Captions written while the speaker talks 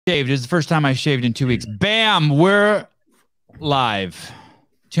Shaved. This is the first time I shaved in 2 weeks. Bam, we're live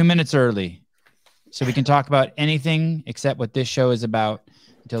 2 minutes early. So we can talk about anything except what this show is about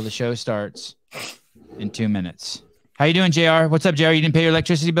until the show starts in 2 minutes. How you doing, JR? What's up, JR? You didn't pay your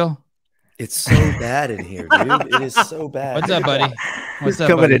electricity bill? It's so bad in here, dude. It is so bad. What's up, buddy? What's up,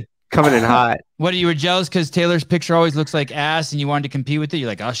 buddy? Coming in hot. What, you were jealous because Taylor's picture always looks like ass and you wanted to compete with it? You're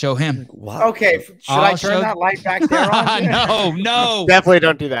like, I'll show him. Wow. Okay, should I turn that light back there on? No. Definitely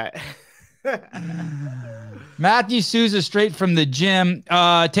don't do that. Matthew Souza, straight from the gym.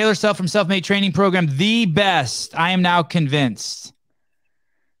 Taylor Self from Self-Made Training Program, the best. I am now convinced.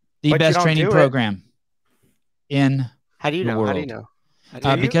 The best training program in How do you the know? world. How do you know?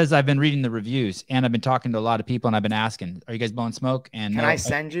 Because I've been reading the reviews and I've been talking to a lot of people and I've been asking, are you guys blowing smoke? And Can I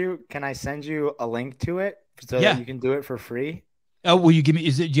send you a link to it so that you can do it for free? Oh, will you give me?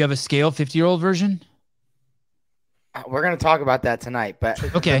 Do you have a scale 50-year-old version? We're gonna talk about that tonight,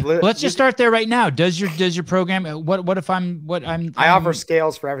 but okay, let's just start there right now. Does your program? What if I'm? I offer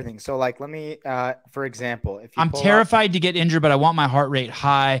scales for everything. So like, let me, for example, if you I'm terrified to get injured, but I want my heart rate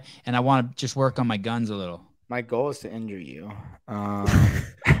high and I want to just work on my guns a little. My goal is to injure you.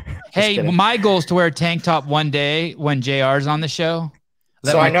 Hey, my goal is to wear a tank top one day when JR's on the show.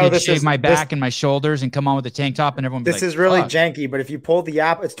 So I know this shave my back and my shoulders and come on with a tank top and everyone. This is really janky, but if you pull the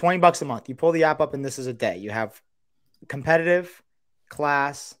app, it's $20 a month. You pull the app up and this is a day. You have competitive,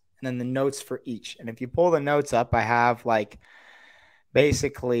 class, and then the notes for each. And if you pull the notes up, I have like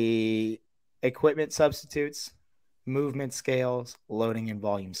basically equipment substitutes, movement scales, loading and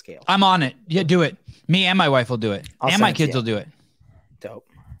volume scales. I'm on it. Yeah, do it. Me and my wife will do it. And my kids will do it. Dope.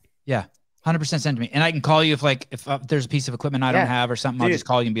 Yeah. 100% send to me. And I can call you if there's a piece of equipment I don't have or something. Dude, I'll just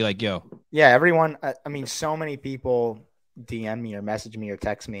call you and be like, yo. Yeah, everyone. I mean, so many people DM me or message me or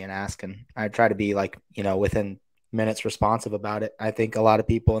text me and ask. And I try to be like, within minutes responsive about it. I think a lot of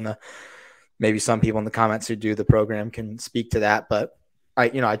people maybe some people in the comments who do the program can speak to that. But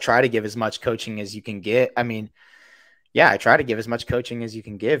I try to give as much coaching as you can get. I mean, yeah, I try to give as much coaching as you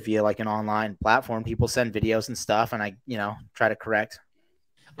can give via like an online platform. People send videos and stuff, and I, try to correct.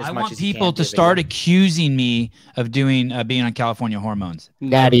 I want people to start accusing me of being on California hormones.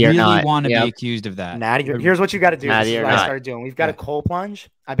 Natty or not. I really want to be accused of that. Natty. Here's what you got to do. This is what I started doing. We've got a cold plunge.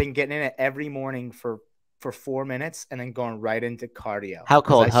 I've been getting in it every morning for 4 minutes and then going right into cardio. How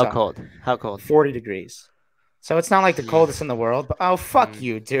cold? How cold? 40 degrees. So it's not like the coldest in the world, but fuck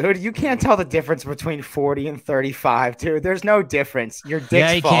you, dude. You can't tell the difference between 40 and 35, dude. There's no difference. Your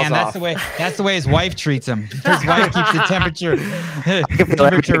dick falls off. That's the way his wife treats him. His wife keeps the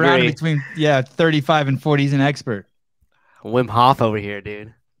temperature around between 35 and 40. He's an expert. Wim Hof over here,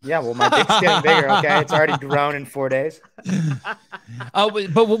 dude. Yeah, well, my dick's getting bigger, okay? It's already grown in 4 days. But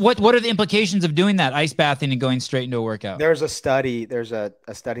what are the implications of doing that, ice bathing and going straight into a workout? There's a study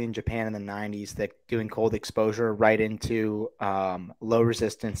in Japan in the 90s that doing cold exposure right into low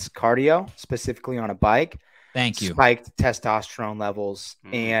resistance cardio, specifically on a bike. Thank you. Spiked testosterone levels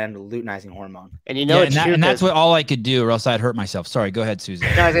and luteinizing hormone. And it's true. And that's what all I could do, or else I'd hurt myself. Sorry, go ahead, Susan.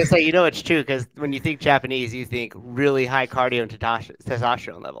 No, I was gonna say, it's true because when you think Japanese, you think really high cardio and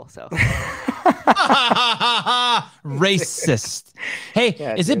testosterone level. So racist. Hey,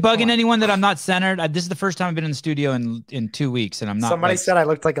 is it bugging anyone that I'm not centered? This is the first time I've been in the studio in 2 weeks, and I'm not. Somebody said I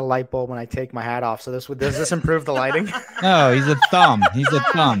looked like a light bulb when I take my hat off. So does this improve the lighting? No, he's a thumb. He's a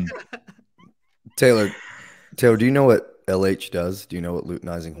thumb. Taylor, do you know what LH does? Do you know what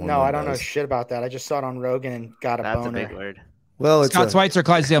luteinizing hormone does? No, I don't know shit about that. I just saw it on Rogan and got a boner. That's a big word. Well, Scott Schweitzer,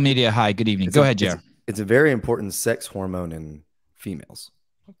 Clydesdale Media. Hi, good evening. Go ahead, Jer. It's a very important sex hormone in females.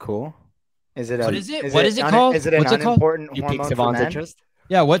 Cool. What is it called? Is it an unimportant hormone for men? Interest?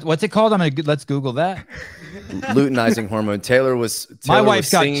 Yeah, what's it called? Let's Google that. Luteinizing hormone. Taylor my wife's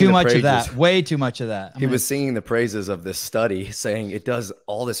got too much of that. Way too much of that. He was singing the praises of this study, saying it does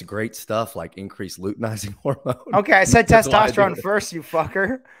all this great stuff like increase luteinizing hormone. Okay, I said testosterone first, you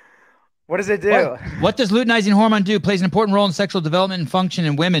fucker. What does it do? What does luteinizing hormone do? Plays an important role in sexual development and function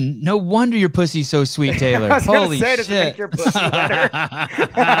in women. No wonder your pussy's so sweet, Taylor. Holy shit. Does it make your pussy better?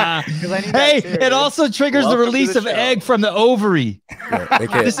 Hey, it also triggers the release of egg from the ovary.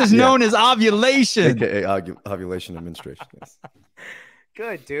 Yeah, this is known as ovulation. AKA ovulation and menstruation. Yes.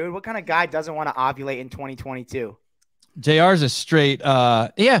 Good, dude. What kind of guy doesn't want to ovulate in 2022? JR's a straight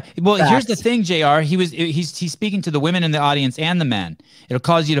well, here's the thing, JR. He's speaking to the women in the audience and the men. It'll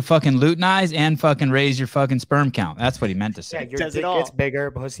cause you to fucking luteinize and fucking raise your fucking sperm count. That's what he meant to say. Yeah, your dick gets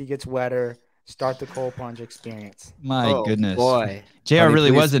bigger, pussy gets wetter. Start the cold plunge experience. My goodness. Boy. JR Honey,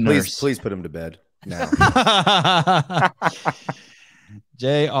 really was a nurse. Please put him to bed now.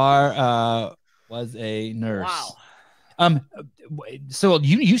 JR was a nurse. Wow. So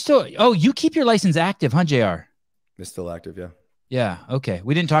you still, you keep your license active, huh, JR? It's still active, yeah. Yeah. Okay.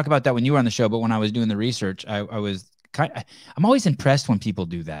 We didn't talk about that when you were on the show, but when I was doing the research, I'm always impressed when people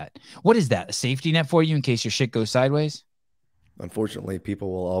do that. What is that? A safety net for you in case your shit goes sideways? Unfortunately,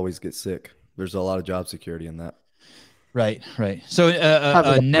 people will always get sick. There's a lot of job security in that. Right. So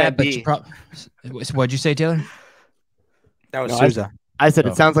like net, but B. What'd you say, Taylor? That was No, Souza. I said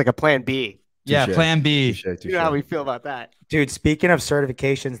Oh. it sounds like a plan B. Yeah. Touche. Plan B. Touche. You know how we feel about that. Dude, speaking of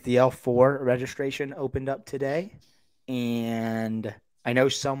certifications, the L4 registration opened up today. And I know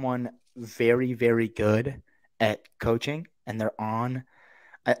someone very, very good at coaching, and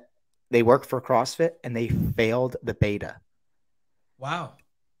they work for CrossFit, and they failed the beta. Wow.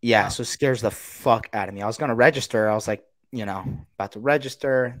 Yeah, Wow. so it scares the fuck out of me. I was going to register. I was like, about to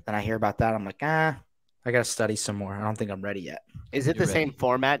register. Then I hear about that. I'm like, I got to study some more. I don't think I'm ready yet. Is it You're the same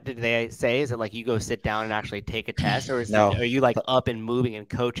format? Did they say? Is it like you go sit down and actually take a test, or No. are you like up and moving and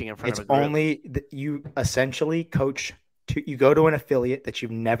coaching in front It's of a group? only you essentially coach you go to an affiliate that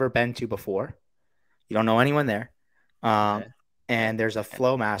you've never been to before. You don't know anyone there. And there's a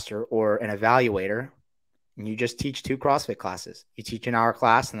flow master or an evaluator, and you just teach 2 CrossFit classes. You teach an hour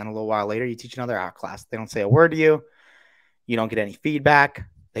class, and then a little while later, you teach another hour class. They don't say a word to you. You don't get any feedback.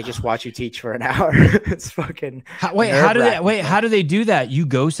 They just watch you teach for an hour. It's fucking How do they do that? You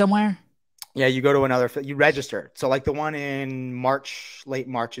go somewhere? Yeah, you go to another, you register. So like the one in March, late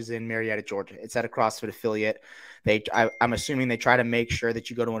March is in Marietta, Georgia. It's at a CrossFit affiliate. I'm assuming they try to make sure that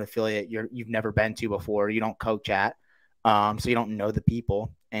you go to an affiliate you've never been to before, you don't coach at, so you don't know the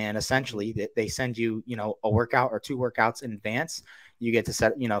people. And essentially they send you, a workout or 2 workouts in advance. You get to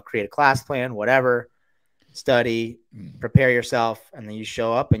set, create a class plan, whatever, study, prepare yourself, and then you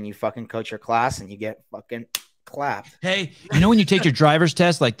show up and you fucking coach your class and you get fucking clapped. Hey, when you take your driver's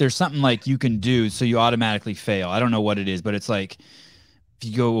test, like there's something like you can do so you automatically fail. I don't know what it is, but it's like if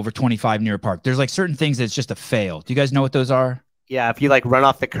you go over 25 near a park, there's like certain things that's just a fail. Do you guys know what those are? Yeah, if you like run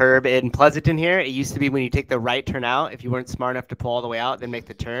off the curb in Pleasanton here, it used to be when you take the right turn out, if you weren't smart enough to pull all the way out, then make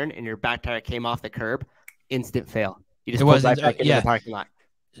the turn and your back tire came off the curb, instant fail. You just pulled right back into the parking lot.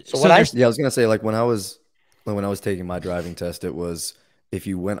 I was gonna say, like when I was taking my driving test, it was if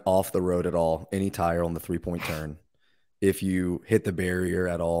you went off the road at all, any tire on the 3-point turn, if you hit the barrier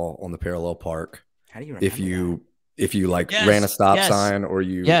at all on the parallel park, how do you remember if you like ran a stop sign or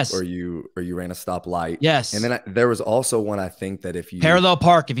you ran a stop light. Yes. And then there was also one, I think, that if you parallel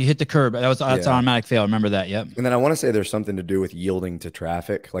park, if you hit the curb, that's automatic fail. Remember that. Yep. And then I want to say there's something to do with yielding to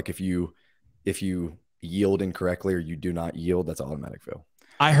traffic. Like if you yield incorrectly or you do not yield, that's automatic fail.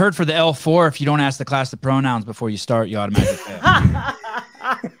 I heard for the L4, if you don't ask the class the pronouns before you start, you automatically fail.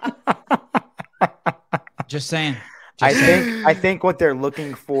 Just saying. I think what they're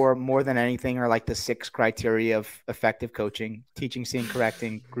looking for more than anything are like the 6 criteria of effective coaching: teaching, seeing,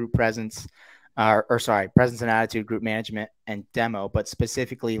 correcting, group presence, presence and attitude, group management, and demo. But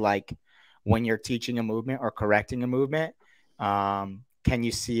specifically, like when you're teaching a movement or correcting a movement, can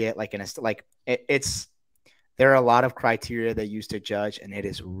you see it like there are a lot of criteria they use to judge, and it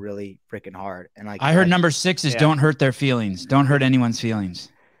is really freaking hard. And like I heard number 6 is don't hurt their feelings. Don't hurt anyone's feelings.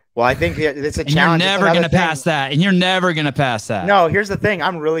 Well, I think it's a and challenge. You're never going to pass that. And you're never going to pass that. No, here's the thing.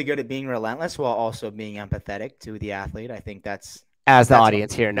 I'm really good at being relentless while also being empathetic to the athlete. I think that's the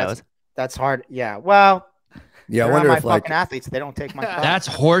audience here knows. That's hard. Yeah. Well, yeah. I wonder if fucking athletes, they don't take my class. That's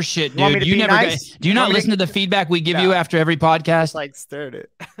horseshit, dude. Do you not listen to the feedback we give you after every podcast? Like stirred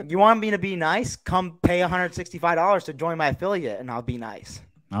it. You want me to be nice? Come pay $165 to join my affiliate, and I'll be nice.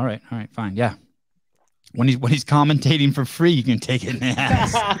 All right, fine. Yeah. When he's commentating for free, you can take it in the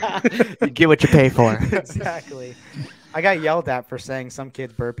ass. You get what you pay for. Exactly. I got yelled at for saying some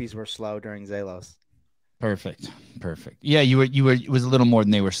kid's burpees were slow during Zalos. Perfect. Yeah, you were. It was a little more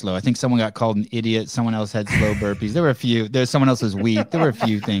than they were slow. I think someone got called an idiot. Someone else had slow burpees. There were a few. Someone else was weak. There were a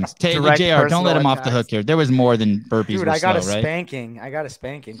few things. JR, don't let him off the hook here. There was more than burpees. Dude, were I got slow, a right? spanking. I got a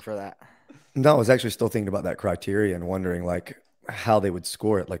spanking for that. No, I was actually still thinking about that criteria and wondering like how they would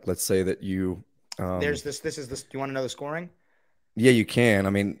score it. Like, let's say that you. There's this. Do you want to know the scoring? Yeah, you can. I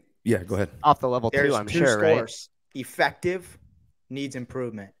mean, yeah, go ahead. Off the level There's 2, I'm two sure, scores. right? Effective, needs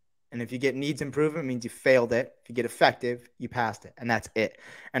improvement. And if you get needs improvement, it means you failed it. If you get effective, you passed it. And that's it.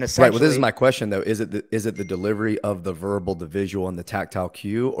 And essentially, right. Well, this is my question though. Is it the delivery of the verbal, the visual, and the tactile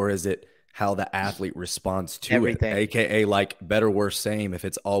cue, or is it how the athlete responds to everything? It? AKA like better, worse, same. If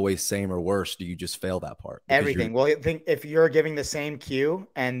it's always same or worse, do you just fail that part? Everything. Well, I think if you're giving the same cue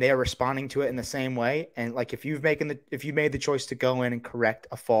and they're responding to it in the same way, and like if you made the choice to go in and correct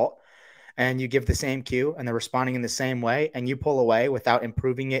a fault, and you give the same cue and they're responding in the same way and you pull away without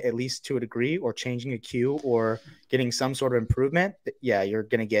improving it at least to a degree or changing a cue or getting some sort of improvement, yeah, you're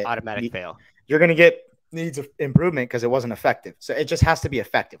going to get automatic fail. You're going to get needs of improvement because it wasn't effective. So it just has to be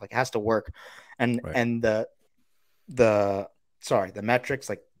effective. Like it has to work. And the metrics,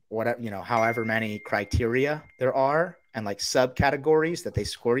 like whatever, however many criteria there are and like subcategories that they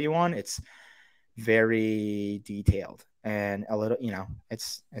score you on, it's very detailed. And a little,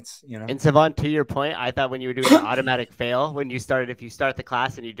 it's. And Sevan, to your point, I thought when you were doing the automatic fail, when you started, if you start the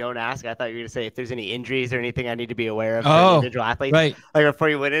class and you don't ask, I thought you were going to say if there's any injuries or anything I need to be aware of for individual athletes. Right. Like before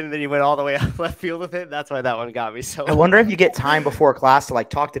you went in and then you went all the way up left field with it. That's why that one got me so. I wonder if you get time before class to like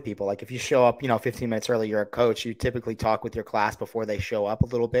talk to people. Like if you show up, 15 minutes early, you're a coach, you typically talk with your class before they show up a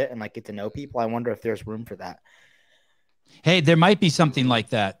little bit and like get to know people. I wonder if there's room for that. Hey, there might be something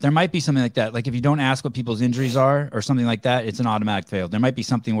like that. Like if you don't ask what people's injuries are or something like that, it's an automatic fail. There might be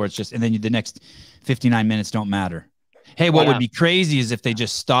something where it's just, and then the next 59 minutes don't matter. Hey, what would be crazy is if they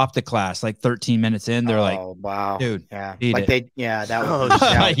just stop the class like 13 minutes in, they're like, wow, dude, yeah, like that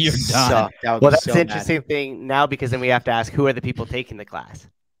would you're done. That's the interesting thing now, because then we have to ask who are the people taking the class,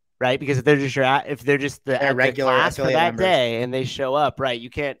 right? Because if they're just the regular class for that members. Day and they show up, right, you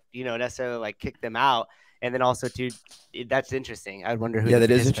can't necessarily like kick them out. And then also, too, that's interesting. I wonder who. Yeah,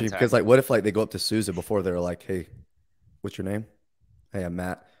 that is interesting because, like, what if like they go up to Sousa before they're like, "Hey, what's your name?" "Hey, I'm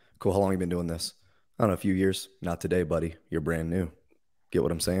Matt." "Cool. How long have you been doing this?" "I don't know, a few years." "Not today, buddy. You're brand new." Get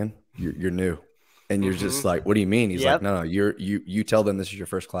what I'm saying? You're new, and you're just like, "What do you mean?" He's like, "No, you tell them this is your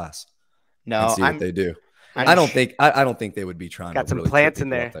first class." No, and see what they do. I don't think they would be trying. Got to some really plants in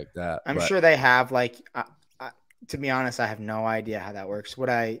there like that. I'm sure they have. Like, to be honest, I have no idea how that works.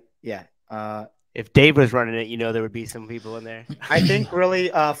 If Dave was running it, there would be some people in there. I think really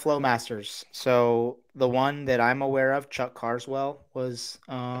Flow Masters. So the one that I'm aware of, Chuck Carswell was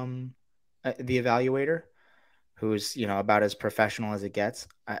the evaluator, who's about as professional as it gets.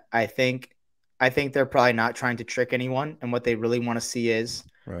 I think they're probably not trying to trick anyone, and what they really want to see is,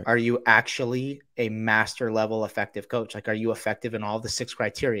 are you actually a master level effective coach? Like, are you effective in all the 6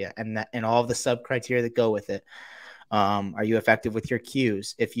 criteria and all of the sub criteria that go with it? Are you effective with your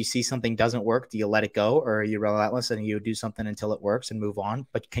cues? If you see something doesn't work, do you let it go, or are you relentless and you do something until it works and move on?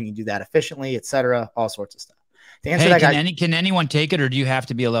 But can you do that efficiently, etc.? All sorts of stuff. To answer that, can anyone take it, or do you have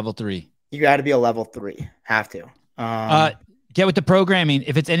to be a level 3? You got to be a level 3. Have to. Get with the programming.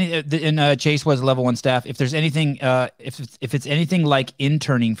 If it's Chase was level 1 staff. If there's anything, if it's anything like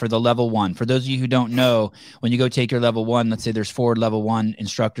interning for the level 1, for those of you who don't know, when you go take your level 1, let's say there's 4 level 1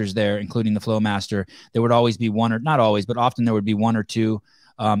 instructors there, including the Flow Master, there would always be one, or not always, but often there would be 1 or 2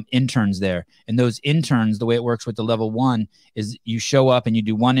 interns there. And those interns, the way it works with the level 1 is you show up and you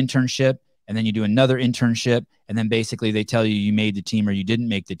do 1 internship, and then you do another internship, and then basically they tell you made the team or you didn't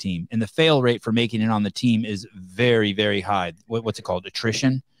make the team. And the fail rate for making it on the team is very, very high. What's it called?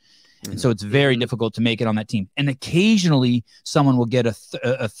 Attrition. And so it's very difficult to make it on that team. And occasionally someone will get a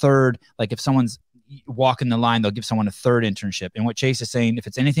third, like if someone's walking the line, they'll give someone a 3rd internship. And what Chase is saying, if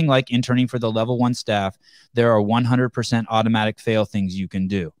it's anything like interning for the level 1 staff, there are 100% automatic fail things you can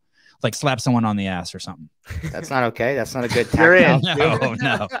do. Like slap someone on the ass or something. That's not okay. That's not a good tactile cue.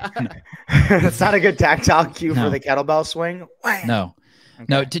 No. That's not a good tactile cue for the kettlebell swing. No. Okay.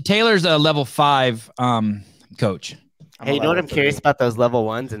 No. Taylor's a level 5 coach. Hey, you know what I'm curious about those level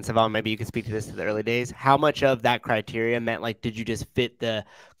 1s, and Sevan, maybe you could speak to this in the early days. How much of that criteria meant, like, did you just fit the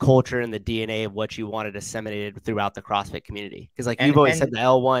culture and the DNA of what you wanted disseminated throughout the CrossFit community? Because like you've always said, the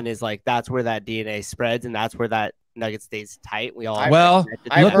L1 is like, that's where that DNA spreads, and that's where that nugget stays tight. We all look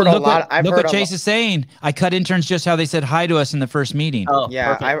what Chase is saying. I cut interns just how they said hi to us in the first meeting. Oh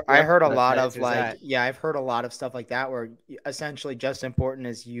yeah, I heard a lot of I've heard a lot of stuff like that where essentially just important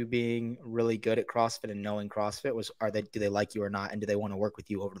as you being really good at CrossFit and knowing CrossFit was do they like you or not, and do they want to work with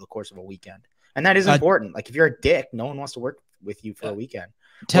you over the course of a weekend? And that is important. Like if you're a dick, no one wants to work with you for a weekend.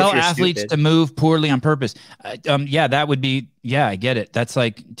 Tell athletes to move poorly on purpose. Yeah, that would be. Yeah, I get it. That's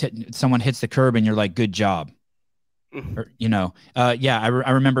like someone hits the curb and you're like, good job. Or,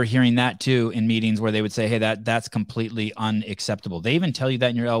 I remember hearing that too in meetings where they would say, hey, that's completely unacceptable. They even tell you that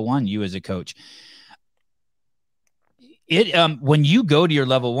in your L1, you as a coach. When you go to your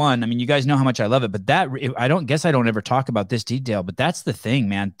level 1, I mean, you guys know how much I love it, but I don't ever talk about this detail, but that's the thing,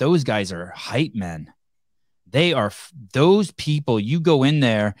 man. Those guys are hype men. They are those people. You go in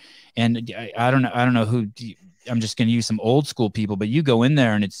there and I don't know who. I'm just going to use some old school people, but you go in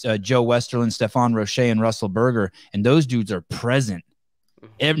there and it's Joe Westerland, Stefan Roche, and Russell Berger, and those dudes are present.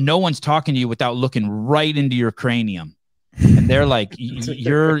 No one's talking to you without looking right into your cranium, and they're like,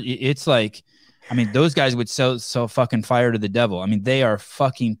 it's like, I mean, those guys would so fucking fire to the devil. I mean, they are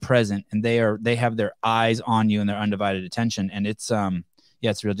fucking present, and they have their eyes on you and their undivided attention. And it's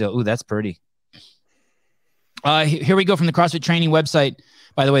it's a real deal. Ooh, that's pretty. Here we go from the CrossFit training website.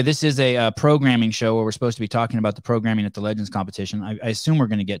 By the way, this is a programming show where we're supposed to be talking about the programming at the Legends competition. I assume we're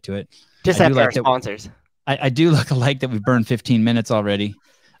going to get to it. Just after our sponsors. I do like that we've burned 15 minutes already.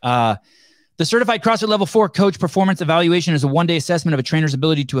 The Certified CrossFit Level 4 Coach Performance Evaluation is a one-day assessment of a trainer's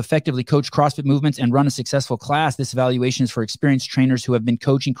ability to effectively coach CrossFit movements and run a successful class. This evaluation is for experienced trainers who have been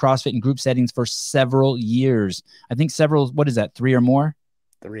coaching CrossFit in group settings for several years. I think what is that, 3 or more?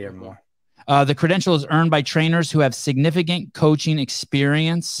 3 or more. The credential is earned by trainers who have significant coaching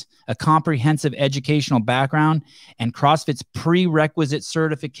experience, a comprehensive educational background, and CrossFit's prerequisite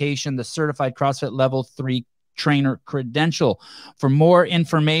certification, the Certified CrossFit Level 3 Trainer Credential. For more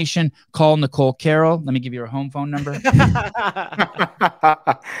information, call Nicole Carroll. Let me give you her home phone number.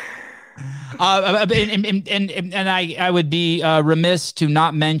 I would be remiss to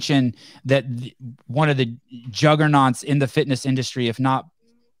not mention that one of the juggernauts in the fitness industry, if not,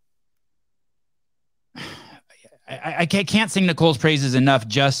 I can't sing Nicole's praises enough,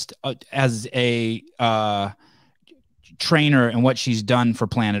 just as a trainer and what she's done for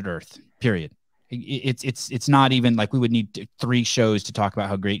planet Earth, period. It's not even like we would need 3 shows to talk about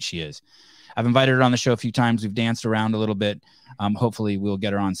how great she is. I've invited her on the show a few times. We've danced around a little bit. Hopefully we'll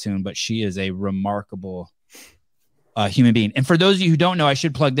get her on soon, but she is a remarkable human being. And for those of you who don't know, I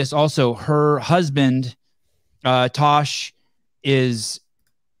should plug this also. Her husband, Tosh, is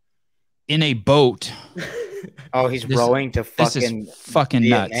in a boat. Oh, he's rowing to fucking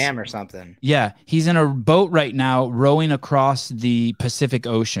Vietnam or something. Yeah, he's in a boat right now rowing across the Pacific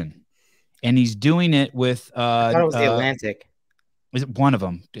Ocean. And he's doing it with I thought it was the Atlantic. Is it one of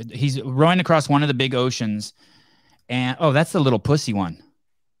them? He's rowing across one of the big oceans. And that's the little pussy one.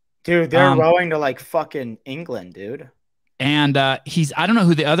 Dude, they're rowing to like fucking England, dude. And I don't know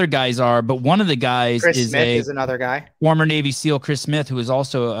who the other guys are, but one of the guys Chris Smith is another guy. Former Navy SEAL Chris Smith, who is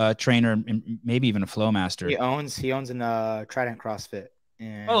also a trainer and maybe even a flow master. He owns an Trident CrossFit.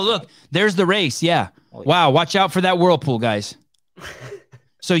 And oh, look, there's the race. Yeah. Wow. Watch out for that whirlpool, guys.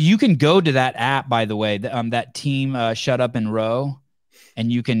 So you can go to that app, by the way, that team Shut Up and Row,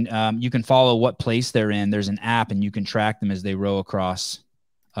 and you can follow what place they're in. There's an app, and you can track them as they row across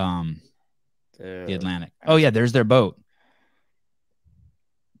the Atlantic. Oh yeah, there's their boat.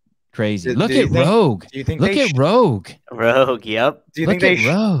 Crazy. Look at Rogue. Do you think Look at Rogue? Rogue, yep. Do you think they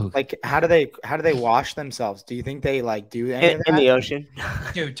Rogue? Like how do they wash themselves? Do you think they like do any of that? In the ocean?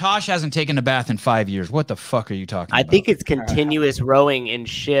 Dude, Tosh hasn't taken a bath in 5 years. What the fuck are you talking about? I think it's continuous rowing in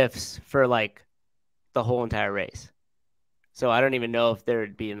shifts for like the whole entire race. So I don't even know if there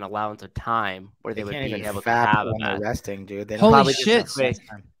would be an allowance of time where they would be able to have a bath. Resting, dude. They holy shit. They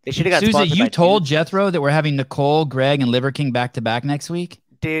should have got Susie, you told Jethro that we're having Nicole, Greg, and Liver King back to back next week?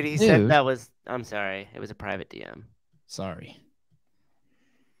 Dude, he said that was, I'm sorry, it was a private DM. Sorry.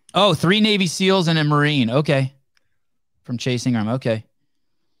 Oh, 3 Navy SEALs and a Marine. Okay. From Chasing Arm. Okay.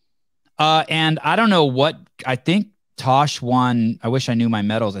 And I don't know what, I think Tosh won. I wish I knew my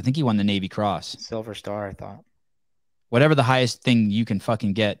medals. I think he won the Navy Cross. Silver Star, I thought. Whatever the highest thing you can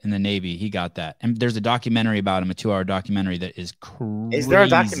fucking get in the Navy, he got that. And there's a documentary about him, a 2-hour documentary that is crazy. Is there a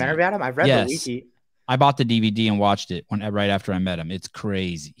documentary about him? I've read the wiki. I bought the DVD and watched it right after I met him. It's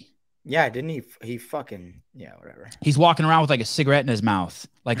crazy. Yeah, didn't he fucking, yeah, whatever. He's walking around with like a cigarette in his mouth.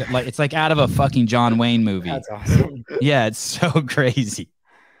 Like it's like out of a fucking John Wayne movie. That's awesome. Yeah, it's so crazy.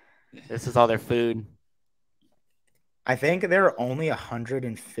 This is all their food. I think there are only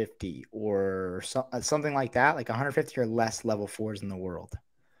 150 or something like that, like 150 or less level 4s in the world.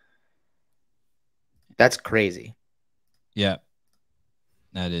 That's crazy. Yeah,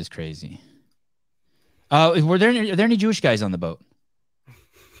 that is crazy. Are there any Jewish guys on the boat?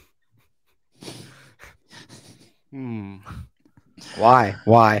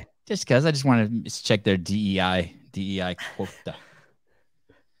 Why? Just because I just want to check their DEI quota.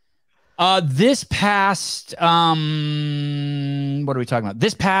 This past what are we talking about?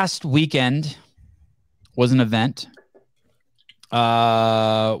 This past weekend was an event.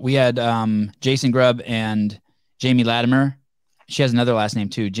 We had Jason Grubb and Jamie Latimer. She has another last name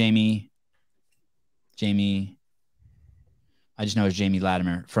too, Jamie. I just know it's Jamie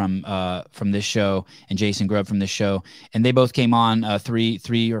Latimer from this show, and Jason Grubb from this show, and they both came on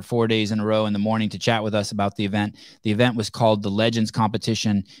 3 or 4 days in a row in the morning to chat with us about the event. The event was called the Legends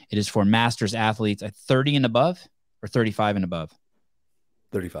Competition. It is for masters athletes at 30 and above or 35 and above.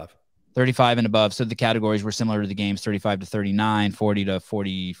 35 and above. So the categories were similar to the games: 35 to 39, 40 to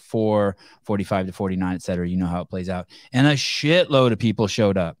 44, 45 to 49, etc. You know how it plays out. And a shitload of people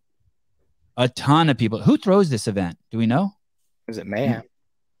showed up. A ton of people. Who throws this event? Do we know? Is it Mayhem?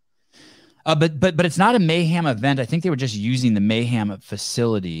 But it's not a Mayhem event. I think they were just using the Mayhem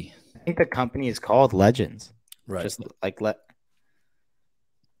facility. I think the company is called Legends. Right. Just like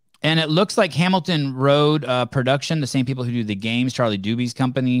And it looks like Hamilton Road Production, the same people who do the games, Charlie Doobie's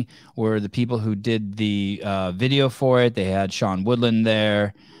company, were the people who did the video for it. They had Sean Woodland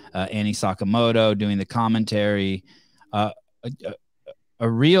there, Annie Sakamoto doing the commentary. A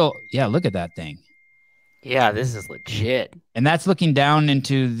real, yeah, look at that thing. Yeah, this is legit. And that's looking down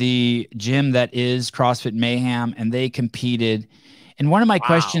into the gym that is CrossFit Mayhem, and they competed. And one of my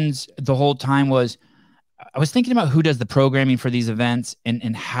questions the whole time was, I was thinking about who does the programming for these events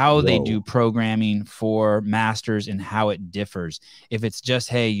and how they do programming for masters and how it differs. If it's just,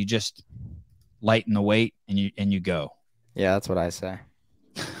 hey, you just lighten the weight and you go. Yeah, that's what I say.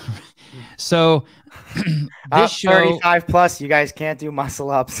 So this show, 35 plus, you guys can't do muscle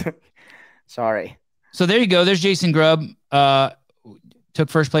ups. Sorry. So there you go. There's Jason Grubb. Took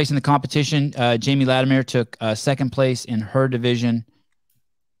first place in the competition. Jamie Latimer took second place in her division.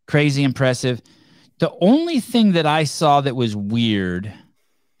 Crazy impressive. The only thing that I saw that was weird,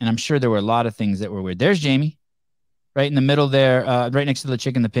 and I'm sure there were a lot of things that were weird. There's Jamie, right in the middle there, right next to the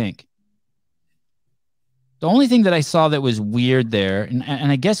chick in the pink. The only thing that I saw that was weird there, and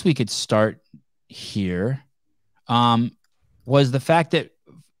I guess we could start here, was the fact that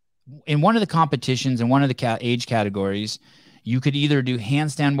in one of the competitions, in one of the age categories, you could either do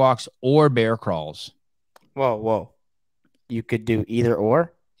handstand walks or bear crawls. Whoa. You could do either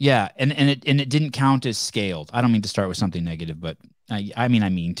or? Yeah, and it didn't count as scaled. I don't mean to start with something negative, but I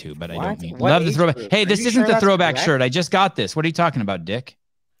mean to, but I don't mean. Love the throwback. Hey, this isn't the throwback shirt. I just got this. What are you talking about, Dick?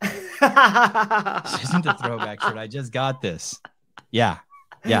 This isn't the throwback shirt. I just got this. Yeah.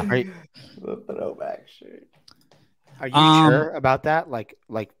 The throwback shirt. Are you sure about that? Like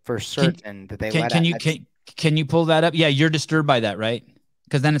for certain that they can you pull that up? Yeah, you're disturbed by that, right?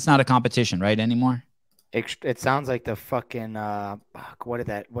 Because then it's not a competition, right, anymore. It sounds like the fucking what did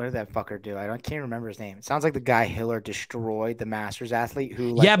that fucker do? Can't remember his name. It sounds like the guy Hiller destroyed, the Masters athlete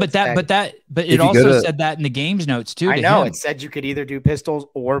who. Like, but it also said that in the games notes too. I know it said you could either do pistols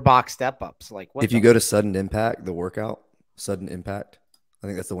or box step ups. Like what? If you go to Sudden Impact, the workout Sudden Impact, I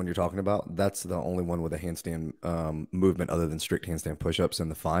think that's the one you're talking about. That's the only one with a handstand movement other than strict handstand push-ups in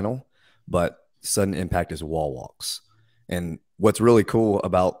the final. But Sudden Impact is wall walks, and what's really cool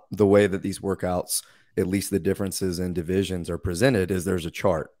about the way that these workouts, at least the differences in divisions, are presented, is there's a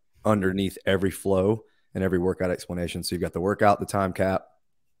chart underneath every flow and every workout explanation. So you've got the workout, the time cap,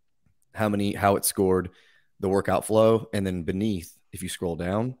 how it's scored, the workout flow, and then beneath, if you scroll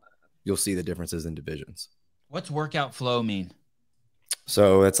down, you'll see the differences in divisions. What's workout flow mean?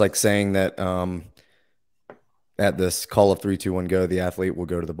 So it's like saying that at this call of 3, 2, 1, go, the athlete will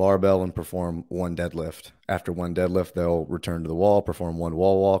go to the barbell and perform one deadlift. After one deadlift, they'll return to the wall, perform one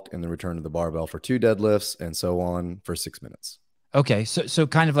wall walk, and then return to the barbell for 2 deadlifts, and so on for 6 minutes. Okay, so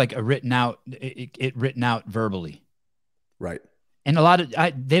kind of like a written out verbally, right? And a lot of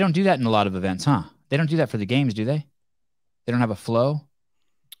they don't do that in a lot of events, huh? They don't do that for the games, do they? They don't have a flow.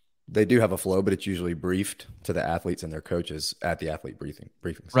 They do have a flow, but it's usually briefed to the athletes and their coaches at the athlete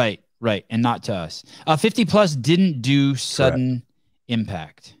briefings. Right, and not to us. 50 plus didn't do Sudden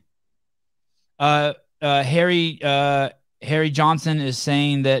Impact. Harry Johnson is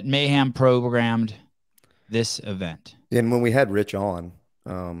saying that Mayhem programmed this event. And when we had Rich on,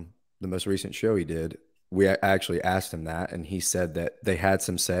 the most recent show he did, we actually asked him that, and he said that they had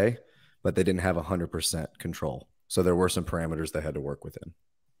some say, but they didn't have 100% control. So there were some parameters they had to work within.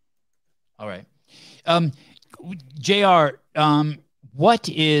 All right. JR, what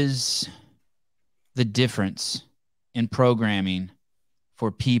is the difference in programming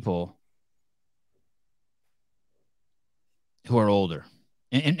for people who are older?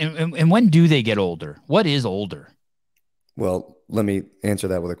 And when do they get older? What is older? Well, let me answer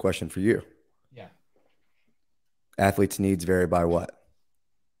that with a question for you. Yeah. Athletes' needs vary by what?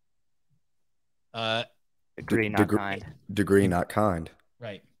 Degree, not kind. Degree, not kind.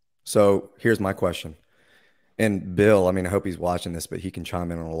 Right. So here's my question. And Bill, I mean, I hope he's watching this, but he can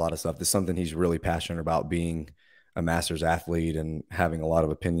chime in on a lot of stuff. This is something he's really passionate about, being a master's athlete and having a lot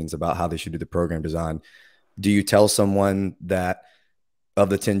of opinions about how they should do the program design. Do you tell someone that of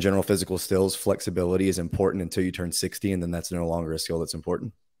the 10 general physical skills, flexibility is important until you turn 60, and then that's no longer a skill that's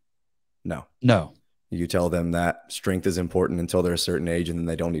important? No. You tell them that strength is important until they're a certain age and then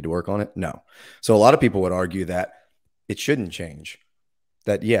they don't need to work on it? No. So a lot of people would argue that it shouldn't change.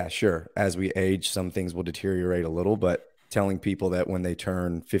 That, yeah, sure, as we age, some things will deteriorate a little, but telling people that when they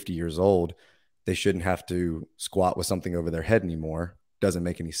turn 50 years old, they shouldn't have to squat with something over their head anymore doesn't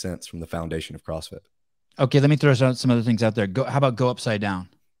make any sense from the foundation of CrossFit. Okay, let me throw some other things out there. How about go upside down?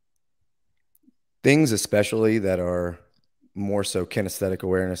 Things especially that are more so kinesthetic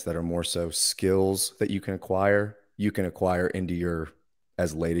awareness, that are more so skills that you can acquire into your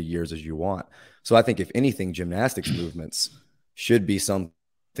as later years as you want. So I think if anything, gymnastics movements should be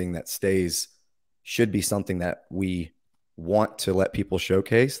something that we want to let people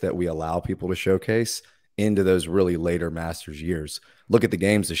showcase, that we allow people to showcase into those really later masters years. Look at the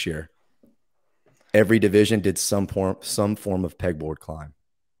games this year. Every division did some form of pegboard climb.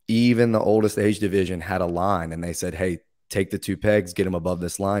 Even the oldest age division had a line, and they said, hey, take the 2 pegs, get them above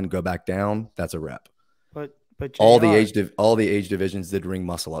this line, go back down. That's a rep. But all the age divisions did ring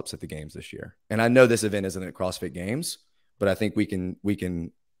muscle ups at the games this year. And I know this event isn't at CrossFit Games, but I think we can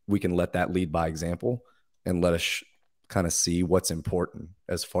let that lead by example and let us kind of see what's important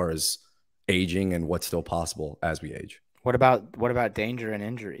as far as aging and what's still possible as we age. What about danger and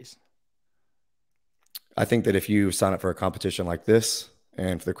injuries? I think that if you sign up for a competition like this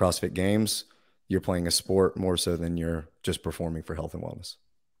and for the CrossFit Games, you're playing a sport more so than you're just performing for health and wellness.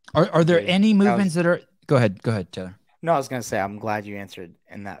 Are there any movements that are – go ahead, Taylor. No, I was going to say, I'm glad you answered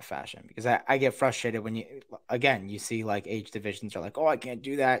in that fashion, because I get frustrated when you see like age divisions are like, oh, I can't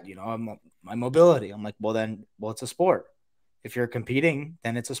do that. You know, my mobility. I'm like, well, it's a sport. If you're competing,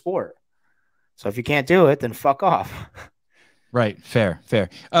 then it's a sport. So if you can't do it, then fuck off. Right. Fair.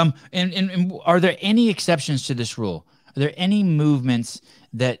 And are there any exceptions to this rule? Are there any movements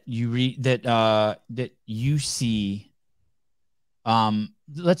that that you see?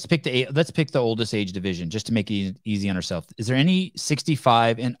 Let's pick the oldest age division just to make it easy on ourselves. Is there any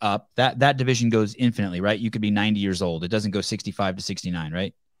 65 and up? That division goes infinitely, right? You could be 90 years old. It doesn't go 65 to 69,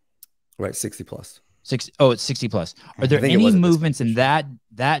 right? Right. 60 plus. It's 60 plus. Are there any movements in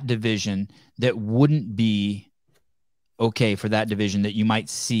that division that wouldn't be okay for that division that you might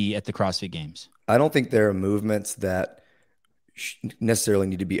see at the CrossFit Games? I don't think there are movements that necessarily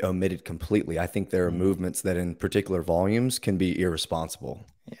need to be omitted completely. I think there are movements that in particular volumes can be irresponsible.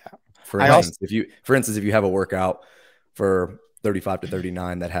 Yeah. For instance, if you have a workout for 35 to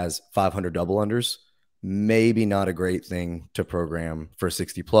 39 that has 500 double unders, maybe not a great thing to program for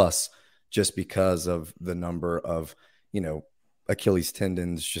 60 plus, just because of the number of, Achilles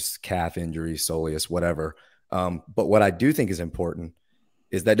tendons, just calf injuries, soleus, whatever. But what I do think is important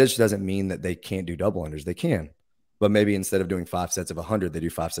is that just doesn't mean that they can't do double unders. They can, but maybe instead of doing 5 sets of 100, they do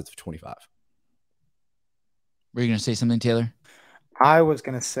 5 sets of 25. Were you going to say something, Taylor? I was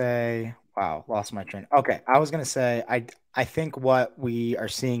going to say, wow, lost my train. Okay. I was going to say, I think what we are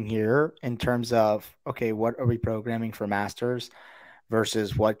seeing here in terms of, okay, what are we programming for masters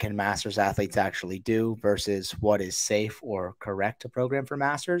versus what can masters athletes actually do versus what is safe or correct to program for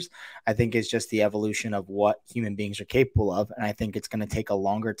masters, I think is just the evolution of what human beings are capable of. And I think it's going to take a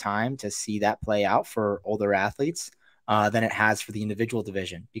longer time to see that play out for older athletes than it has for the individual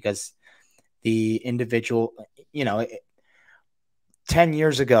division, because the individual, 10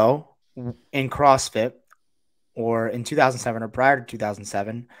 years ago in CrossFit or in 2007 or prior to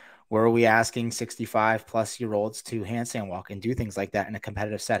 2007, were we asking 65 plus year olds to handstand walk and do things like that in a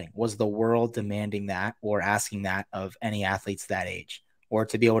competitive setting? Was the world demanding that or asking that of any athletes that age, or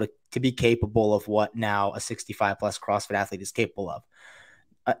to be able to be capable of what now a 65 plus CrossFit athlete is capable of?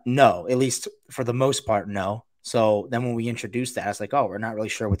 No, at least for the most part, no. So then when we introduced that, it's like, oh, we're not really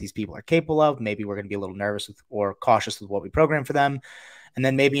sure what these people are capable of. Maybe we're going to be a little nervous or cautious with what we program for them. And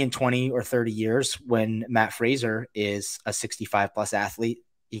then maybe in 20 or 30 years, when Matt Fraser is a 65 plus athlete,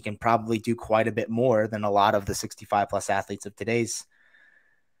 he can probably do quite a bit more than a lot of the 65 plus athletes of today's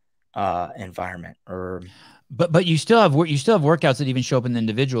environment. But you still have workouts that even show up in the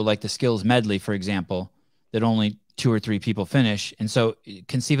individual, like the skills medley, for example, that only 2 or 3 people finish. And so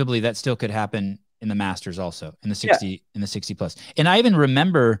conceivably that still could happen in the masters also, in the 60 plus. And I even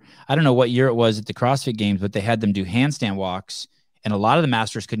remember, I don't know what year it was at the CrossFit Games, but they had them do handstand walks. And a lot of the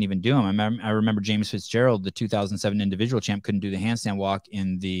masters couldn't even do them. I remember James Fitzgerald, the 2007 individual champ, couldn't do the handstand walk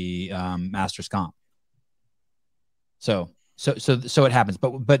in the masters comp. So it happens.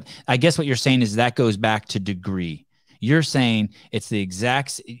 But I guess what you're saying is that goes back to degree. You're saying it's the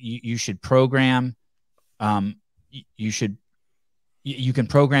exact. You should program. You can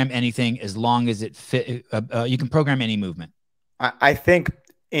program anything as long as it fit. You can program any movement. I think.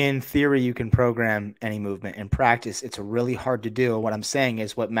 In theory, you can program any movement. In practice, it's really hard to do. What I'm saying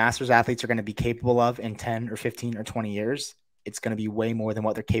is what masters athletes are going to be capable of in 10 or 15 or 20 years, it's going to be way more than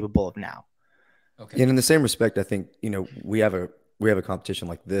what they're capable of now. Okay. And in the same respect, I think, we have a competition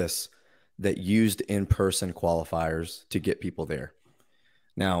like this that used in-person qualifiers to get people there.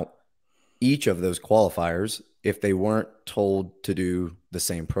 Now, each of those qualifiers, if they weren't told to do the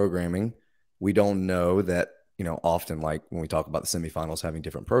same programming, we don't know that, often like when we talk about the semifinals having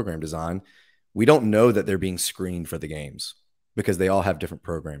different program design, we don't know that they're being screened for the games because they all have different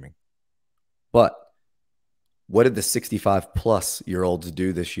programming. But what did the 65-plus-year-olds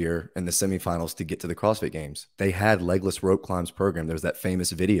do this year in the semifinals to get to the CrossFit Games? They had legless rope climbs program. There's that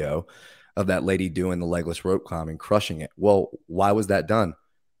famous video of that lady doing the legless rope climb and crushing it. Well, why was that done?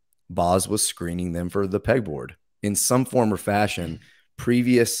 Boz was screening them for the pegboard. In some form or fashion,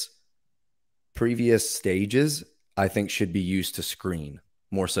 previous stages, I think, should be used to screen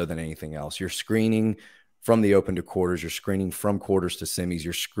more so than anything else. You're screening from the open to quarters. You're screening from quarters to semis.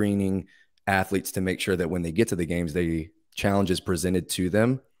 You're screening athletes to make sure that when they get to the games, the challenges presented to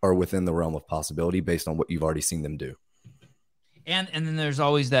them are within the realm of possibility based on what you've already seen them do. And then there's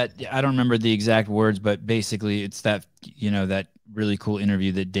always that, I don't remember the exact words, but basically it's that, that really cool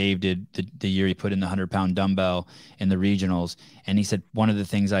interview that Dave did the year he put in the 100-pound dumbbell in the regionals. And he said, one of the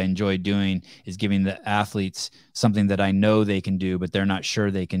things I enjoy doing is giving the athletes something that I know they can do, but they're not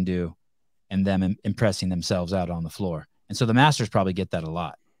sure they can do, and them impressing themselves out on the floor. And so the masters probably get that a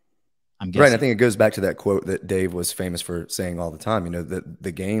lot. I'm guessing. Right. I think it goes back to that quote that Dave was famous for saying all the time, that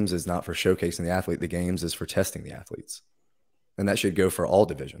the games is not for showcasing the athlete. The games is for testing the athletes. And that should go for all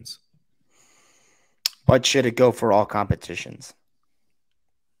divisions. But should it go for all competitions?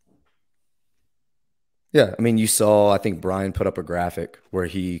 Yeah. I mean, you saw, I think Brian put up a graphic where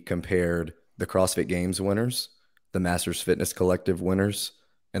he compared the CrossFit Games winners, the Masters Fitness Collective winners,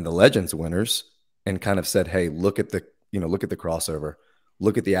 and the Legends winners, and kind of said, hey, look at the crossover.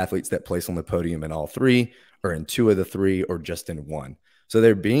 Look at the athletes that place on the podium in all three, or in two of the three, or just in one. So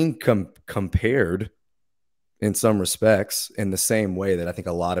they're being compared in some respects in the same way that I think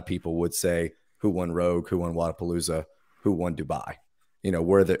a lot of people would say who won Rogue, who won Wadapalooza, who won Dubai.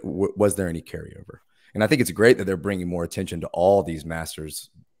 Was there any carryover? And I think it's great that they're bringing more attention to all these masters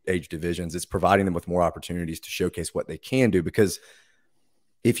age divisions. It's providing them with more opportunities to showcase what they can do, because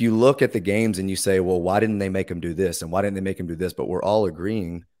if you look at the games and you say, well, why didn't they make them do this? And why didn't they make them do this? But we're all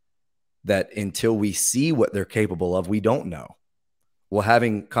agreeing that until we see what they're capable of, we don't know. Well,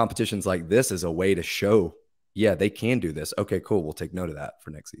 having competitions like this is a way to show, yeah, they can do this. Okay, cool. We'll take note of that for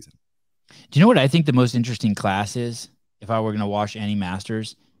next season. Do you know what I think the most interesting class is? If I were going to watch any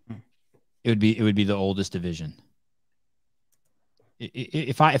masters, it would be the oldest division.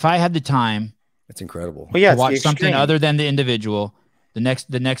 If I had the time, it's incredible. Well, yeah, to watch something other than the individual. The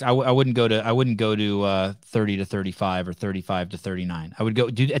next, I wouldn't go to 30 to 35 or 35 to 39. I would go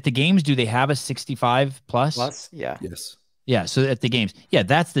at the games. Do they have a 65 plus? Yeah. Yes. Yeah. So at the games, yeah,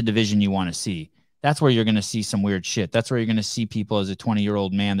 that's the division you want to see. That's where you're going to see some weird shit. That's where you're going to see people as a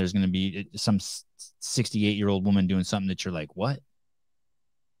 20-year-old man. There's going to be some 68-year-old woman doing something that you're like, what?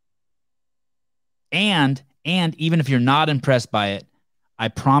 And even if you're not impressed by it, I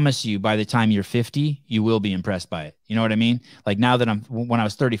promise you, by the time you're 50, you will be impressed by it. You know what I mean? Like now that when I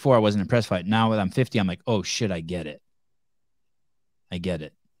was 34, I wasn't impressed by it. Now that I'm 50, I'm like, oh shit, I get it. I get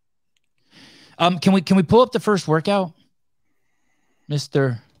it. Can we pull up the first workout,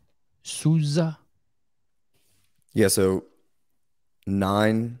 Mr. Souza? Yeah. So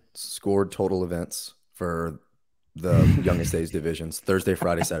 9 scored total events for the youngest age divisions: Thursday,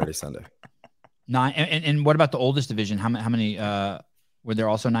 Friday, Saturday, Sunday. 9. And what about the oldest division? How many? Were there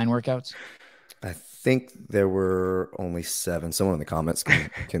also 9 workouts? I think there were only 7. Someone in the comments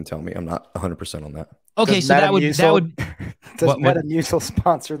can tell me. I'm not 100% on that. Okay, Does so that would does Metamucil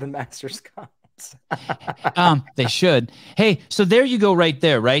sponsor the Masters Cups? They should. Hey, so there you go, right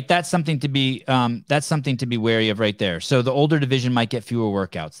there, right? That's something to be wary of, right there. So the older division might get fewer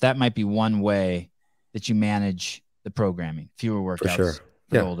workouts. That might be one way that you manage the programming. Fewer workouts for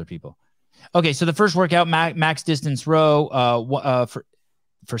the older people. Okay, so the first workout, max distance row,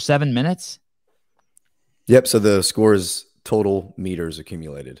 for 7 minutes. Yep. So the score is total meters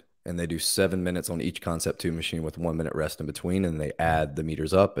accumulated, and they do 7 minutes on each Concept 2 machine with 1 minute rest in between, and they add the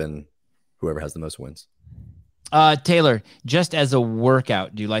meters up, and whoever has the most wins. Taylor, just as a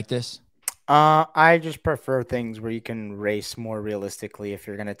workout, do you like this? I just prefer things where you can race more realistically. If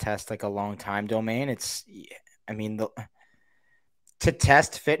you're going to test like a long time domain, to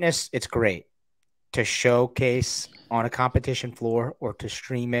test fitness, it's great. To showcase on a competition floor or to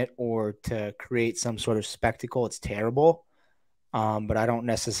stream it or to create some sort of spectacle, it's terrible. But I don't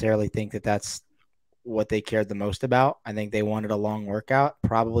necessarily think that that's what they cared the most about. I think they wanted a long workout,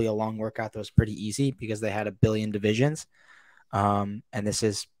 probably a long workout that was pretty easy because they had 1 billion divisions. And this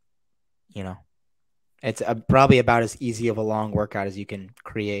is, it's probably about as easy of a long workout as you can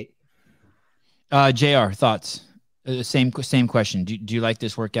create. JR, thoughts? Same question. Do you like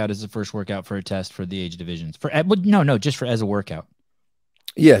this workout as the first workout for a test for the age divisions? No, just for as a workout.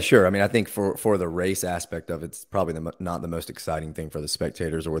 Yeah, sure. I mean, I think for the race aspect of it, it's probably not the most exciting thing for the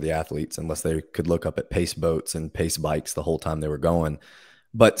spectators or the athletes, unless they could look up at pace boats and pace bikes the whole time they were going.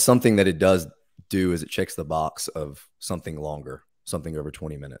 But something that it does do is it checks the box of something longer, something over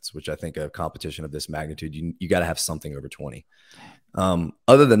 20 minutes, which I think a competition of this magnitude, you got to have something over 20.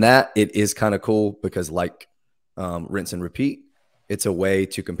 Other than that, it is kind of cool because like rinse and repeat, it's a way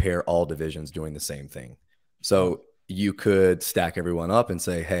to compare all divisions doing the same thing. So you could stack everyone up and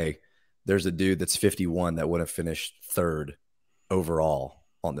say, hey, there's a dude that's 51 that would have finished third overall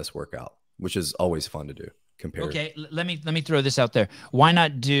on this workout, which is always fun to do. Compare. Okay, let me throw this out there. Why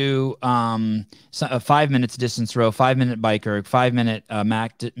not do a 5 minutes distance row, 5 minute bike erg, 5 minute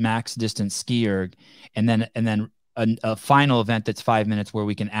max distance ski erg, and then a final event that's 5 minutes where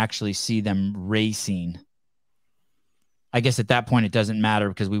we can actually see them racing. I guess at that point it doesn't matter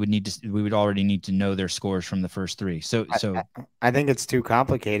because we would already need to know their scores from the first three. So I think it's too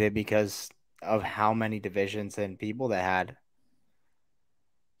complicated because of how many divisions and people they had.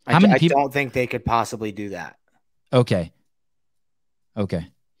 I don't think they could possibly do that. Okay.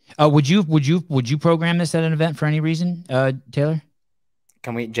 Would you program this at an event for any reason, Taylor?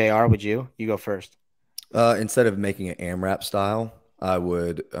 Can we, JR, would you go first? Instead of making it AMRAP style, I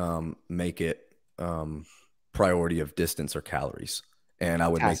would make it priority of distance or calories, and I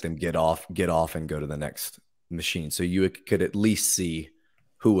would make them get off and go to the next machine, so you could at least see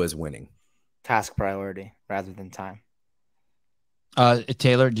who was winning. Task priority rather than time.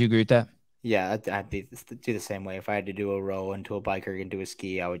 Taylor, do you agree with that? Yeah, I'd do the same way. If I had to do a row into a biker and do a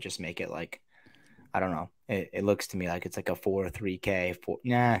ski, I would just make it like, I don't know. It looks to me like it's like a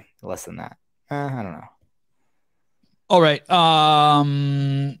 3K. Less than that. I don't know. All right.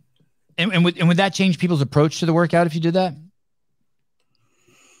 And would that change people's approach to the workout if you did that?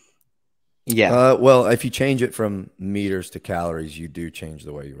 Yeah. Well, if you change it from meters to calories, you do change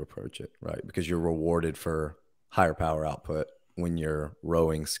the way you approach it, right? Because you're rewarded for higher power output when you're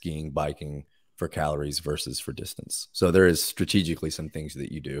rowing, skiing, biking for calories versus for distance. So there is strategically some things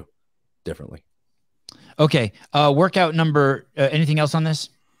that you do differently. Okay. Workout number, anything else on this?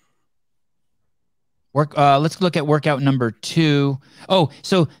 Let's look at workout number 2. Oh,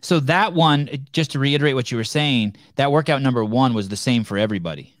 so that one, just to reiterate what you were saying, that workout number 1 was the same for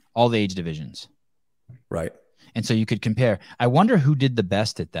everybody, all the age divisions. Right. And so you could compare. I wonder who did the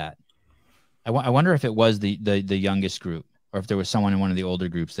best at that. I wonder if it was the youngest group, or if there was someone in one of the older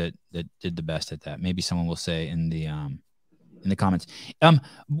groups that did the best at that. Maybe someone will say in the comments.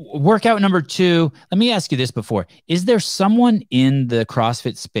 Workout number 2. Let me ask you this before. Is there someone in the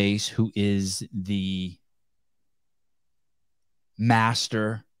CrossFit space who is the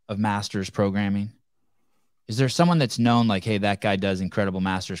master of masters programming? Is there someone that's known like, hey, that guy does incredible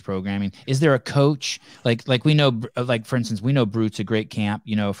masters programming? Is there a coach? Like we know, like for instance, we know Brute's a great camp,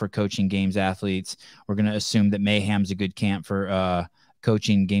 for coaching games athletes. We're going to assume that Mayhem's a good camp for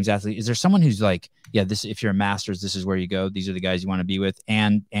coaching games athletes. Is there someone who's like, yeah, if you're a masters, this is where you go. These are the guys you want to be with,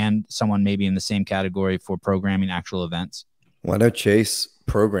 and someone maybe in the same category for programming actual events? Well, I know Chase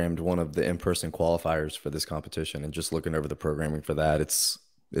programmed one of the in-person qualifiers for this competition, and just looking over the programming for that, it's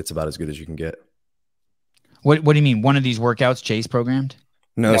about as good as you can get. What do you mean? One of these workouts Chase programmed?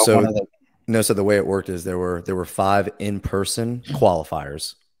 No, so the way it worked is there were 5 in-person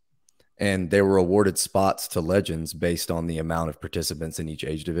qualifiers, and they were awarded spots to legends based on the amount of participants in each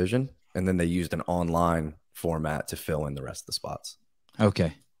age division. And then they used an online format to fill in the rest of the spots.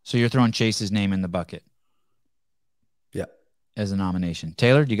 Okay. So you're throwing Chase's name in the bucket. Yeah. As a nomination.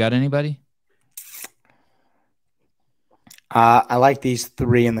 Taylor, do you got anybody? I like these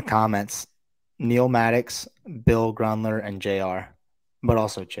 3 in the comments. Neil Maddox, Bill Grunler, and JR, but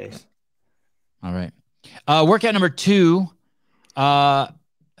also Chase. All right. Workout number 2.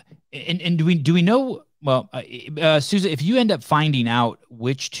 And do we know? Well, Susan, if you end up finding out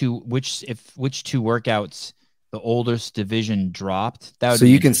which two workouts the oldest division dropped, that would so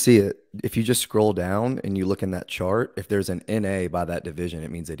you can see it if you just scroll down and you look in that chart. If there's an NA by that division, it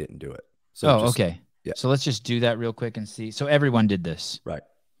means they didn't do it. So okay. Yeah. So let's just do that real quick and see. So everyone did this, right?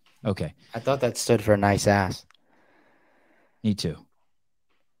 Okay. I thought that stood for nice ass. Me too.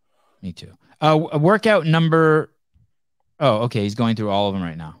 Workout number. Oh, okay. He's going through all of them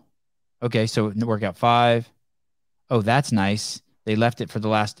right now. Okay, so workout 5. Oh, that's nice. They left it for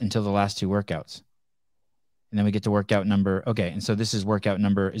until the last 2 workouts. And then we get to workout number. Okay, and so this is workout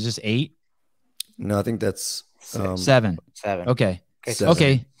number. Is this 8? No, I think that's 7. 7. Okay. 7.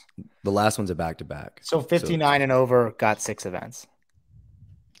 Okay. The last one's a back-to-back. So 59 and over got 6 events.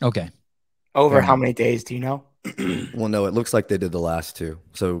 Okay. Over how many days, do you know? Well, no, it looks like they did the last two.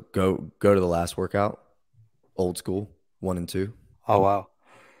 So go to the last workout, old school, 1 and 2. Oh, wow.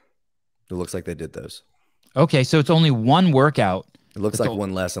 It looks like they did those. Okay, so it's only one workout. It looks That's like all-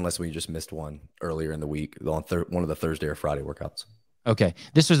 one less unless we just missed one earlier in the week on one of the Thursday or Friday workouts. Okay,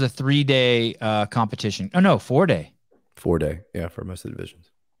 this was a 3-day competition. Oh no, 4-day. 4-day, yeah, for most of the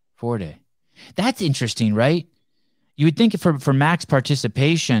divisions. 4-day. That's interesting, right? You would think for max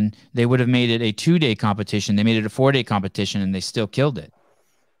participation, they would have made it a 2-day competition. They made it a 4-day competition, and they still killed it.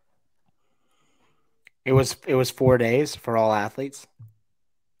 It was 4 days for all athletes.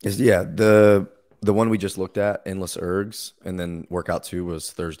 Yeah, the one we just looked at, endless ergs, and then workout 2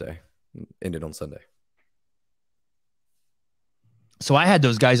 was Thursday, ended on Sunday. So I had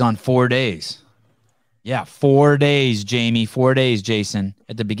those guys on 4 days. Yeah, 4 days, Jamie. 4 days, Jason,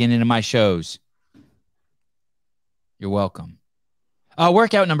 at the beginning of my shows. You're welcome.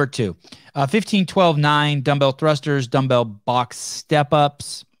 Workout number 2, 15, 12, 9, dumbbell thrusters, dumbbell box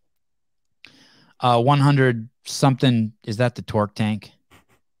step-ups, 100 something. Is that the torque tank?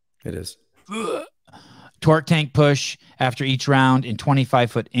 It is. Torque tank push after each round in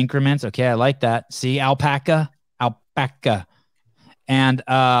 25-foot increments. Okay, I like that. See, alpaca. And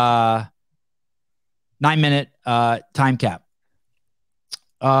 9-minute time cap.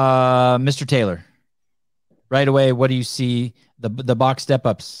 Mr. Taylor, right away, what do you see? The box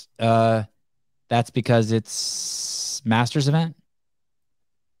step-ups. That's because it's Masters event?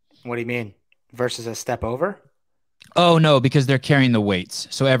 What do you mean? Versus a step over? Oh, no, because they're carrying the weights.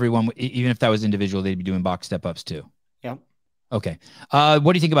 So everyone, even if that was individual, they'd be doing box step-ups too. Yep. Okay. What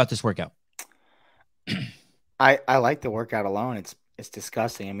do you think about this workout? I like the workout alone. It's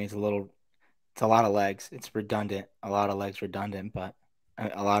disgusting. I mean, it's a lot of legs. It's redundant. A lot of legs redundant, but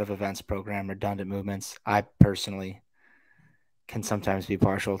a lot of events program redundant movements. I personally can sometimes be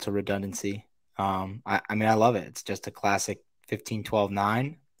partial to redundancy. I mean, I love it. It's just a classic 15, 12,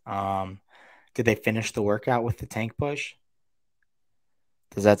 9. Did they finish the workout with the tank push?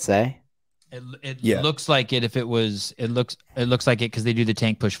 Does that say? It looks like it. If it was, it looks like it because they do the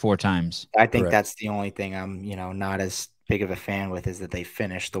tank push 4 times. I think Correct. that's the only thing I'm, not as big of a fan with is that they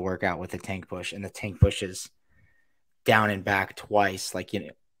finished the workout with the tank push, and the tank push is down and back twice. Like, 4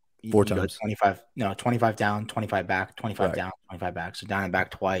 you go times. 25 down, 25 back, 25 Right. down, 25 back. So down and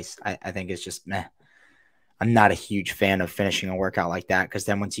back twice. I think it's just meh. I'm not a huge fan of finishing a workout like that because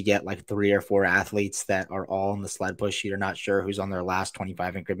then once you get like 3 or 4 athletes that are all in the sled push, you're not sure who's on their last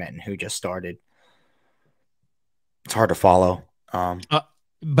 25 increment and who just started. It's hard to follow.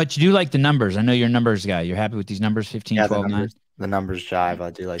 But you do like the numbers. I know you're a numbers guy. You're happy with these numbers, 15, Yeah, 12, 9? the numbers jive.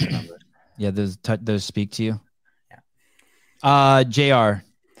 I do like the numbers. Yeah, those speak to you. Yeah. JR,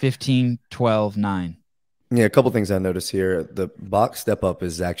 15, 12, 9. Yeah, a couple things I noticed here. The box step up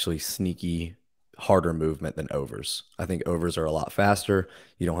is actually sneaky harder movement than overs. I think overs are a lot faster.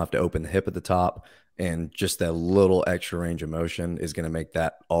 You don't have to open the hip at the top, and just that little extra range of motion is going to make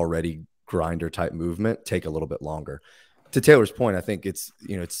that already grinder type movement take a little bit longer. To Taylor's point, I think it's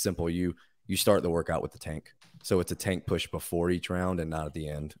simple. You start the workout with the tank. So it's a tank push before each round and not at the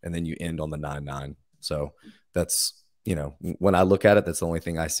end, and then you end on the 9-9. So that's, when I look at it, that's the only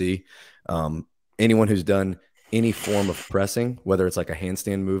thing I see. Anyone who's done any form of pressing, whether it's like a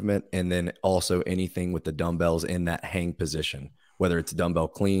handstand movement, and then also anything with the dumbbells in that hang position, whether it's dumbbell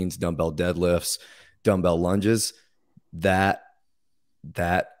cleans, dumbbell deadlifts, dumbbell lunges, that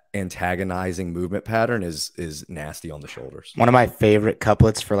antagonizing movement pattern is nasty on the shoulders. One of my favorite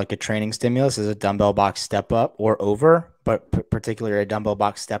couplets for like a training stimulus is a dumbbell box step up or over, but particularly a dumbbell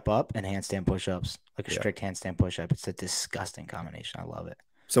box step up and handstand push-ups, like a strict handstand push-up. It's a disgusting combination. I love it.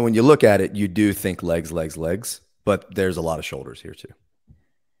 So when you look at it, you do think legs, but there's a lot of shoulders here too.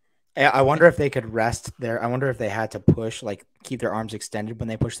 I wonder if they could rest there. I wonder if they had to push, like keep their arms extended when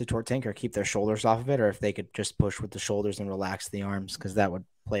they push the torque tank or keep their shoulders off of it, or if they could just push with the shoulders and relax the arms, because that would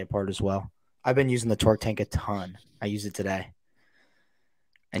play a part as well. I've been using the torque tank a ton. I use it today.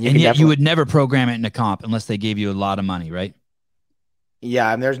 And yet you would never program it in a comp unless they gave you a lot of money, right? Yeah,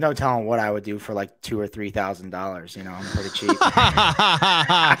 I mean, there's no telling what I would do for like $2,000 or $3,000. I'm pretty cheap.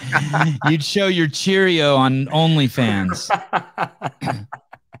 You'd show your Cheerio on OnlyFans.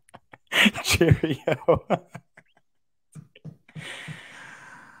 Cheerio.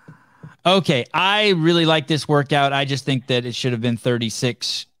 Okay, I really like this workout. I just think that it should have been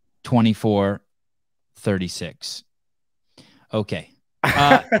 36, 24, 36. Okay.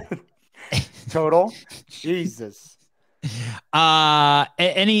 Total? Jesus.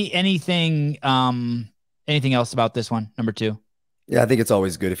 Anything else about this one, number 2? Yeah, I think it's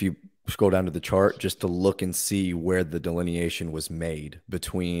always good if you scroll down to the chart just to look and see where the delineation was made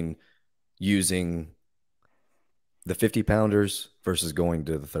between using the 50 pounders versus going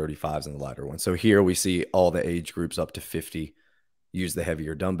to the 35s and the lighter ones. So here we see all the age groups up to 50 use the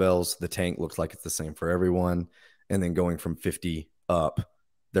heavier dumbbells. The tank looks like it's the same for everyone. And then going from 50 up,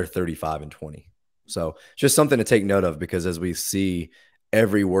 they're 35 and 20. So just something to take note of, because as we see,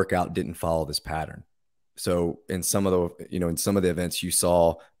 every workout didn't follow this pattern. So in some of the events, you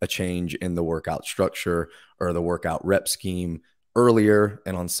saw a change in the workout structure or the workout rep scheme earlier.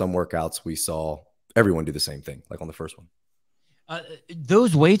 And on some workouts, we saw everyone do the same thing, like on the first one.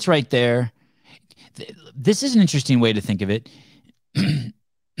 Those weights right there, this is an interesting way to think of it. In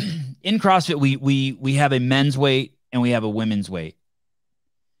CrossFit, we have a men's weight and we have a women's weight.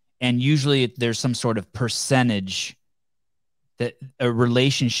 And usually there's some sort of percentage, that a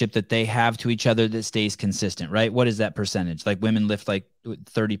relationship that they have to each other that stays consistent, right? What is that percentage? Like women lift like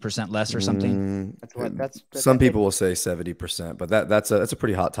 30% less or something? That's Some people will say 70%, but that's a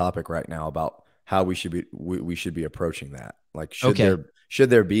pretty hot topic right now about how we should be approaching that. Like, should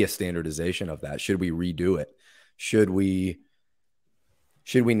there be a standardization of that? Should we redo it? Should we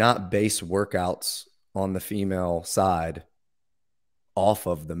not base workouts on the female side off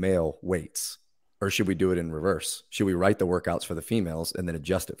of the male weights? Or should we do it in reverse? Should we write the workouts for the females and then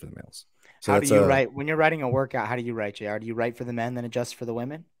adjust it for the males? So how do you write when you're writing a workout? How do you write, JR? Do you write for the men then adjust for the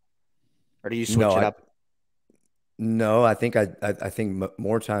women, or do you switch it up? No, I think I think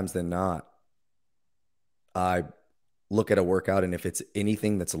more times than not, I look at a workout, and if it's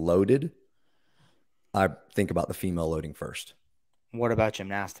anything that's loaded, I think about the female loading first. What about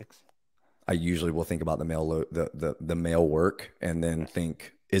gymnastics? I usually will think about the male the male work, and then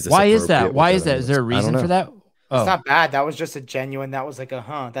think, is this why is that? Why is that? Is there a reason for that? Oh. It's not bad. That was just a genuine. That was like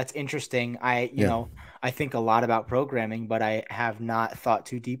that's interesting. I think a lot about programming, but I have not thought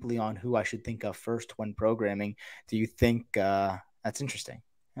too deeply on who I should think of first when programming. Do you think that's interesting?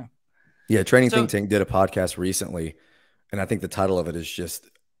 Yeah. Training Think Tank did a podcast recently, and I think the title of it is just,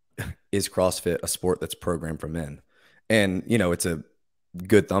 is CrossFit a sport that's programmed for men? And, it's a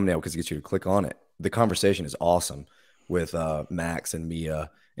good thumbnail because it gets you to click on it. The conversation is awesome with Max and Mia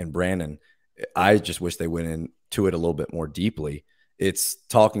and Brandon. I just wish they went into it a little bit more deeply. It's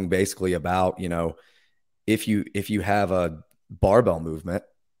talking basically about, if you have a barbell movement,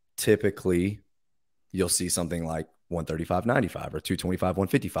 typically you'll see something like 135-95 or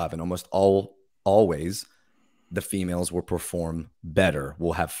 225-155, and almost always the females will perform better.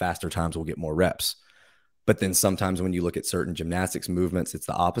 We'll have faster times. We'll get more reps. But then sometimes when you look at certain gymnastics movements, it's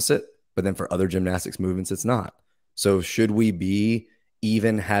the opposite. But then for other gymnastics movements, it's not. So should we be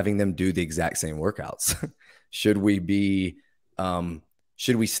even having them do the exact same workouts? Should we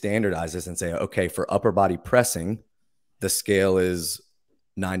standardize this and say, okay, for upper body pressing, the scale is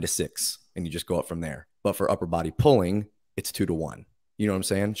 9 to 6, and you just go up from there. But for upper body pulling, it's 2 to 1. You know what I'm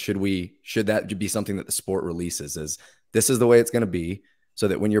saying? Should that be something that the sport releases, is this is the way it's going to be, so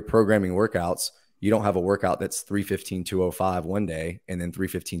that when you're programming workouts, you don't have a workout that's 315-205 one day and then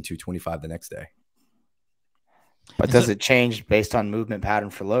 315-225 the next day. But does it change based on movement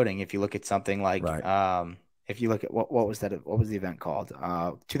pattern for loading? If you look at something like, if you look at what was that? What was the event called?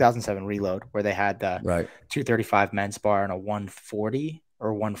 2007 Reload, where they had the 235 men's bar and a 140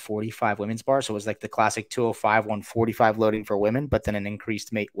 or 145 women's bar. So it was like the classic 205, 145 loading for women, but then an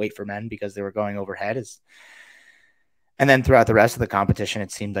increased weight for men because they were going overhead. And then throughout the rest of the competition,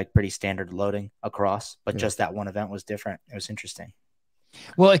 it seemed like pretty standard loading across, but just that one event was different. It was interesting.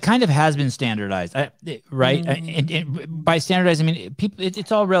 Well, it kind of has been standardized, right? And by standardized, I mean,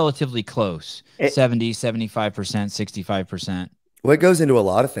 it's all relatively close. 70, 75%, 65%. Well, it goes into a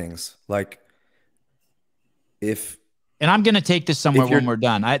lot of things. Like and I'm going to take this somewhere when we're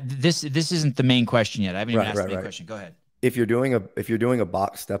done. This isn't the main question yet. I haven't even asked the main question. Go ahead. If you're doing a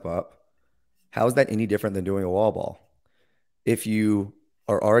box step up, how is that any different than doing a wall ball? If you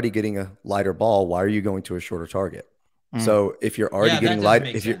are already getting a lighter ball, why are you going to a shorter target? So if you're already getting light,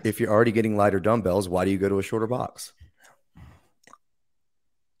 if you're already getting lighter dumbbells, why do you go to a shorter box?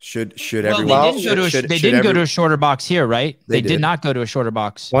 Should everyone? They didn't go to a shorter box here, right? They did not go to a shorter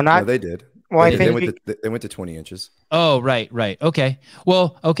box. Well, no, they did. Well, they went to 20 inches. Oh, right. Okay.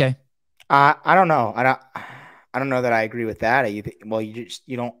 Well, okay. I don't know. I don't know that I agree with that. You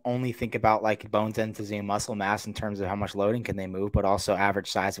don't only think about like bone density and muscle mass in terms of how much loading can they move, but also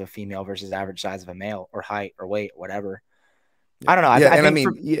average size of a female versus average size of a male, or height or weight, whatever. I don't know.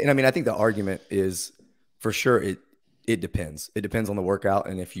 I think the argument is, for sure, it depends. It depends on the workout,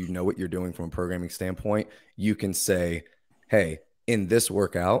 and if you know what you're doing from a programming standpoint, you can say, hey, in this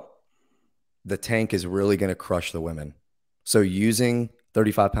workout, the tank is really going to crush the women. So using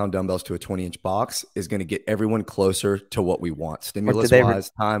 35-pound dumbbells to a 20-inch box is going to get everyone closer to what we want,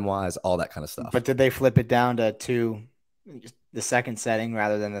 stimulus-wise, time-wise, all that kind of stuff. But did they flip it down to the second setting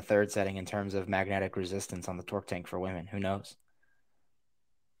rather than the third setting in terms of magnetic resistance on the torque tank for women? Who knows?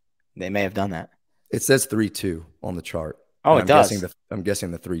 They may have done that. It says 3-2 on the chart. Oh, it does. I'm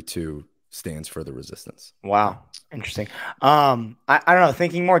guessing the 3-2 stands for the resistance. Wow. Interesting. I don't know.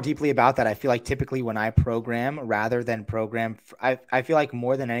 Thinking more deeply about that, I feel like typically when I program rather than program, I feel like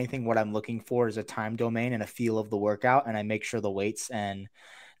more than anything, what I'm looking for is a time domain and a feel of the workout. And I make sure the weights and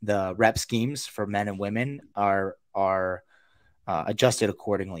the rep schemes for men and women are adjusted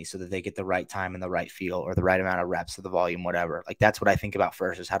accordingly so that they get the right time and the right feel or the right amount of reps of the volume, whatever. Like that's what I think about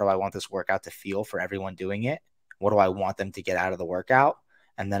first is how do I want this workout to feel for everyone doing it? What do I want them to get out of the workout?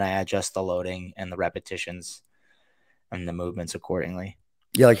 And then I adjust the loading and the repetitions and the movements accordingly.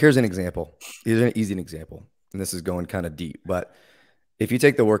 Yeah, like here's an example. Here's an easy example. And this is going kind of deep. But if you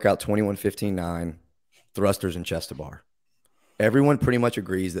take the workout 21-15-9, thrusters and chest to bar, everyone pretty much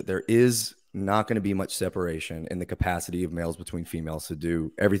agrees that there is not going to be much separation in the capacity of males between females to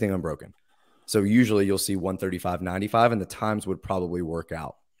do everything unbroken. So usually you'll see 135-95, and the times would probably work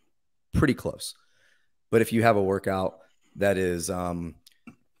out pretty close. But if you have a workout that is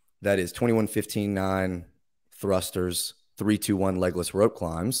 21-15-9 thrusters, 3-2-1 legless rope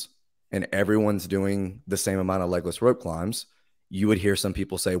climbs, and everyone's doing the same amount of legless rope climbs, you would hear some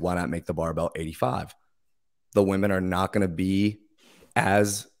people say, why not make the barbell 85? The women are not going to be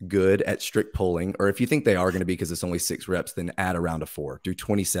as good at strict pulling, or if you think they are going to be because it's only 6 reps, then add a round of 4. Do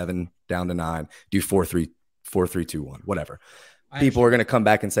 27 down to 9, do 4-3-2-1, whatever. People are going to come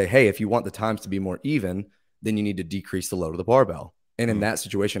back and say, hey, if you want the times to be more even, then you need to decrease the load of the barbell. And in that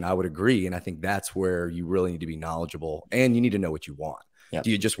situation, I would agree. And I think that's where you really need to be knowledgeable and you need to know what you want. Yep.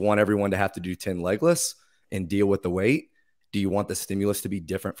 Do you just want everyone to have to do 10 legless and deal with the weight? Do you want the stimulus to be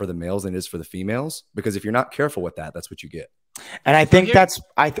different for the males than it is for the females? Because if you're not careful with that, that's what you get. And I think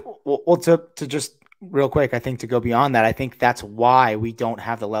to just real quick, I think to go beyond that, I think that's why we don't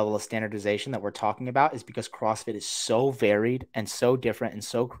have the level of standardization that we're talking about is because CrossFit is so varied and so different and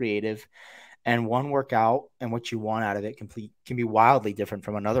so creative. And one workout and what you want out of it can be wildly different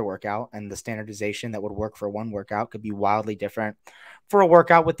from another workout. And the standardization that would work for one workout could be wildly different for a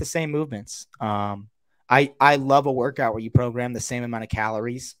workout with the same movements. I love a workout where you program the same amount of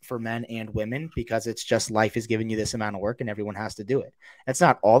calories for men and women because it's just life is giving you this amount of work and everyone has to do it. That's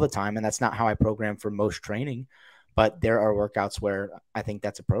not all the time. And that's not how I program for most training. But there are workouts where I think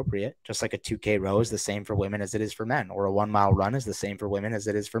that's appropriate. Just like a 2K row is the same for women as it is for men, or a 1 mile run is the same for women as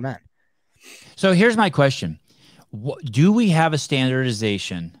it is for men. So here's my question. Do we have a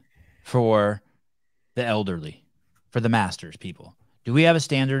standardization for the elderly, for the masters people? Do we have a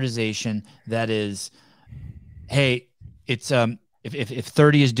standardization that is, hey, it's if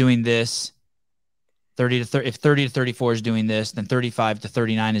 30 is doing this, if 30 to 34 is doing this, then 35 to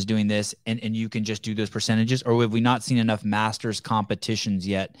 39 is doing this, and you can just do those percentages? Or have we not seen enough masters competitions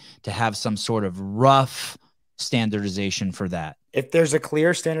yet to have some sort of rough standardization for that? If there's a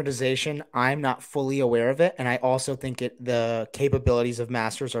clear standardization, I'm not fully aware of it. And I also think the capabilities of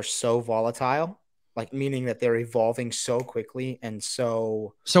masters are so volatile, like meaning that they're evolving so quickly. And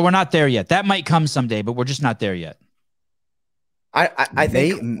so we're not there yet. That might come someday, but we're just not there yet. I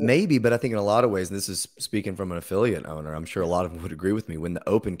think maybe, but I think in a lot of ways, and this is speaking from an affiliate owner, I'm sure a lot of them would agree with me. When the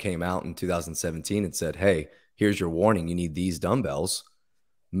Open came out in 2017 and said, hey, here's your warning, you need these dumbbells,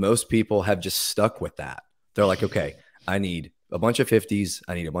 most people have just stuck with that. They're like, okay, I need a bunch of 50s,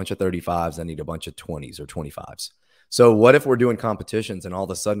 I need a bunch of 35s, I need a bunch of 20s or 25s. So what if we're doing competitions and all of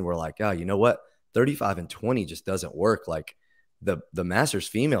a sudden we're like, oh, you know what? 35 and 20 just doesn't work. Like the masters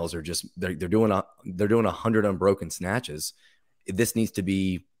females are just, they're doing 100 unbroken snatches. This needs to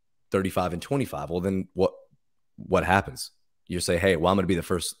be 35 and 25. Well, then what happens? You say, hey, well, I'm going to be the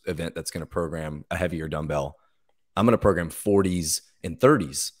first event that's going to program a heavier dumbbell. I'm going to program 40s and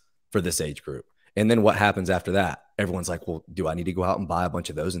 30s for this age group. And then what happens after that? Everyone's like, well, do I need to go out and buy a bunch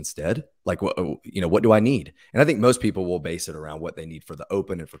of those instead? Like, what do I need? And I think most people will base it around what they need for the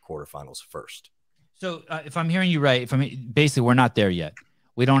Open and for quarterfinals first. So if I'm hearing you right, basically we're not there yet.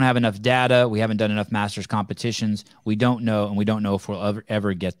 We don't have enough data. We haven't done enough masters competitions. We don't know, and we don't know if we'll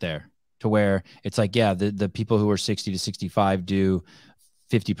ever get there to where it's like, yeah, the people who are 60 to 65 do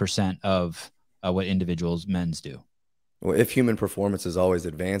 50% of what individuals men's do. Well, if human performance is always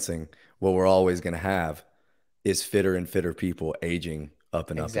advancing, what we're always going to have is fitter and fitter people aging up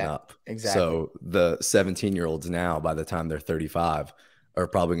and up and up. Exactly. So the 17-year-olds now, by the time they're 35, are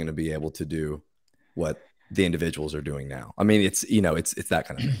probably going to be able to do what the individuals are doing now. I mean, it's that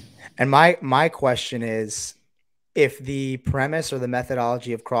kind of thing. And my question is, if the premise or the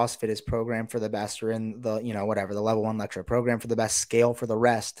methodology of CrossFit is program for the best, or in the, whatever, the level 1 lecture, program for the best, scale for the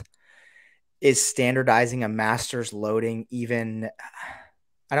rest, is standardizing a master's loading even,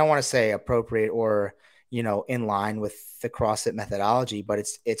 I don't want to say appropriate or, in line with the CrossFit methodology, but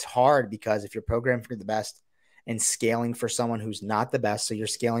it's hard because if you're programming for the best and scaling for someone who's not the best, so you're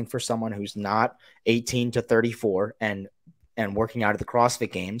scaling for someone who's not 18 to 34 and working out at the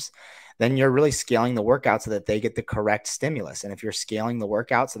CrossFit Games, then you're really scaling the workout so that they get the correct stimulus. And if you're scaling the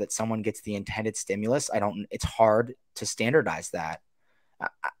workout so that someone gets the intended stimulus, it's hard to standardize that,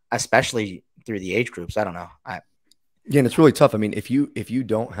 especially through the age groups. I don't know. Yeah, and it's really tough. I mean, if you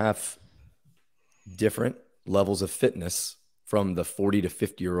don't have different levels of fitness from the 40 to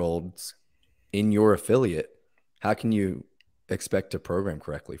 50-year-olds in your affiliate, how can you expect to program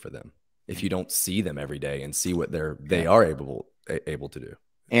correctly for them if you don't see them every day and see what they are able to do?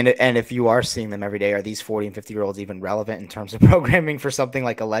 And if you are seeing them every day, are these 40 and 50-year-olds even relevant in terms of programming for something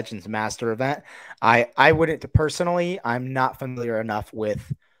like a Legends Master event? I wouldn't personally. I'm not familiar enough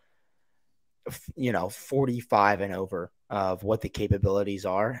with 45 and over of what the capabilities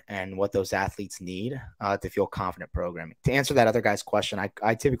are and what those athletes need to feel confident programming. To answer that other guy's question,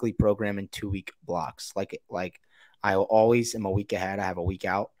 I typically program in 2-week blocks. Like I always am a week ahead. I have a week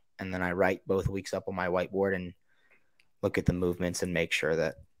out, and then I write both weeks up on my whiteboard and look at the movements and make sure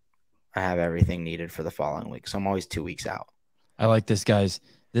that I have everything needed for the following week. So I'm always 2 weeks out. I like this guy's.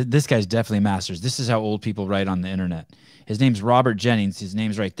 This guy's definitely masters. This is how old people write on the internet. His name's Robert Jennings. His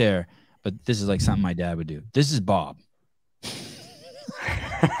name's right there. But this is like something my dad would do. This is Bob.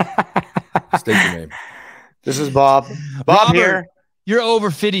 State your name. This is Bob. Bob Robert, here. You're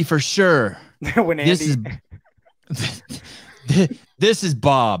over 50 for sure. When Andy... This is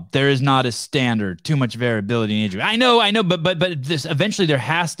Bob. There is not a standard. Too much variability in injury. I know, but this eventually there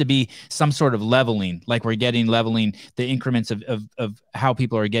has to be some sort of leveling. Like we're getting leveling. The increments of how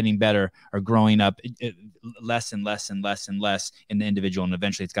people are getting better are growing up less and less and less and less in the individual, and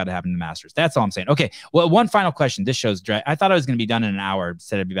eventually it's got to happen in the masters. That's all I'm saying. Okay. Well, one final question. This show's dry. I thought I was going to be done in an hour.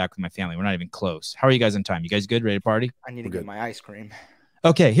 Said I'd be back with my family. We're not even close. How are you guys on time? You guys good? Ready to party? I need to get my ice cream.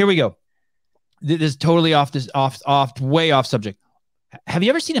 Okay, here we go. This is totally way off subject. Have you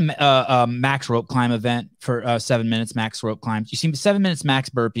ever seen a max rope climb event for 7 minutes max rope climbs? You see 7 minutes max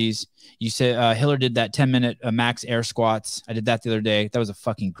burpees. You say Hiller did that 10-minute max air squats. I did that the other day. That was a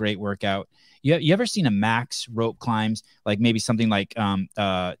fucking great workout. You ever seen a max rope climbs, like maybe something like 10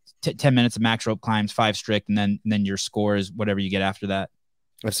 minutes of max rope climbs, 5 strict, and then your score is whatever you get after that?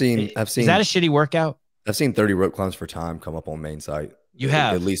 I've seen. Is that a shitty workout? I've seen 30 rope climbs for time come up on main site. You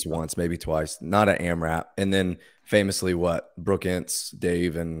have at least once, maybe twice. Not an AMRAP. And then famously, Brooke Entz,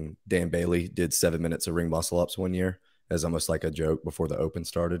 Dave, and Dan Bailey did 7 minutes of ring muscle ups one year as almost like a joke before the Open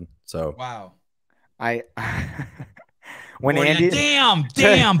started. So wow. When Andy,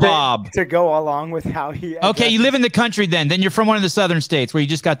 damn, Bob. To go along with how he. Okay, you live in the country then. Then you're from one of the southern states where you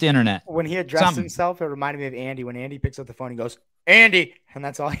just got the internet. When he addressed himself, it reminded me of Andy. When Andy picks up the phone, he goes, "Andy," and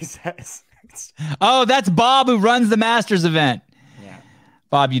that's all he says. Oh, that's Bob who runs the Masters event. Yeah,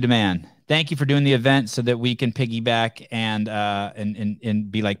 Bob, you demand. Thank you for doing the event so that we can piggyback and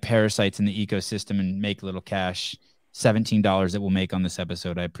be like parasites in the ecosystem and make a little cash. $17 that we'll make on this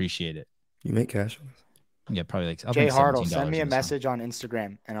episode. I appreciate it. You make cash on this? Yeah, probably like Jay Hartle, send me a message on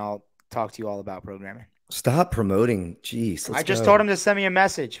Instagram and I'll talk to you all about programming. Stop promoting. Jeez. I just told him to send me a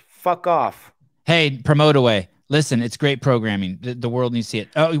message. Fuck off. Hey, promote away. Listen, it's great programming. The world needs to see it.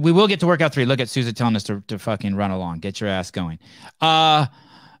 Oh, we will get to workout 3. Look at Sousa telling us to fucking run along. Get your ass going. So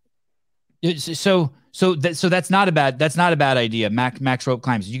that's not a bad idea. Max rope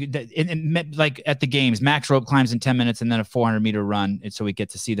climbs. Like at the games, max rope climbs in 10 minutes and then a 400-meter run, so we get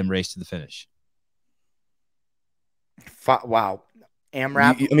to see them race to the finish. Wow.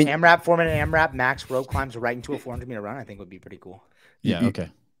 AMRAP, AMRAP 4-minute AMRAP max rope climbs right into a 400-meter run. I think would be pretty cool. Yeah. Okay.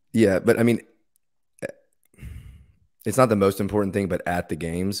 Yeah, but I mean, it's not the most important thing, but at the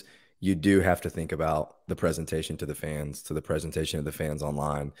games, you do have to think about the presentation to the fans, to the presentation of the fans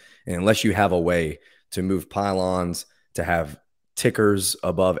online. And unless you have a way to move pylons, to have tickers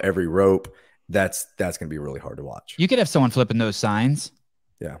above every rope, that's going to be really hard to watch. You could have someone flipping those signs.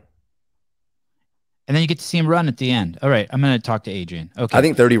 Yeah. And then you get to see him run at the end. All right, I'm going to talk to Adrian. Okay. I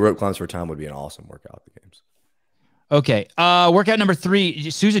think 30 rope climbs for time would be an awesome workout at the games. Okay. Workout number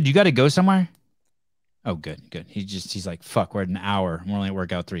 3. Susan, you got to go somewhere? Oh, good. He's like, fuck, we're at an hour. We're only at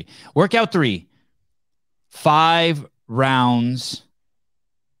workout 3. Workout 3, 5 rounds,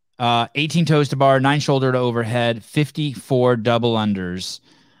 18 toes to bar, 9 shoulder to overhead, 54 double unders,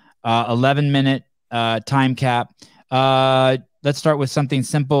 11-minute time cap. let's start with something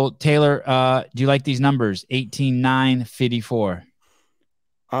simple. Taylor, do you like these numbers? 18, 9, 54.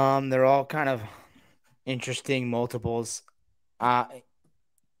 They're all kind of interesting multiples.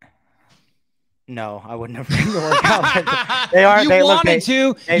 No, I wouldn't have written the workout. They are.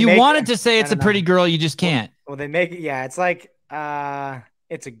 You wanted to say it's a pretty girl. You just can't. Well, they make it. Yeah, it's like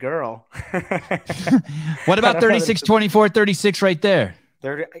it's a girl. What about 36, 24, 36 right there?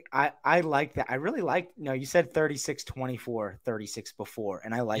 30. I like that. I really like. No, you said 36, 24, 36 before,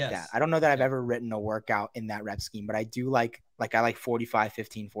 and I like that. I don't know that I've ever written a workout in that rep scheme, but I do like I like 45,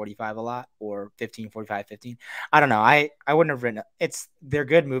 15, 45 a lot, or 15, 45, 15. I don't know. I wouldn't have written it. They're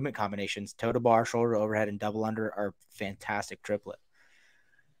good movement combinations. Toe to bar, shoulder overhead, and double under are fantastic triplet.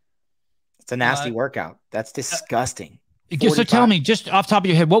 It's a nasty workout. That's disgusting. So tell me, just off the top of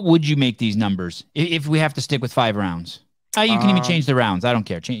your head, what would you make these numbers if we have to stick with 5 rounds? You can even change the rounds. I don't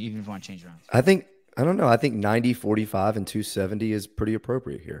care. Even if you want to change the rounds. I don't know. I think 90, 45, and 270 is pretty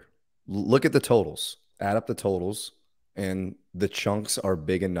appropriate here. Look at the totals. Add up the totals, and the chunks are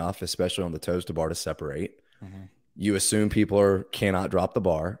big enough, especially on the toes to bar, to separate. Mm-hmm. You assume people cannot drop the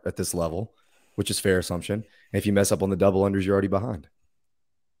bar at this level, which is fair assumption. And if you mess up on the double unders, you're already behind.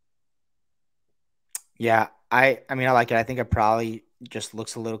 Yeah, I mean, I like it. I think it probably just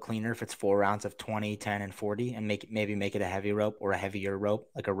looks a little cleaner if it's 4 rounds of 20, 10, and 40, and maybe make it a heavy rope or a heavier rope,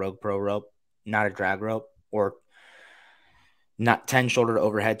 like a Rogue Pro rope, not a drag rope, or not 10 shoulder to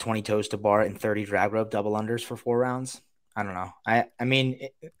overhead, 20 toes to bar, and 30 drag rope double unders for 4 rounds. I don't know. I mean,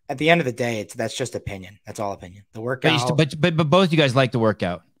 at the end of the day, that's just opinion. That's all opinion. The workout. But both you guys like the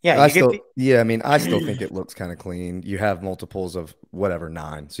workout. Yeah, I still think it looks kind of clean. You have multiples of whatever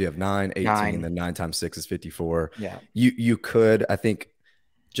 9. So you have 9, 18, then 9 times 6 is 54. Yeah. You could, I think,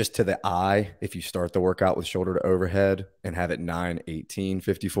 just to the eye, if you start the workout with shoulder to overhead and have it 9, 18,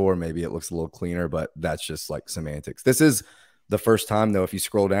 54, maybe it looks a little cleaner, but that's just like semantics. This is the first time, though, if you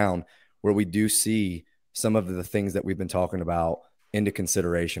scroll down, where we do see some of the things that we've been talking about into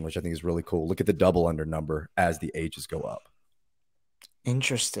consideration, which I think is really cool. Look at the double under number as the ages go up.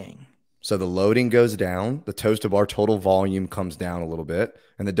 Interesting. So the loading goes down, the toes to bar total volume comes down a little bit,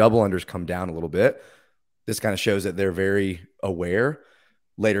 and the double unders come down a little bit. This kind of shows that they're very aware.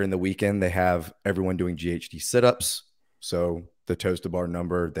 Later in the weekend, they have everyone doing GHD sit-ups. So the toes to bar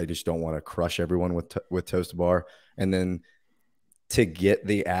number, they just don't want to crush everyone with toes to bar. And then to get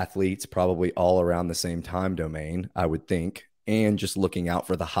the athletes probably all around the same time domain, I would think, and just looking out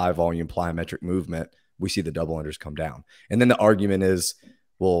for the high volume plyometric movement, we see the double unders come down. And then the argument is,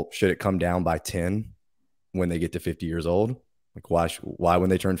 well, should it come down by 10 when they get to 50 years old? Like, why when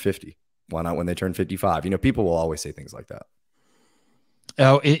they turn 50? Why not when they turn 55? You know, people will always say things like that.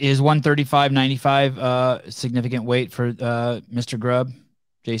 Oh, is 135, 95 significant weight for Mr. Grubb,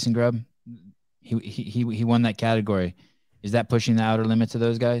 Jason Grubb? He won that category. Is that pushing the outer limits of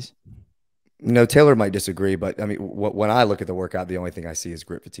those guys? No, Taylor might disagree, but I mean, when I look at the workout, the only thing I see is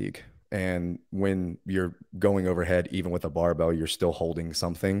grip fatigue. And when you're going overhead, even with a barbell, you're still holding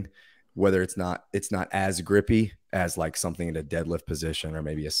something, whether it's not as grippy as like something in a deadlift position or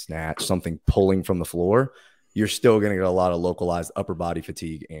maybe a snatch, something pulling from the floor. You're still going to get a lot of localized upper body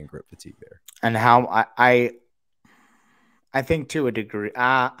fatigue and grip fatigue there. And how I think to a degree,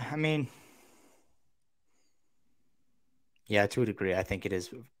 I mean, yeah, to a degree, I think it is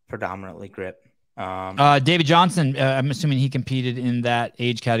predominantly grip. David Johnson, I'm assuming he competed in that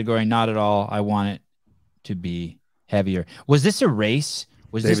age category. Not at all. I want it to be heavier. Was this a race?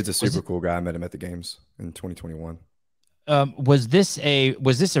 David's a super cool guy. I met him at the games in 2021. Was this a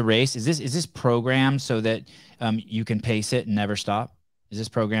race? Is this programmed so that you can pace it and never stop? Is this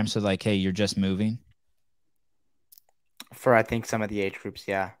programmed so like, hey, you're just moving? For I think some of the age groups,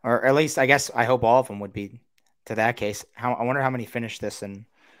 yeah, or at least I hope all of them would be to that case. I wonder how many finished this in.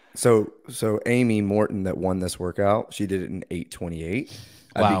 So Amy Morton that won this workout, she did it in 8:28.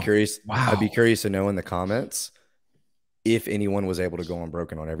 Wow. I'd be curious. Wow. I'd be curious to know in the comments if anyone was able to go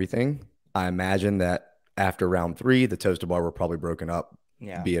unbroken on everything. I imagine that after round 3, the toes to bar were probably broken up,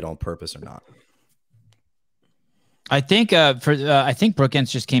 be it on purpose or not. I think I think Brooke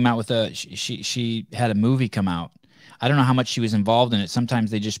Ents just came out with she had a movie come out. I don't know how much she was involved in it.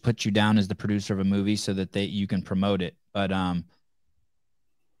 Sometimes they just put you down as the producer of a movie so that you can promote it.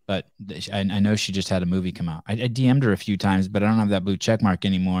 But I know she just had a movie come out. I DM'd her a few times, but I don't have that blue check mark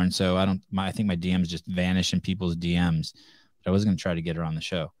anymore, and so I think my DMs just vanish in people's DMs. But I was going to try to get her on the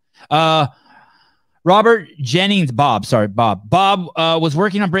show. Robert Jennings, Bob was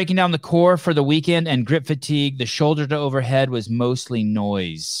working on breaking down the core for the weekend and grip fatigue. The shoulder to overhead was mostly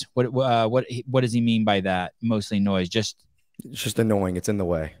noise. What does he mean by that? Mostly noise. It's just annoying. It's in the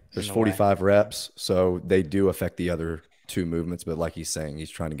way. There's 45 reps, so they do affect the other two movements, but like he's saying, he's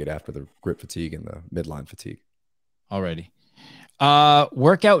trying to get after the grip fatigue and the midline fatigue. Alrighty.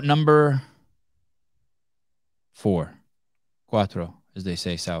 Workout number 4. Cuatro, as they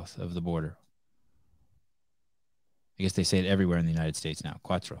say south of the border. I guess they say it everywhere in the United States now.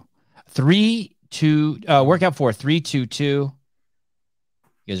 Cuatro. 3, 2, workout 4, 3, 2, 2. You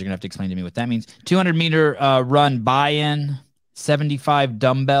guys are going to have to explain to me what that means. 200-meter run buy-in, 75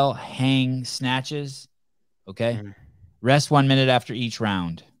 dumbbell hang snatches. Okay. Rest 1 minute after each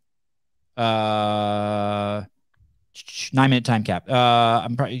round. 9-minute time cap.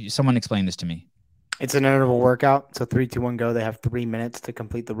 Someone explain this to me. It's an interval workout. So 3, 2, 1, go. They have 3 minutes to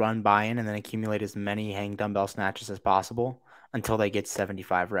complete the run buy-in and then accumulate as many hang dumbbell snatches as possible until they get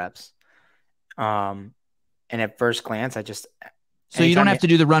 75 reps. And at first glance, So you don't have to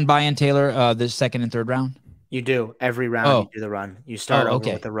do the run buy-in, Taylor, the second and third round? You do. Every round you do the run. You start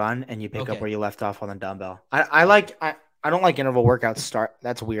over with the run and you pick up where you left off on the dumbbell. I don't like interval workouts start.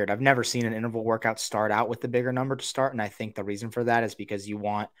 That's weird. I've never seen an interval workout start out with the bigger number to start. And I think the reason for that is because you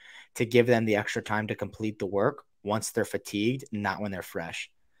want to give them the extra time to complete the work once they're fatigued, not when they're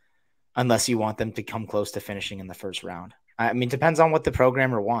fresh, unless you want them to come close to finishing in the first round. I mean, it depends on what the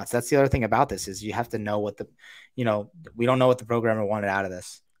programmer wants. That's the other thing about this is you have to know what we don't know what the programmer wanted out of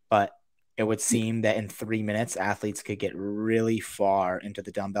this, but it would seem that in 3 minutes, athletes could get really far into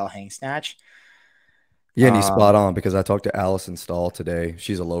the dumbbell hang snatch. Yeah, and he's spot on because I talked to Allison Stahl today.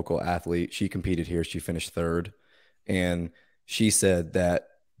 She's a local athlete. She competed here. She finished 3rd. And she said that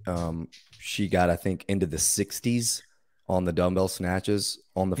she got, I think, into the 60s on the dumbbell snatches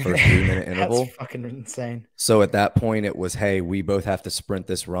on the first 3-minute interval. That's fucking insane. So at that point, it was, hey, we both have to sprint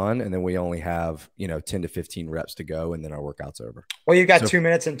this run, and then we only have 10 to 15 reps to go, and then our workout's over. Well, you've got 2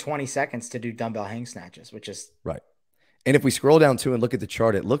 minutes and 20 seconds to do dumbbell hang snatches, which is right. And if we scroll down too and look at the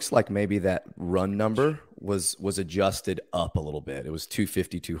chart, it looks like maybe that run number was adjusted up a little bit. It was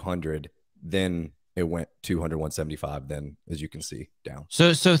 250, 200. Then it went 200, 175. Then, as you can see, down.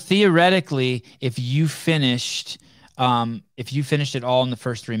 So theoretically, if you finished it all in the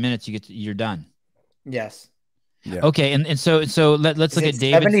first 3 minutes, you're done. Yes. Yeah. Okay. And so let's look at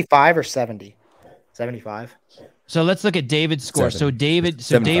David. 75 or 70? 75. So let's look at David's score. So David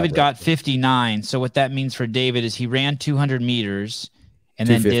got 59. So what that means for David is he ran 200 meters and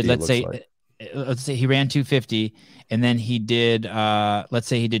then did, let's say he ran 250 and then he did, let's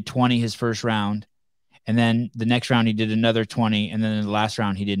say he did 20 his first round. And then the next round he did another 20. And then in the last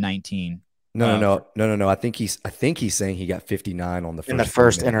round he did 19. No. I think he's saying he got 59 on the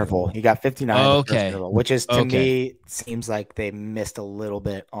first interval. He got 59 in the first interval, which is to me seems like they missed a little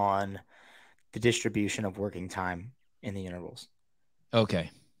bit on the distribution of working time in the intervals. Okay.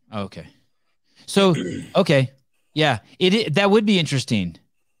 So, yeah, that would be interesting.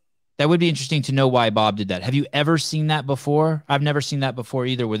 That would be interesting to know why Bob did that. Have you ever seen that before? I've never seen that before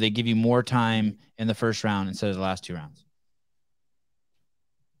either, where they give you more time in the first round instead of the last 2 rounds.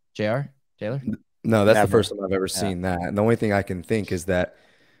 Taylor? No, that's the first time I've ever seen that. And the only thing I can think is that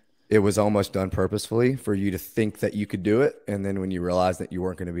it was almost done purposefully for you to think that you could do it. And then when you realize that you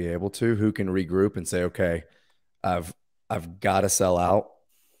weren't going to be able to, who can regroup and say, okay, I've got to sell out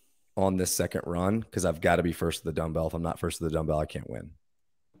on this second run because I've got to be first to the dumbbell. If I'm not first to the dumbbell, I can't win.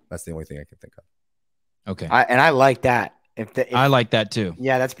 That's the only thing I can think of. Okay. I like that. I like that too.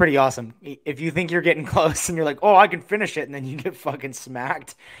 Yeah, that's pretty awesome. If you think you're getting close and you're like, oh, I can finish it, and then you get fucking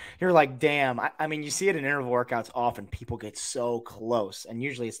smacked, you're like, damn. I mean, you see it in interval workouts often. People get so close, and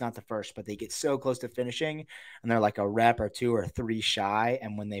usually it's not the first, but they get so close to finishing, and they're like a rep or 2 or 3 shy,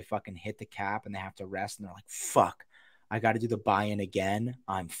 and when they fucking hit the cap and they have to rest, and they're like, fuck, I got to do the buy-in again.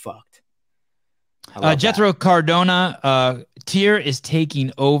 I'm fucked. Jethro Cardona, tier is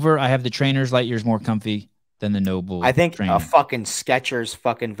taking over. I have the trainers. Light years more comfy than the Noble. I think trainer. A fucking Skechers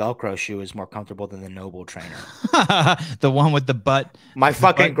fucking Velcro shoe is more comfortable than the Noble trainer. The one with the butt. My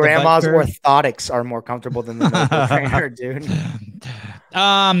fucking grandma's orthotics are more comfortable than the Noble trainer, dude.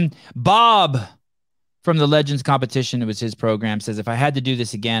 Bob from the Legends competition, it was his program, says, if I had to do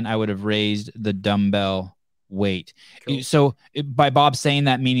this again, I would have raised the dumbbell weight. Cool. So by Bob saying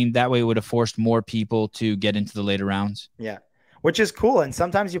that, meaning that way it would have forced more people to get into the later rounds? Yeah. Which is cool. And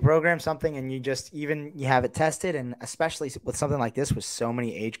sometimes you program something and you have it tested. And especially with something like this, with so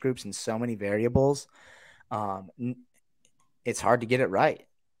many age groups and so many variables, it's hard to get it right.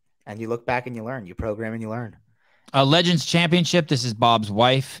 And you look back and you learn. You program and you learn. Legends Championship. This is Bob's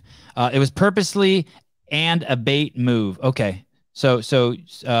wife. It was purposely and a bait move. Okay. So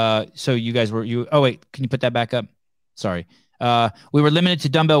you guys were, oh wait, can you put that back up? Sorry. We were limited to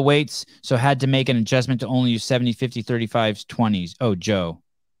dumbbell weights, so had to make an adjustment to only use 70, 50, 35s, 20s. Oh, Joe.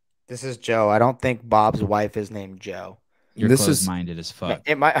 This is Joe. I don't think Bob's wife is named Joe. You're This is- closed-minded as fuck.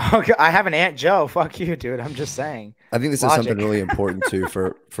 It might. Okay, I have an Aunt Joe. Fuck you, dude. I'm just saying. I think this is something really important too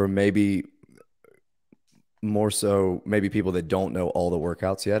for maybe more so maybe people that don't know all the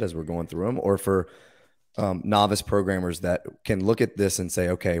workouts yet as we're going through them, or for novice programmers that can look at this and say,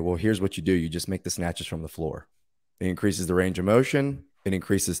 okay, well, here's what you do. You just make the snatches from the floor. It increases the range of motion. It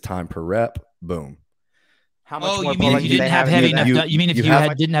increases time per rep. Boom. How much more you mean if pulling you do they didn't have heavy enough? You mean if you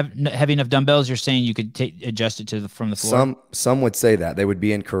didn't have heavy enough dumbbells? You're saying you could adjust it from the floor. Some would say that. They would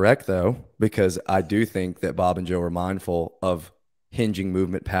be incorrect though, because I do think that Bob and Joe are mindful of hinging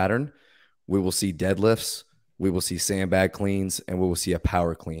movement pattern. We will see deadlifts, we will see sandbag cleans, and we will see a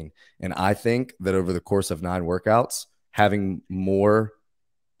power clean. And I think that over the course of 9 workouts, having more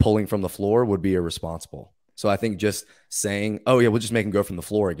pulling from the floor would be irresponsible. So I think just saying, oh yeah, we'll just make them go from the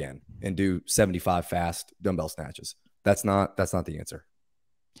floor again and do 75 fast dumbbell snatches. That's not the answer.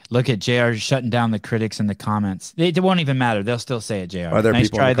 Look at JR shutting down the critics in the comments. They won't even matter. They'll still say it, JR. Are there nice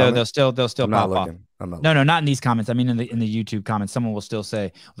people try in the though. comments? They'll still I'm not pop off. looking. I'm not No, not in these comments. I mean in the YouTube comments. Someone will still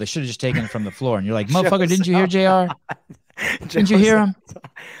say, well, they should have just taken it from the floor. And you're like, motherfucker, didn't you hear JR? Didn't you hear him?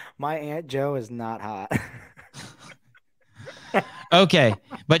 My Aunt Joe is not hot. Okay,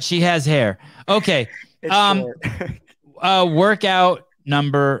 but she has hair. Okay. It's short. Workout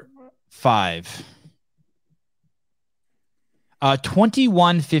number 5.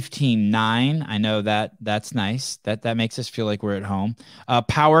 21:15:9. I know that's nice. That makes us feel like we're at home.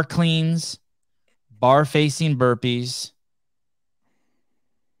 Power cleans, bar facing burpees,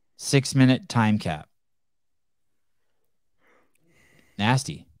 6-minute time cap.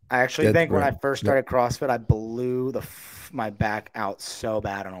 Nasty. I actually think when I first started CrossFit, I blew my back out so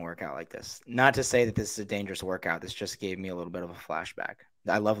bad on a workout like this. Not to say that this is a dangerous workout. This just gave me a little bit of a flashback.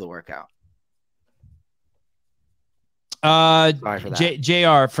 I love the workout. Sorry for that.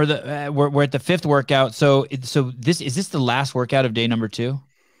 JR for the we're at the 5th workout. So this is this the last workout of day number 2? You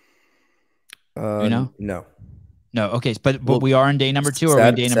know? No. No. Okay, but we are in day number 2 or are we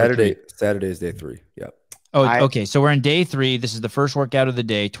in day number 3? Saturday is day 3. Yep. Oh, okay. So we're in day 3. This is the first workout of the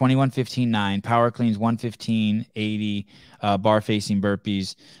day. 21:15:9. Power cleans 115:80. Bar facing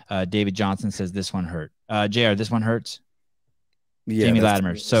burpees. David Johnson says this one hurt. JR, this one hurts. Yeah, Jamie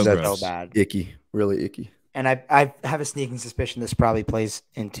Latimer, so gross. So bad. Icky, really icky. And I have a sneaking suspicion this probably plays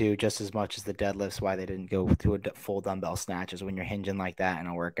into just as much as the deadlifts why they didn't go to a full dumbbell snatches. When you're hinging like that in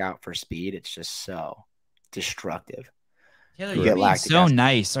a workout for speed, it's just so destructive. Taylor, you're being so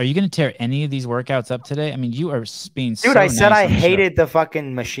nice. Are you going to tear any of these workouts up today? I mean, you are being so nice. Dude, I said I hated the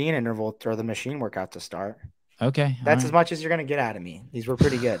fucking machine interval or the machine workout to start. Okay. That's as much as you're going to get out of me. These were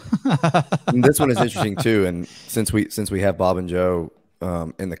pretty good. And this one is interesting too. And since we have Bob and Joe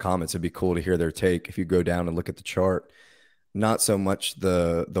in the comments, it'd be cool to hear their take. If you go down and look at the chart, not so much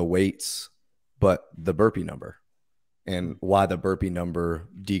the weights, but the burpee number and why the burpee number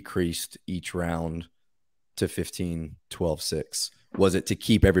decreased each round to 15, 12, 6. Was it to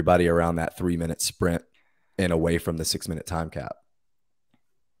keep everybody around that 3-minute sprint and away from the 6-minute time cap?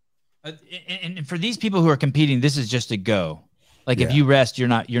 And for these people who are competing, this is just a go. Like if you rest, you're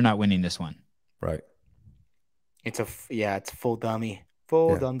not winning this one. Right. It's full dummy,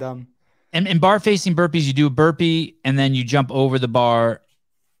 full dum. And bar facing burpees, you do a burpee and then you jump over the bar,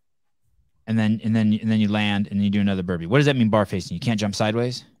 and then you land and you do another burpee. What does that mean, bar facing? You can't jump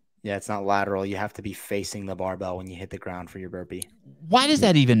sideways? Yeah, it's not lateral. You have to be facing the barbell when you hit the ground for your burpee. Why does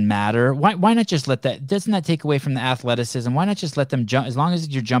that even matter? Why not just let that? Doesn't that take away from the athleticism? Why not just let them jump? As long as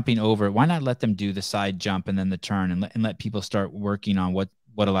you're jumping over it, why not let them do the side jump and then the turn and let people start working on what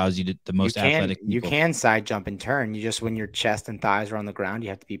allows you to the most athletic people? You can side jump and turn. You just, when your chest and thighs are on the ground,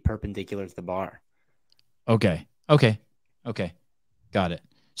 you have to be perpendicular to the bar. Okay. Got it.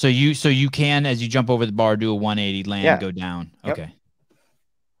 So you can, as you jump over the bar, do a 180, land, go down. Yep. Okay.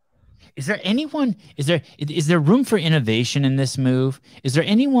 Is there room for innovation in this move? Is there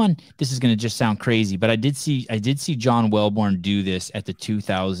anyone, this is going to just sound crazy, but I did see John Wellborn do this at the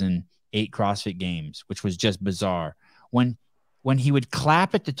 2008 CrossFit Games, which was just bizarre. When he would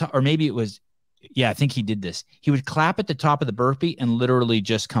clap at the top, or maybe it was, I think he did this. He would clap at the top of the burpee and literally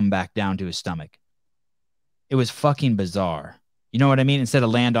just come back down to his stomach. It was fucking bizarre. You know what I mean? Instead of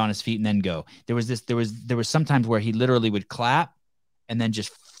land on his feet and then go. There was sometimes where he literally would clap and then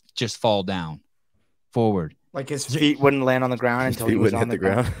just fall down forward. Like his feet wouldn't land on the ground until he was on the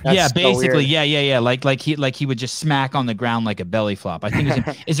ground. Yeah, basically. Yeah. Like he would just smack on the ground like a belly flop. I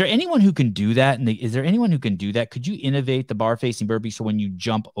think. Is there anyone who can do that? Is there anyone who can do that? Could you innovate the bar facing burpee so when you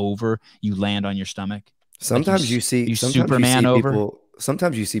jump over, you land on your stomach? Sometimes you see Superman over.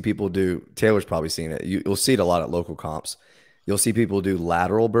 Sometimes you see people do. Taylor's probably seen it. You'll see it a lot at local comps. You'll see people do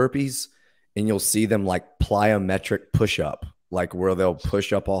lateral burpees, and you'll see them like plyometric push up, like where they'll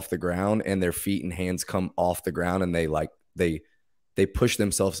push up off the ground and their feet and hands come off the ground, and they push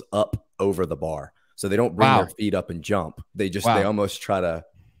themselves up over the bar. So they don't bring their feet up and jump. They almost try to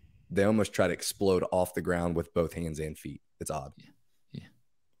explode off the ground with both hands and feet. It's odd. Yeah.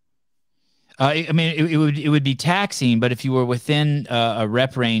 I mean, it would be taxing, but if you were within a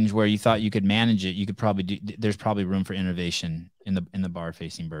rep range where you thought you could manage it, you could probably do. There's probably room for innovation in the bar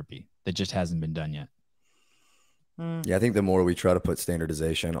facing burpee that just hasn't been done yet. Yeah, I think the more we try to put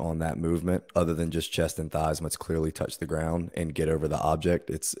standardization on that movement, other than just chest and thighs, must clearly touch the ground and get over the object,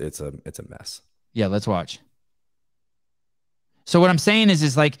 it's a mess. Yeah, let's watch. So what I'm saying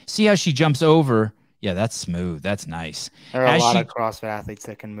is like, see how she jumps over. Yeah, that's smooth. That's nice. There are a lot of CrossFit athletes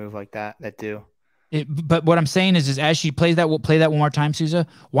that can move like that do. But what I'm saying is as she plays that, we'll play that one more time, Souza.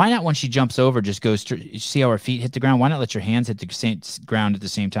 Why not when she jumps over, just goes to see how her feet hit the ground? Why not let your hands hit the same ground at the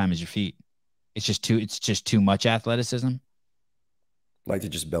same time as your feet? It's just too much athleticism. Like to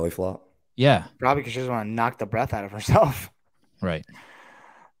just belly flop? Yeah. Probably because she doesn't want to knock the breath out of herself. Right.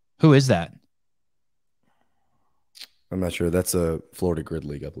 Who is that? I'm not sure. That's a Florida Grid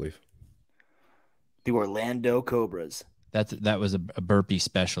League, I believe. The Orlando Cobras. That was a burpee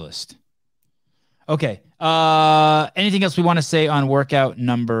specialist. Okay. Anything else we want to say on workout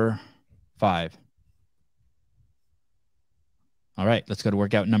number 5? All right, let's go to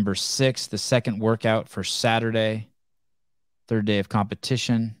workout number 6, the second workout for Saturday, third day of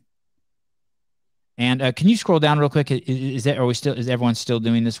competition. And can you scroll down real quick? Is everyone still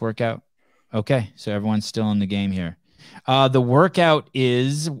doing this workout? Okay, so everyone's still in the game here. The workout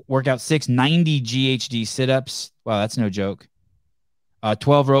is workout 6, 90 GHD sit-ups. Wow, that's no joke.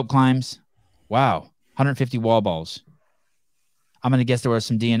 12 rope climbs. Wow, 150 wall balls. I'm going to guess there were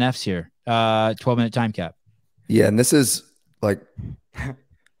some DNFs here. 12-minute time cap. Yeah, and this is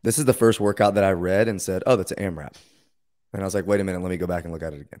the first workout that I read and said, oh, that's an AMRAP. And I was like, wait a minute, let me go back and look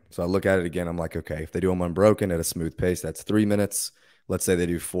at it again. So I look at it again. I'm like, okay, if they do them unbroken at a smooth pace, that's 3 minutes. Let's say they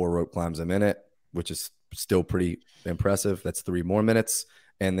do 4 rope climbs a minute, which is still pretty impressive. That's 3 more minutes.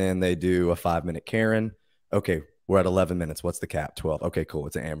 And then they do a 5-minute Karen. Okay, we're at 11 minutes. What's the cap? 12. Okay, cool.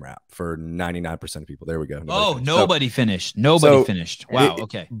 It's an AMRAP for 99% of people. There we go. Nobody finished. Nobody finished. Wow.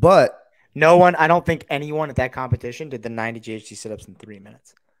 Okay. But I don't think anyone at that competition did the 90 GHD sit-ups in 3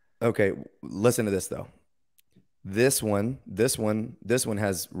 minutes. Okay, listen to this though. This one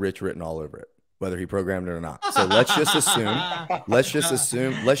has Rich written all over it, whether he programmed it or not. So let's just assume that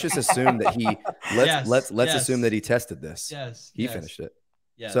he assume that he tested this. Yes. He finished it.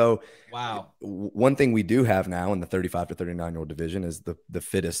 Yes. So wow. One thing we do have now in the 35 to 39-year-old division is the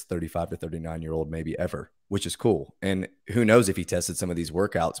fittest 35 to 39-year-old maybe ever, which is cool. And who knows if he tested some of these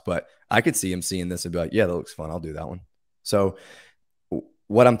workouts, but I could see him seeing this and be like, yeah, that looks fun. I'll do that one. So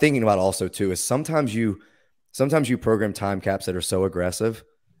what I'm thinking about also too is sometimes you program time caps that are so aggressive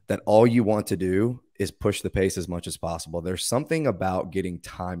that all you want to do is push the pace as much as possible. There's something about getting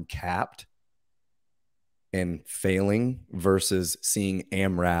time capped and failing versus seeing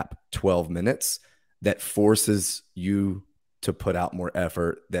AMRAP 12 minutes that forces you to put out more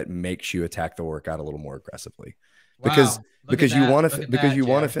effort, that makes you attack the workout a little more aggressively. Because you want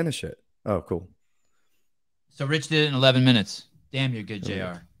to finish it. Oh, cool. So Rich did it in 11 minutes. Damn, you're good,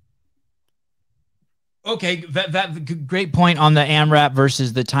 JR. Okay, that great point on the AMRAP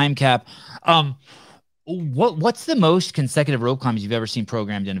versus the time cap. What's the most consecutive rope climbs you've ever seen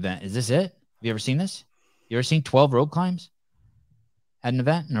programmed in an event? Is this it? Have you ever seen this? You ever seen 12 rope climbs at an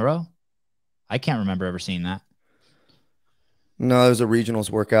event in a row? I can't remember ever seeing that. No, it was a regionals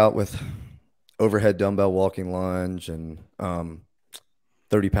workout with overhead dumbbell walking lunge and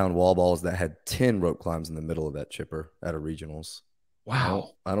 30-pound wall balls that had 10 rope climbs in the middle of that chipper at a regionals. Wow.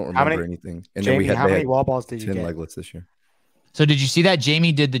 I don't remember anything. And Jamie, then how many wall balls did you 10 get? leglets this year. So did you see that?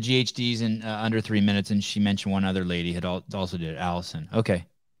 Jamie did the GHDs in under 3 minutes, and she mentioned one other lady had also did it, Allison. Okay.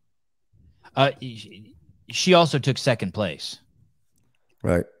 She also took second place.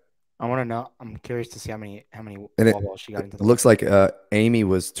 Right. I want to know. I'm curious to see how many wall balls she got into. It looks like Amy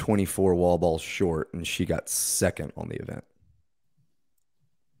was 24 wall balls short, and she got second on the event.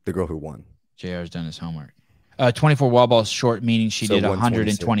 The girl who won. JR's done his homework. 24 wall balls short, meaning she did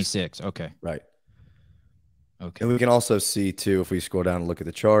 126. Okay. Right. Okay. And we can also see, too, if we scroll down and look at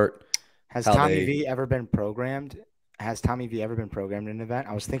the chart. Has Tommy V ever been programmed? in an event?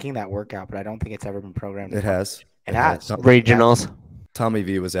 I was thinking that workout, but I don't think it's ever been programmed. It has. It has. Regionals. Tommy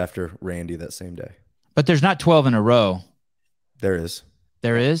V was after Randy that same day. But there's not 12 in a row. There is.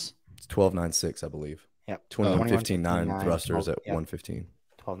 There is? It's 12.96, I believe. Yep. 21.59 thrusters at 115.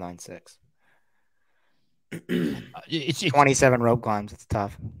 12.96. It's 27 rope climbs. It's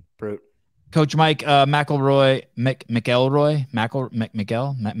tough. Brute. Coach Mike McElroy,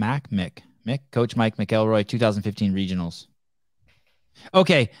 Coach Mike McElroy, 2015 regionals.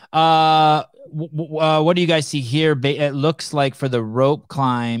 Okay. What do you guys see here? It looks like for the rope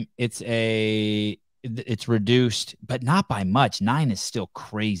climb, it's reduced, but not by much. 9 is still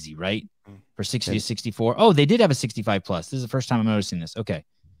crazy, right? For 60 to 64. Oh, they did have a 65 plus. This is the first time I'm noticing this. Okay.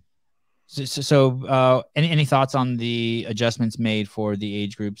 So any thoughts on the adjustments made for the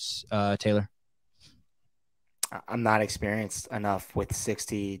age groups, Taylor? I'm not experienced enough with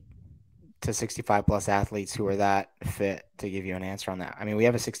 60 to 65 plus athletes who are that fit to give you an answer on that. I mean, we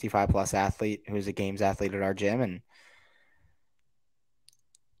have a 65 plus athlete who's a games athlete at our gym, and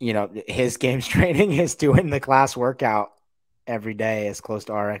his games training is doing the class workout every day as close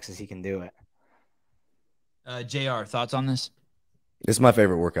to RX as he can do it. JR, thoughts on this? It's my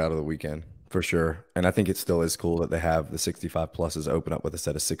favorite workout of the weekend for sure. And I think it still is cool that they have the 65 pluses open up with a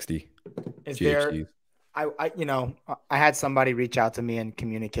set of 60 GHDs. I had somebody reach out to me and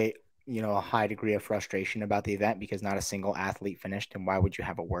communicate, a high degree of frustration about the event because not a single athlete finished. And why would you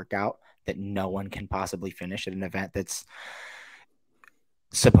have a workout that no one can possibly finish at an event that's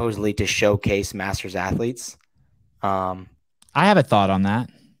supposedly to showcase masters athletes? I have a thought on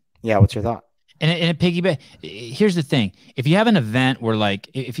that. Yeah. What's your thought? And it piggyback. Here's the thing: if you have an event where, like,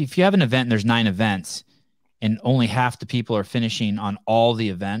 if you have an event and there's 9 events, and only half the people are finishing on all the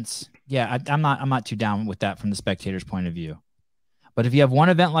events, yeah, I'm not too down with that from the spectator's point of view. But if you have one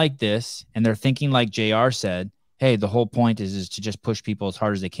event like this, and they're thinking like JR said, hey, the whole point is to just push people as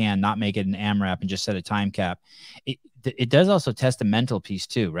hard as they can, not make it an AMRAP and just set a time cap. It does also test a mental piece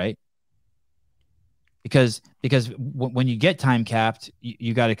too, right? Because when you get time capped,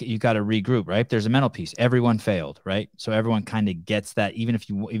 you got to regroup, right? There's a mental piece. Everyone failed, right? So everyone kind of gets that. Even if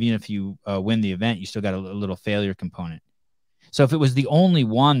you win the event, you still got a little failure component. So if it was the only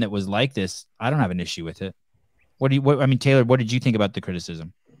one that was like this, I don't have an issue with it. Taylor, what did you think about the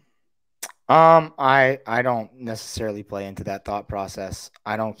criticism? I don't necessarily play into that thought process.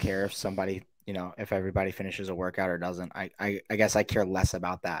 I don't care if somebody, if everybody finishes a workout or doesn't. I guess I care less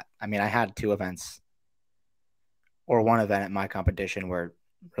about that. I mean, I had 2 events. Or one event at my competition where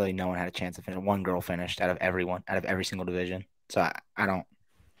really no one had a chance to finish. One girl finished out of every single division. So I don't.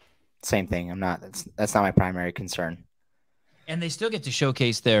 Same thing. That's not my primary concern. And they still get to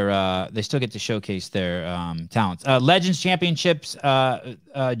showcase their. Talents. Legends Championships.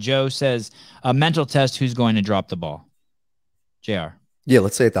 Joe says a mental test. Who's going to drop the ball? JR. Yeah,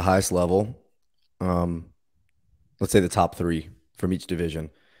 let's say at the highest level. Let's say the top 3 from each division.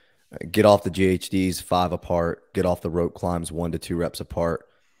 Get off the GHDs 5 apart, get off the rope climbs 1 to 2 reps apart.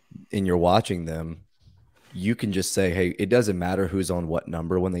 And you're watching them, you can just say, hey, it doesn't matter who's on what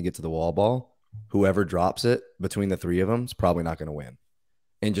number when they get to the wall ball. Whoever drops it between the 3 of them is probably not going to win.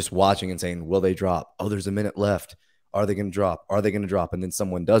 And just watching and saying, will they drop? Oh, there's a minute left. Are they going to drop? Are they going to drop? And then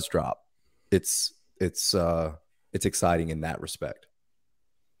someone does drop. It's exciting in that respect.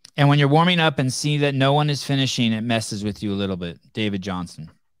 And when you're warming up and see that no one is finishing, it messes with you a little bit. David Johnston.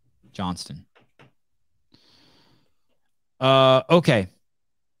 Okay.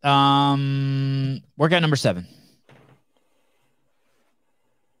 Workout number 7.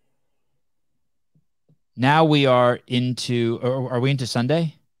 Now we are into. Are we into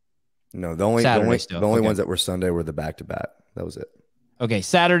Sunday? No, the only ones that were Sunday were the back-to-back. That was it. Okay,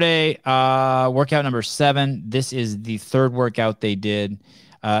 Saturday. Workout number 7. This is the 3rd workout they did.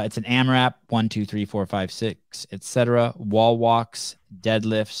 It's an AMRAP, 1, 2, 3, 4, 5, 6, etc. Wall walks,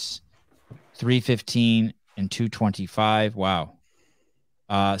 deadlifts, 315 and 225. Wow.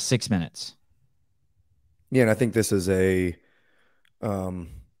 6 minutes. Yeah, and I think this is a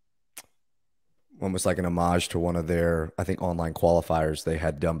almost like an homage to one of their, I think, online qualifiers. They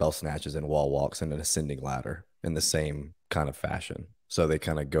had dumbbell snatches and wall walks and an ascending ladder in the same kind of fashion. So they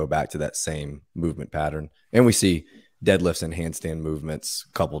kind of go back to that same movement pattern. And we see deadlifts and handstand movements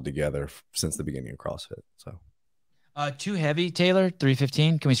coupled together since the beginning of CrossFit. So too heavy, Taylor,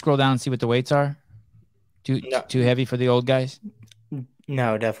 315. Can we scroll down and see what the weights are? Too heavy for the old guys?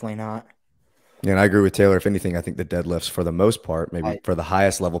 No, definitely not. Yeah, and I agree with Taylor. If anything, I think the deadlifts, for the most part, maybe for the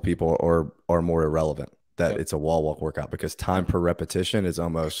highest level people, are more irrelevant. That it's a wall walk workout because time per repetition is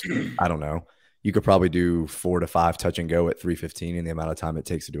almost, I don't know. You could probably do 4 to 5 touch and go at 315 in the amount of time it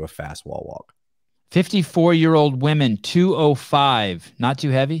takes to do a fast wall walk. 54-year-old women, 205. Not too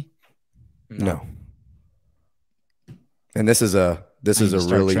heavy? No. And this is a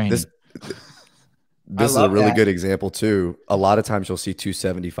really good example too. A lot of times you'll see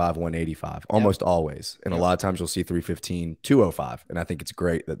 275, 185, almost always. And a lot of times you'll see 315, 205. And I think it's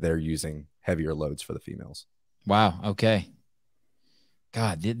great that they're using heavier loads for the females. Wow. Okay.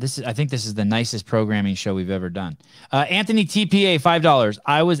 God, I think this is the nicest programming show we've ever done. Anthony TPA, $5.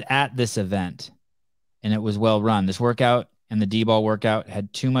 I was at this event and it was well run. This workout and the D-ball workout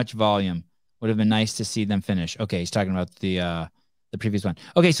had too much volume. Would have been nice to see them finish. Okay, he's talking about the previous one.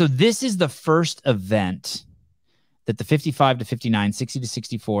 Okay, so this is the first event that the 55 to 59, 60 to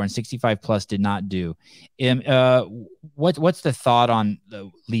 64, and 65 plus did not do. What's the thought on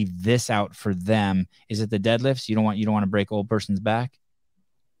leave this out for them? Is it the deadlifts? You don't want to break old person's back?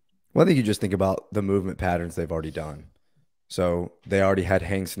 Well, I think you just think about the movement patterns they've already done. So they already had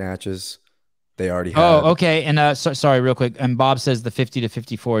hang snatches. They already had. Oh, okay. And sorry, real quick. And Bob says the 50 to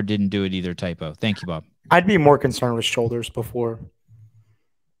 54 didn't do it either. Typo. Thank you, Bob. I'd be more concerned with shoulders before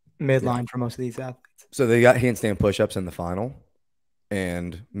midline for most of these athletes. So they got handstand push-ups in the final,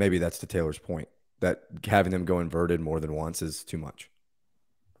 and maybe that's to Taylor's point, that having them go inverted more than once is too much.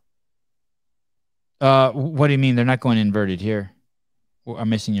 What do you mean? They're not going inverted here? I'm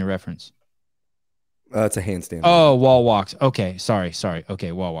missing your reference. It's a handstand. Oh, wall walks. Okay, sorry.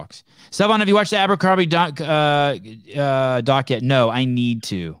 Okay, wall walks. Sevan, have you watched the Abercrombie doc yet? No, I need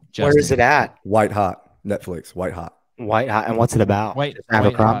to. Justin. Where is it at? White Hot. Netflix. White Hot. White Hot. And what's it about?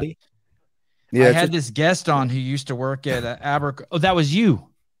 Abercrombie? Yeah, I had this guest on who used to work at Abercrombie. Oh, that was you.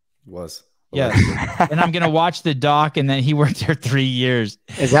 Was. Yes. And I'm going to watch the doc, and then he worked there 3 years.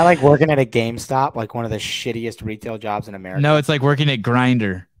 Is that like working at a GameStop, like one of the shittiest retail jobs in America? No, it's like working at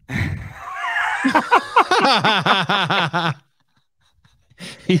Grindr.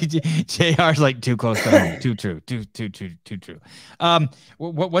 JR's like too close to home. Too true.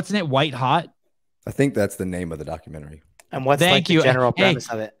 What's in it? White Hot? I think that's the name of the documentary. And what's the general premise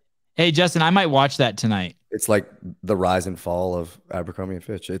of it? Hey, Justin, I might watch that tonight. It's like the rise and fall of Abercrombie and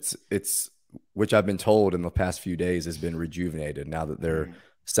Fitch. It's which I've been told in the past few days has been rejuvenated now that they're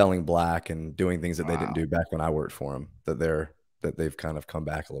selling black and doing things that they didn't do back when I worked for them. That they've kind of come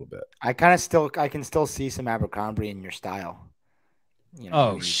back a little bit. I can still see some Abercrombie in your style. You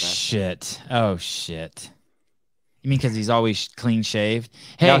know, shit. You mean because he's always clean shaved?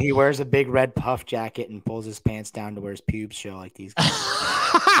 Hey, no, he wears a big red puff jacket and pulls his pants down to where his pubes show like these guys.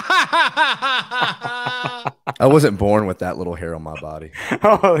 I wasn't born with that little hair on my body.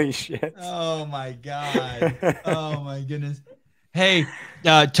 Holy shit. Oh my God. Oh my goodness. Hey,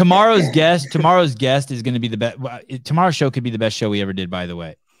 tomorrow's guest is going to be the best. Tomorrow's show could be the best show we ever did, by the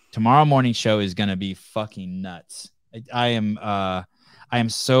way. Tomorrow morning show is going to be fucking nuts. I am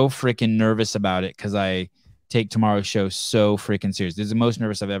so freaking nervous about it because I take tomorrow's show so freaking serious. This is the most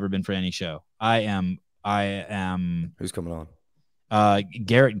nervous I've ever been for any show. I am. Who's coming on?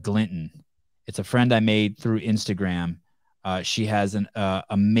 Garrett Glinton. It's a friend I made through Instagram. She has an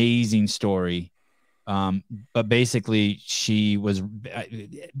amazing story. But basically she was,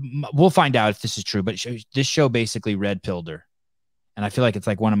 we'll find out if this is true, but this show basically red pilled her. And I feel like it's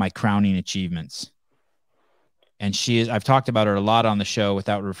like one of my crowning achievements. And I've talked about her a lot on the show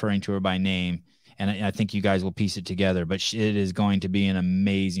without referring to her by name. And I think you guys will piece it together, but it is going to be an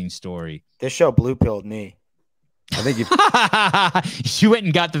amazing story. This show blue pilled me. I think you went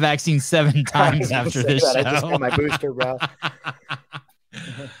and got the vaccine 7 times after this show. I just got my booster, bro.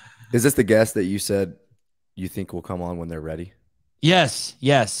 Is this the guest that you said you think will come on when they're ready? Yes.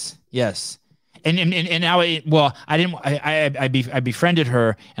 And now, I befriended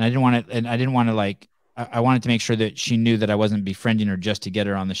her, and I didn't want to like, I wanted to make sure that she knew that I wasn't befriending her just to get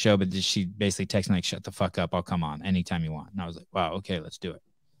her on the show, but she basically texted me like, "Shut the fuck up, I'll come on anytime you want." And I was like, "Wow, okay, let's do it."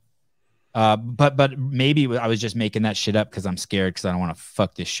 But maybe I was just making that shit up because I'm scared because I don't want to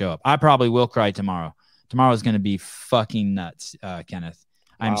fuck this show up. I probably will cry tomorrow. Tomorrow's going to be fucking nuts, Kenneth.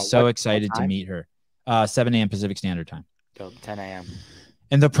 I'm so excited to meet her. 7 a.m. Pacific Standard Time. So 10 a.m.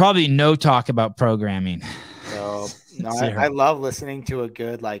 And there'll probably no talk about programming. So I love listening to a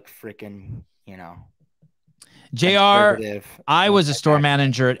good like freaking, JR, I was a store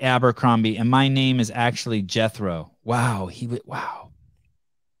manager at Abercrombie, and my name is actually Jethro. Wow. Wow.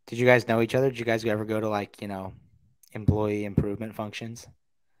 Did you guys know each other? Did you guys ever go to like, employee improvement functions?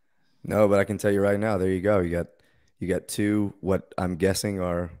 No, but I can tell you right now, there you go. You got 2, what I'm guessing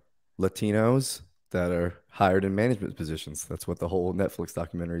are Latinos that are hired in management positions. That's what the whole Netflix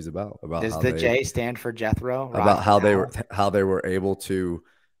documentary is about. Does the J stand for Jethro? About how they were able to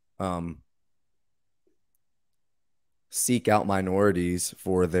seek out minorities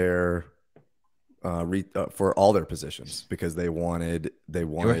for their for all their positions because they were ahead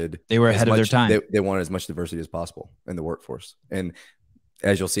of their time. They wanted as much diversity as possible in the workforce. And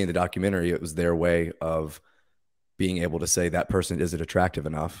as you'll see in the documentary, it was their way of being able to say that person isn't attractive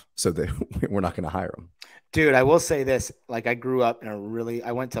enough, so that we're not going to hire them. Dude, I will say this. Like, I grew up in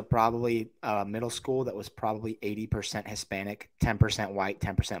I went to probably middle school that was probably 80% Hispanic, 10% white,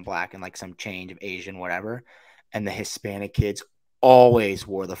 10% black, and like some change of Asian, whatever. And the Hispanic kids always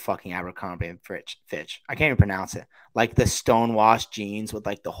wore the fucking Abercrombie and Fitch. I can't even pronounce it. Like the stonewashed jeans with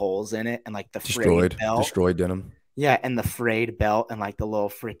like the holes in it and like the frayed belt. Destroyed denim. Yeah, and the frayed belt and like the little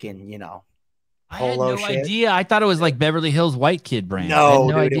freaking, I had polo no shit. idea. I thought it was like Beverly Hills white kid brand. No, I had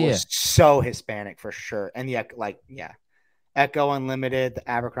dude, idea. it was so Hispanic for sure. And Echo Unlimited, the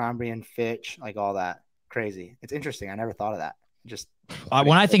Abercrombie and Fitch, like all that. Crazy. It's interesting. I never thought of that. Just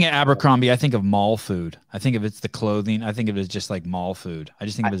when I think of Abercrombie, I think of mall food. I think of it's the clothing. I think of it as just like mall food. I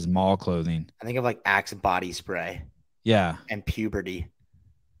just think of it as mall clothing. I think of like Axe body spray. Yeah. And puberty.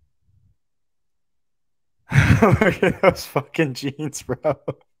 Look at those fucking jeans, bro.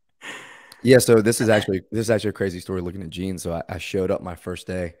 Yeah, so this is actually a crazy story looking at jeans. So I showed up my first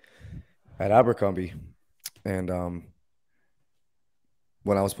day at Abercrombie, and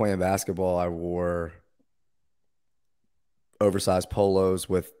when I was playing basketball, I wore oversized polos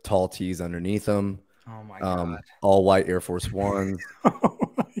with tall tees underneath them. Oh my god! All white Air Force Ones.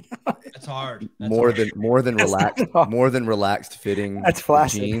 Oh my god! That's hard. More than relaxed fitting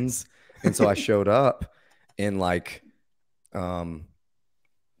jeans. And so I showed up in like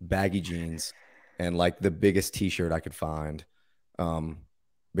baggy jeans and like the biggest t-shirt I could find,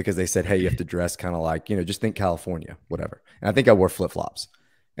 because they said, hey, you have to dress kind of like, just think California, whatever. And I think I wore flip-flops,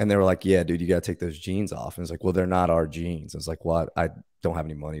 and they were like, yeah, dude, you got to take those jeans off. And it's like, well, they're not our jeans. I was like, well, I don't have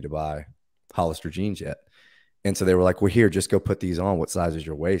any money to buy Hollister jeans yet. And so they were like, well, here, just go put these on. What size is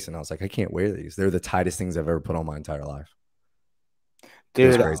your waist? And I was like, I can't wear these. They're the tightest things I've ever put on my entire life.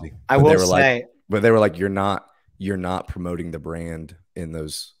 Dude, crazy. I will say, but they were like, you're not promoting the brand in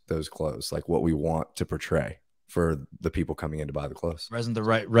those clothes, like what we want to portray for the people coming in to buy the clothes. Wasn't the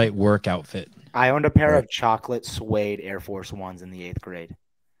right work outfit. I owned a pair of chocolate suede Air Force Ones in the 8th grade.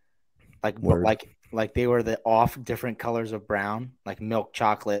 Like they were the off different colors of brown, like milk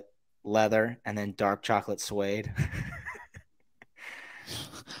chocolate, leather, and then dark chocolate suede.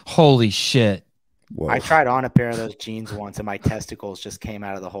 Holy shit. Whoa. I tried on a pair of those jeans once and my testicles just came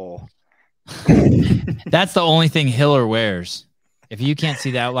out of the hole. That's the only thing Hiller wears. If you can't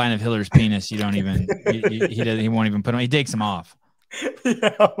see the outline of Hiller's penis, you don't even he won't even put them. He takes them off.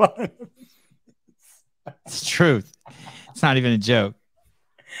 Yeah, it's truth. It's not even a joke.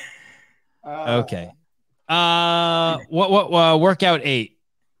 Okay. What workout 8?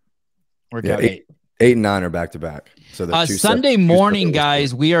 Workout 8. 8 and 9 are back to back. So Sunday morning,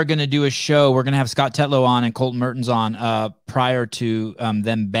 guys, we are going to do a show. We're going to have Scott Tetlow on and Colton Mertens on prior to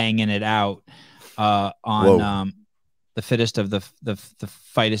them banging it out on the fittest of the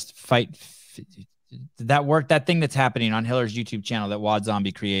fight. Did that work? That thing that's happening on Hiller's YouTube channel that Wad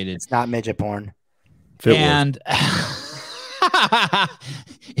Zombie created. It's not midget porn. And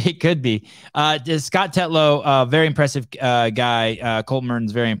it could be. Scott Tetlow, very impressive guy. Colton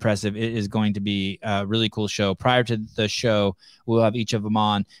Mertens, very impressive. It is going to be a really cool show. Prior to the show, we'll have each of them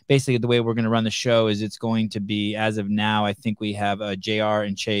on. Basically, the way we're going to run the show is it's going to be, as of now, I think we have JR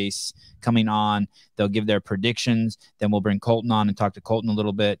and Chase coming on. They'll give their predictions. Then we'll bring Colton on and talk to Colton a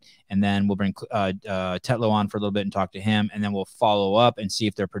little bit. And then we'll bring Tetlow on for a little bit and talk to him. And then we'll follow up and see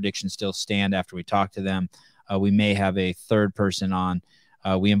if their predictions still stand after we talk to them. We may have a third person on.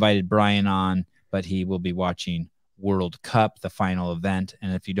 We invited Brian on, but he will be watching World Cup, the final event.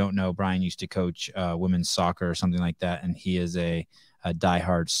 And if you don't know, Brian used to coach women's soccer or something like that, and he is a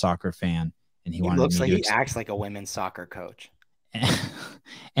diehard soccer fan. And he acts like a women's soccer coach.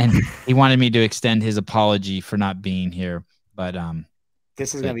 And he wanted me to extend his apology for not being here. But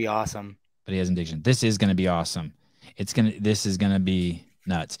this is gonna be awesome. But he has indignation. This is gonna be awesome. This is gonna be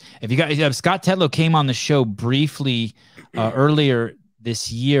nuts. If you guys, Scott Tetlow came on the show briefly earlier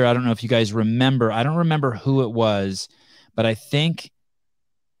this year. I don't know if you guys remember. I don't remember who it was, but I think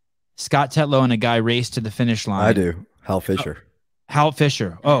Scott Tetlow and a guy raced to the finish line. I do. Hal Fisher. Hal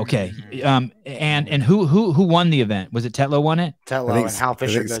Fisher. Oh, okay. And who won the event? Was it Tetlow won it? Tetlow and Hal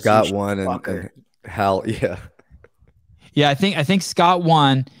Fisher. I think Scott won and Hal. Yeah. Yeah, I think Scott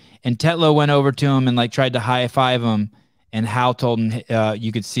won, and Tetlow went over to him and like tried to high five him. And Hal told him,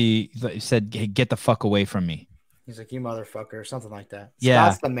 you could see, said, hey, get the fuck away from me. He's like, you motherfucker, or something like that. Yeah.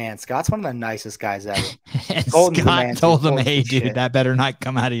 Scott's the man. Scott's one of the nicest guys ever. And Scott told him, hey, dude, that better not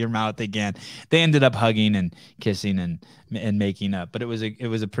come out of your mouth again. They ended up hugging and kissing and making up. But it was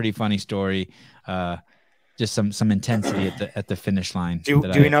a pretty funny story. Just some intensity at the finish line. Do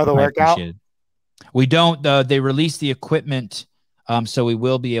we know the workout? We don't. They released the equipment So we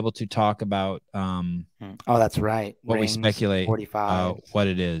will be able to talk about Oh, that's right. what we speculate 45. what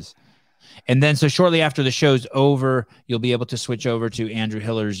it is. And then so shortly after the show's over, you'll be able to switch over to Andrew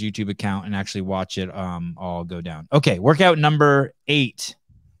Hiller's YouTube account and actually watch it all go down. Okay, workout number 8.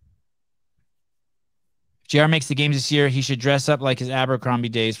 If JR makes the games this year, he should dress up like his Abercrombie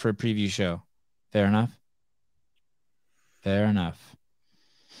days for a preview show. Fair enough? Fair enough.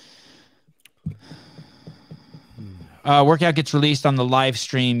 Workout gets released on the live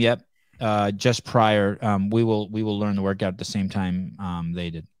stream. Yep. Just prior. We will learn the workout at the same time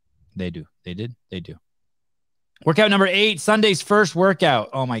they did. They do. Workout number 8, Sunday's first workout.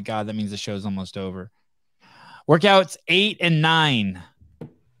 Oh my God, that means the show's almost over. Workouts 8 and 9.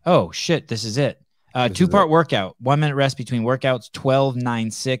 Oh shit, this is it. 2-part workout, 1 minute rest between workouts, 12,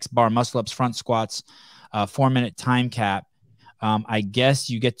 9, 6, bar muscle ups, front squats, 4-minute time cap. I guess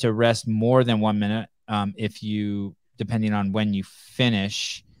you get to rest more than 1 minute if you, depending on when you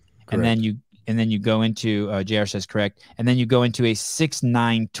finish. Correct. And then you go into, JR says correct, and then you go into a 6,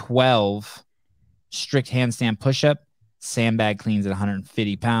 9, 12 strict handstand push-up, sandbag cleans at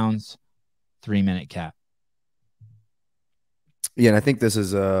 150 pounds, 3-minute cap. Yeah, and I think this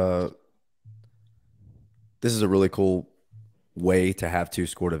is a really cool way to have 2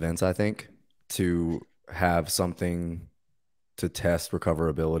 scored events, I think, to have something to test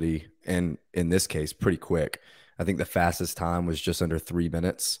recoverability, and in this case, pretty quick. I think the fastest time was just under 3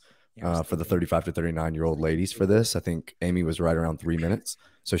 minutes for the 35 to 39-year-old ladies for this. I think Amy was right around 3 minutes.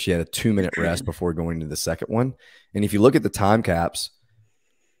 So she had a 2-minute rest before going to the second one. And if you look at the time caps,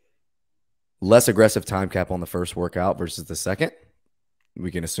 less aggressive time cap on the first workout versus the second.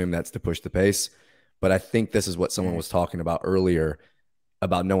 We can assume that's to push the pace. But I think this is what someone was talking about earlier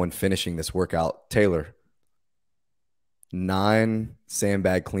about no one finishing this workout. Taylor, 9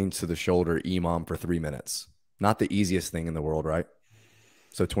 sandbag cleans to the shoulder EMOM for 3 minutes. Not the easiest thing in the world, right?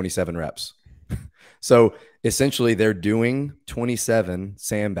 So 27 reps. So essentially they're doing 27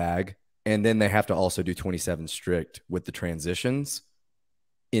 sandbag, and then they have to also do 27 strict with the transitions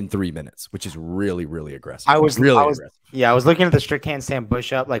in 3 minutes, which is really, really aggressive. I was aggressive. Yeah, I was looking at the strict handstand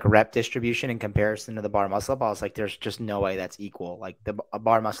push-up, like rep distribution in comparison to the bar muscle-up. I was like, there's just no way that's equal. Like a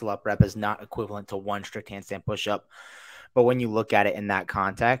bar muscle-up rep is not equivalent to 1 strict handstand push-up. But when you look at it in that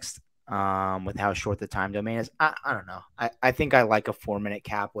context, with how short the time domain is, I don't know. I think I like a 4-minute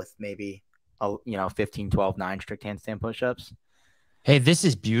cap with maybe 15, 12, 9 strict handstand push-ups. Hey, this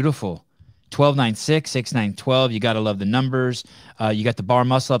is beautiful. 12, 9, 6, 6, 9, 12. You got to love the numbers. You got the bar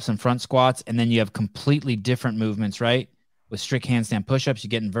muscle ups and front squats, and then you have completely different movements, right? With strict handstand push-ups, you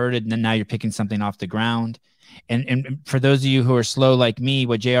get inverted, and then now you're picking something off the ground. And for those of you who are slow like me,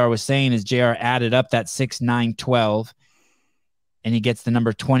 what JR was saying is JR added up that 6, 9, 12, and he gets the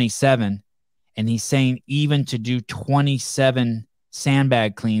number 27. And he's saying even to do 27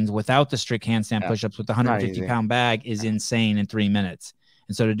 sandbag cleans without the strict handstand push-ups with the 150-pound bag is insane in 3 minutes.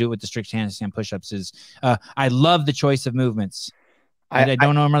 And so to do it with the strict handstand push-ups is I love the choice of movements. I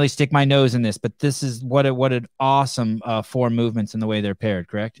don't normally stick my nose in this, but this is what an awesome 4 movements in the way they're paired,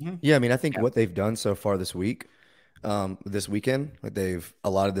 correct? Yeah, I mean, I think what they've done so far this week, this weekend, a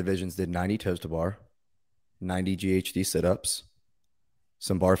lot of divisions did 90 toes to bar, 90 GHD sit-ups,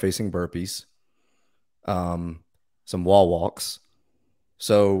 some bar-facing burpees, some wall walks.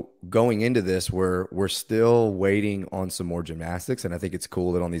 So going into this, we're still waiting on some more gymnastics, and I think it's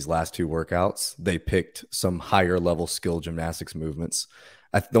cool that on these last 2 workouts, they picked some higher level skill gymnastics movements.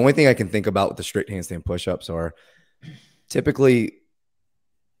 The only thing I can think about with the strict handstand push-ups are typically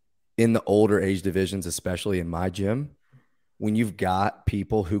in the older age divisions, especially in my gym, when you've got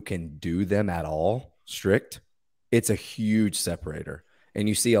people who can do them at all strict, it's a huge separator. And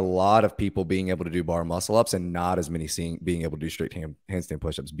you see a lot of people being able to do bar muscle ups and not as many being able to do strict handstand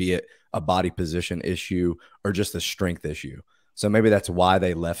push-ups, be it a body position issue or just a strength issue. So maybe that's why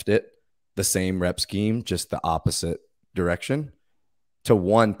they left it the same rep scheme, just the opposite direction, to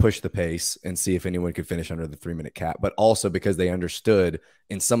one, push the pace and see if anyone could finish under the 3-minute cap, but also because they understood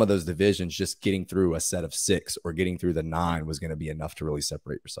in some of those divisions, just getting through a set of 6 or getting through the 9 was going to be enough to really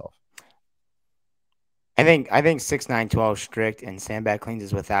separate yourself. I think 6, 9, 12 strict and sandbag cleans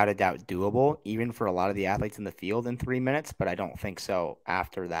is without a doubt doable, even for a lot of the athletes in the field in 3 minutes, but I don't think so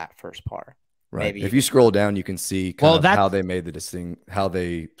after that first part. Right. Maybe if you scroll down, you can see how they made the how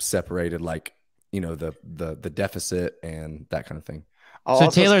they separated, like, the deficit and that kind of thing. So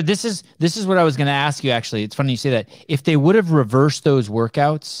Taylor, this is what I was going to ask you. Actually, it's funny you say that. If they would have reversed those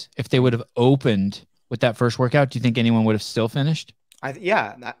workouts, if they would have opened with that first workout, do you think anyone would have still finished? I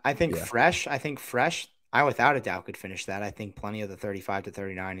think fresh. I without a doubt could finish that. I think plenty of the 35 to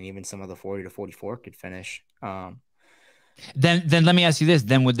 39 and even some of the 40 to 44 could finish. Then let me ask you this.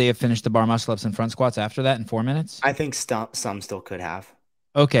 Then would they have finished the bar muscle ups and front squats after that in 4 minutes? I think some still could have.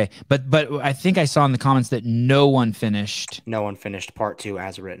 Okay. But I think I saw in the comments that no one finished. No one finished part 2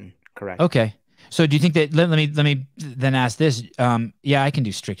 as written. Correct. Okay. So do you think that, let me then ask this. Yeah, I can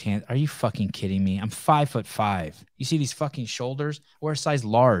do strict hands. Are you fucking kidding me? I'm 5'5". You see these fucking shoulders? Wear a size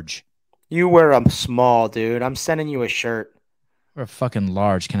large. You wear a small, dude. I'm sending you a shirt. Or a fucking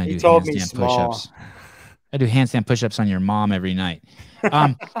large. Can I do told me handstand small. push-ups? I do handstand push-ups on your mom every night.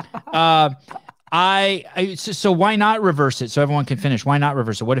 So why not reverse it so everyone can finish? Why not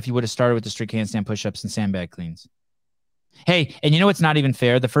reverse it? What if you would have started with the strict handstand push-ups and sandbag cleans? Hey, and you know what's not even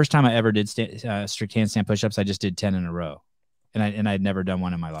fair? The first time I ever did strict handstand push-ups, I just did 10 in a row, and I'd never done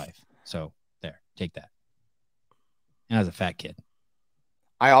one in my life. So there, take that. And I was a fat kid.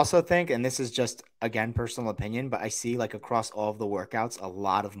 I also think, and this is just, again, personal opinion, but I see like across all of the workouts, a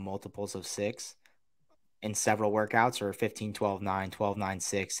lot of multiples of 6 in several workouts, or 15, 12, 9, 12, 9,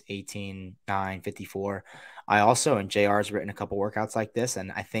 6, 18, 9, 54. I also, and JR's written a couple workouts like this,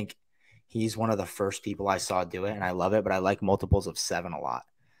 and I think he's one of the first people I saw do it, and I love it, but I like multiples of 7 a lot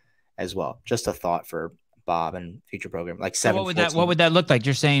as well. Just a thought for Bob and future program. Like 7, so what would that look like?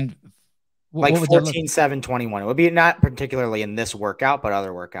 You're saying like 14, 7, 21. It would be not particularly in this workout, but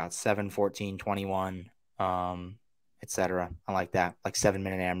other workouts. 7, 14, 21, etc. I like that. Like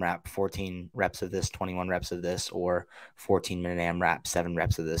 7-minute AMRAP, 14 reps of this, 21 reps of this, or 14-minute AMRAP, 7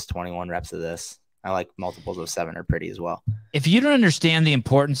 reps of this, 21 reps of this. I like multiples of 7 are pretty as well. If you don't understand the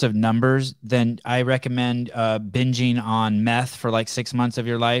importance of numbers, then I recommend binging on meth for like 6 months of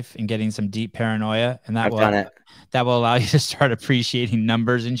your life and getting some deep paranoia, and that will allow you to start appreciating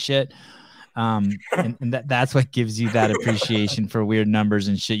numbers and shit. And that's what gives you that appreciation for weird numbers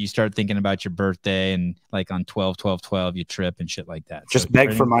and shit. You start thinking about your birthday, and like on 12/12/12 you trip and shit like that. Just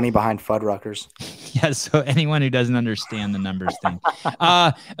beg for money behind Fuddruckers. Yeah, so anyone who doesn't understand the numbers thing.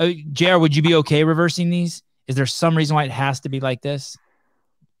 JR, would you be okay reversing these? Is there some reason why it has to be like this?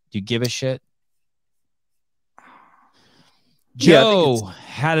 Do you give a shit? Joe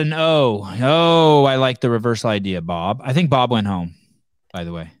had an O. Oh, I like the reversal idea, Bob. I think Bob went home, by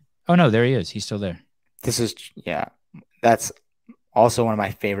the way. Oh, no, there he is. He's still there. That's also one of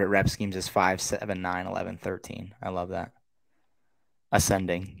my favorite rep schemes is 5, 7, 9, 11, 13. I love that.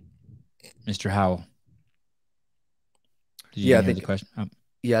 Ascending. Mr. Howell. I think the question.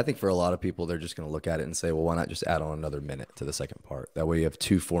 Yeah, I think for a lot of people, they're just going to look at it and say, well, why not just add on another minute to the second part? That way you have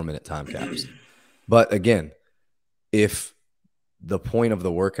 2 4-minute time caps. But again, if the point of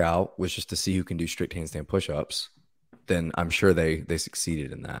the workout was just to see who can do strict handstand push-ups, then I'm sure they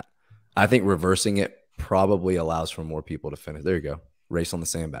succeeded in that. I think reversing it probably allows for more people to finish. There you go. Race on the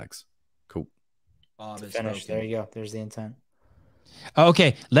sandbags. Cool. Bob is finished. There you go. There's the intent.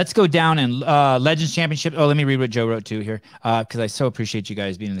 Okay, let's go down and Legends Championship. Oh, let me read what Joe wrote too here, because I so appreciate you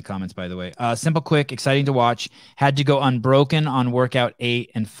guys being in the comments, by the way. Simple, quick, exciting to watch. Had to go unbroken on workout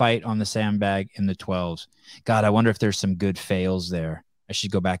 8 and fight on the sandbag in the 12s. God, I wonder if there's some good fails there. I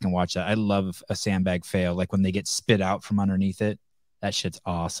should go back and watch that. I love a sandbag fail, like when they get spit out from underneath it. That shit's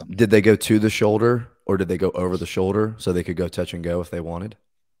awesome. Did they go to the shoulder or did they go over the shoulder so they could go touch and go if they wanted?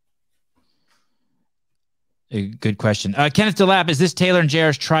 Good question. Kenneth DeLapp, is this Taylor and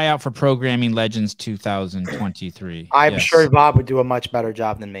JR's tryout for Programming Legends 2023? I'm sure Bob would do a much better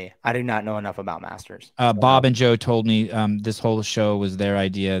job than me. I do not know enough about Masters. Bob and Joe told me this whole show was their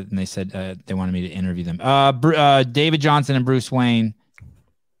idea, and they said they wanted me to interview them. David Johnson and Bruce Wayne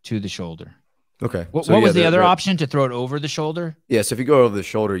to the shoulder. Okay. What was the other option? To throw it over the shoulder? Yeah, so if you go over the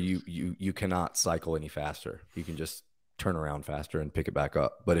shoulder, you cannot cycle any faster. You can just turn around faster and pick it back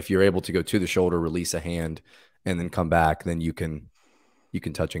up. But if you're able to go to the shoulder, release a hand, and then come back, then you can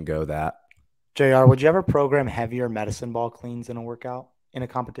touch and go that. JR, would you ever program heavier medicine ball cleans in a workout, in a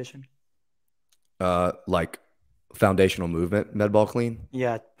competition? Like foundational movement, med ball clean?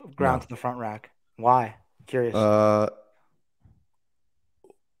 Yeah, ground to the front rack. Why? Curious.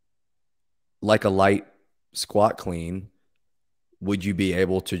 Like a light squat clean, would you be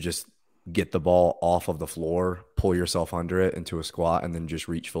able to just get the ball off of the floor, pull yourself under it into a squat, and then just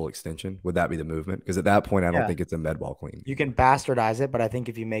reach full extension? Would that be the movement? Because at that point, I don't think it's a med ball clean. You can bastardize it, but I think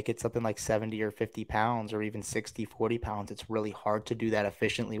if you make it something like 70 or 50 pounds or even 60, 40 pounds, it's really hard to do that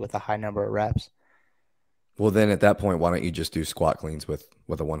efficiently with a high number of reps. Well, then at that point, why don't you just do squat cleans with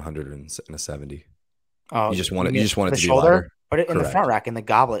a 100 and a 70? Oh, you just want it to be shoulder? lighter. Put it in the front rack, in the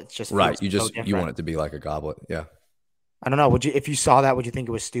goblet. It's just right. You want it to be like a goblet. Yeah. I don't know. If you saw that, would you think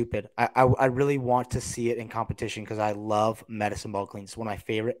it was stupid? I really want to see it in competition because I love medicine ball cleans. It's one of my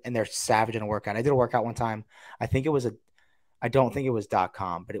favorite, and they're savage in a workout. I did a workout one time. I don't think it was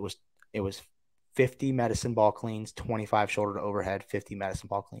 .com, but it was 50 medicine ball cleans, 25 shoulder to overhead, 50 medicine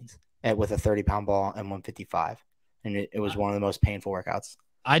ball cleans with a 30-pound ball and 155. And it was one of the most painful workouts.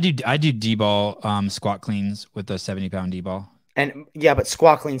 I do D-ball squat cleans with the 70-pound D-ball. And yeah, but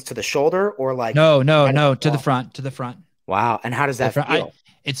squat cleans to the shoulder or like no, to the front. Wow. And how does that feel?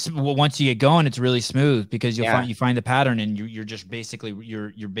 Once you get going, it's really smooth because you find the pattern and you're just basically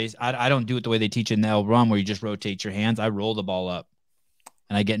I don't do it the way they teach in the L run where you just rotate your hands. I roll the ball up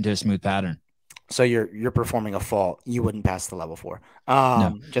and I get into a smooth pattern. So you're performing a fault. You wouldn't pass the level 4.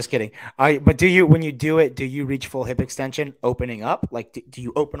 No. Just kidding. But when you do it, do you reach full hip extension opening up? Like, do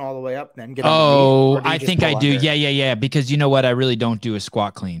you open all the way up then get I think I do. Under? Yeah. Because you know what? I really don't do a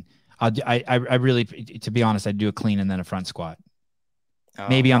squat clean. I really, to be honest, I do a clean and then a front squat.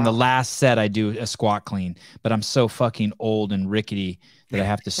 Maybe on the last set I do a squat clean, but I'm so fucking old and rickety that I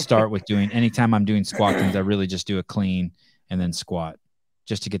have to start with doing, anytime I'm doing squat cleans, I really just do a clean and then squat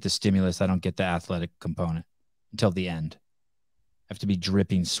just to get the stimulus. I don't get the athletic component until the end. I have to be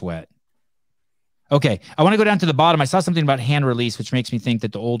dripping sweat. Okay. I want to go down to the bottom. I saw something about hand release, which makes me think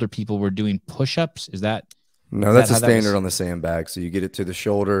that the older people were doing push-ups. Is that? No, that's a standard on the sandbag. So you get it to the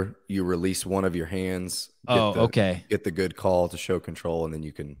shoulder, you release one of your hands. Okay. Get the good call to show control, and then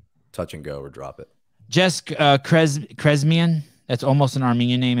you can touch and go or drop it. Jesk Kresmian. That's almost an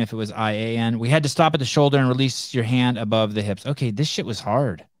Armenian name if it was IAN. We had to stop at the shoulder and release your hand above the hips. Okay, this shit was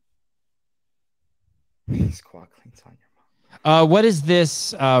hard. Squat cleans on your mom. What is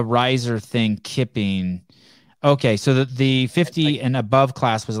this riser thing kipping? Okay, so the 50 and above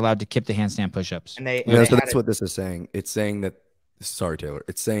class was allowed to kip the handstand push-ups. So that's what this is saying. It's saying that, sorry, Taylor.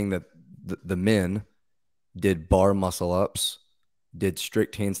 It's saying that the men did bar muscle ups, did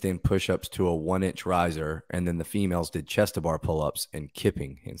strict handstand push-ups to a 1-inch riser, and then the females did chest to bar pull-ups and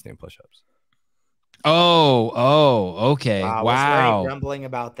kipping handstand push-ups. Okay. Wow. Was there any grumbling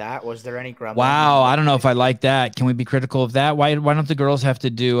about that? Was there any grumbling? Wow, I don't know if I like that. Can we be critical of that? Why don't the girls have to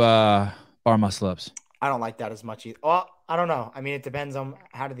do bar muscle ups? I don't like that as much either. Well, I don't know. I mean, it depends on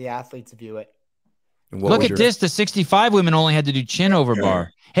how do the athletes view it. Look at this. The 65 women only had to do chin over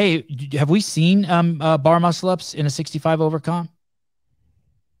bar. Hey, have we seen bar muscle ups in a 65 over comp?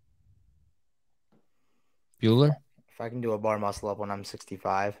 Bueller? If I can do a bar muscle up when I'm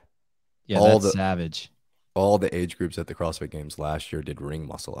 65. Yeah, that's savage. All the age groups at the CrossFit Games last year did ring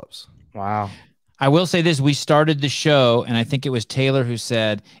muscle ups. Wow. I will say this. We started the show, and I think it was Taylor who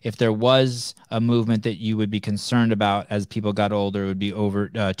said if there was a movement that you would be concerned about as people got older, it would be over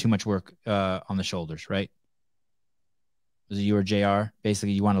too much work on the shoulders, right? Was it you or JR?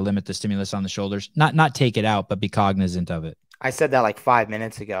 Basically, you want to limit the stimulus on the shoulders. Not take it out, but be cognizant of it. I said that like 5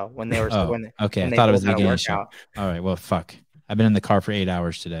 minutes ago when they were. Okay, I thought it was the beginning of the show. All right, well, fuck. I've been in the car for 8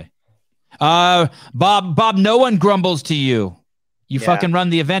 hours today. Bob, no one grumbles to you. You fucking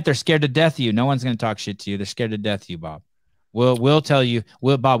run the event. They're scared to death of you. No one's going to talk shit to you. They're scared to death of you, Bob. We'll tell you.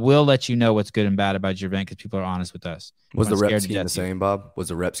 Bob will let you know what's good and bad about your event because people are honest with us. Was the rep scheme the same, Bob? Was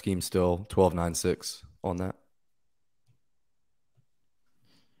the rep scheme still 12.96 on that?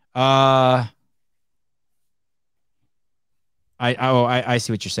 I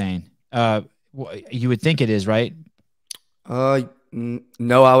see what you're saying. You would think it is, right?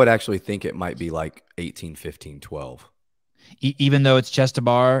 No, I would actually think it might be like 18, 15, 12. Even though it's chest to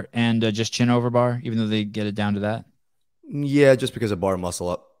bar and just chin over bar, even though they get it down to that? Yeah, just because a bar muscle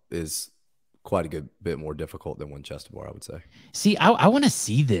up is quite a good bit more difficult than one chest to bar, I would say. See, I want to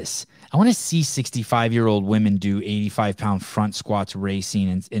see this. I want to see 65-year-old women do 85-pound front squats racing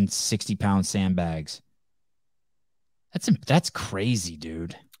and 60-pound sandbags. That's crazy,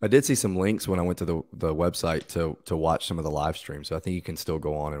 dude. I did see some links when I went to the website to watch some of the live stream, so I think you can still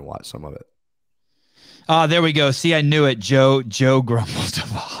go on and watch some of it. Oh, there we go. See, I knew it. Joe grumbled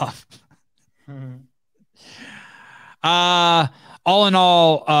to Bob. All in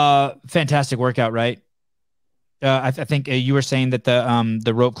all, fantastic workout, right? I think you were saying that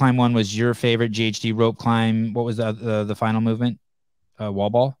the rope climb one was your favorite GHD rope climb. What was the final movement? Wall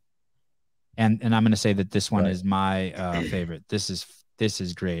ball. And I'm going to say that this one is my favorite. This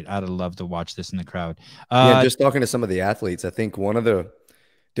is great. I'd love to watch this in the crowd. Just talking to some of the athletes, I think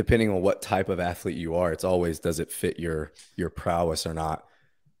depending on what type of athlete you are, it's always, does it fit your prowess or not?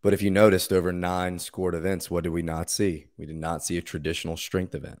 But if you noticed, over 9 scored events, what did we not see? We did not see a traditional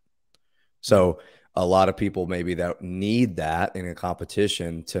strength event. So a lot of people maybe that need that in a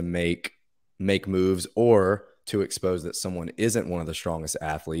competition to make moves or to expose that someone isn't one of the strongest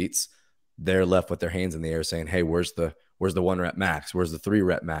athletes, they're left with their hands in the air saying, hey, where's the 1 rep max? Where's the 3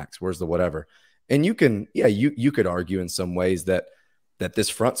 rep max? Where's the whatever? And you could argue in some ways that this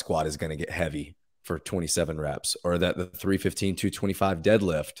front squat is going to get heavy for 27 reps, or that the 315, 225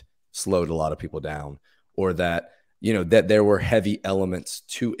 deadlift slowed a lot of people down, or that, that there were heavy elements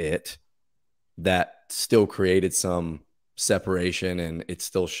to it that still created some separation, and it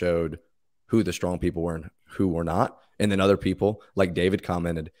still showed who the strong people were and who were not. And then other people, like David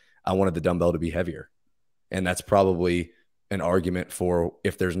commented, I wanted the dumbbell to be heavier. And that's probably an argument for,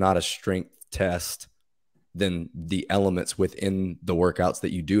 if there's not a strength test, then the elements within the workouts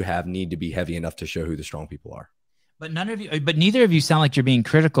that you do have need to be heavy enough to show who the strong people are. But neither of you sound like you're being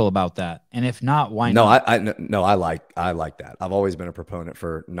critical about that. And if not, why not? I like that. I've always been a proponent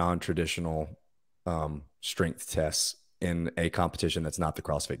for non-traditional strength tests in a competition that's not the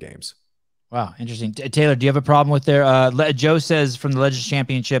CrossFit Games. Wow, interesting. Taylor, do you have a problem with there? Joe says from the Legends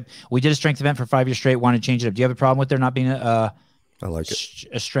Championship, we did a strength event for 5 years straight, want to change it up. Do you have a problem with there not being I like it.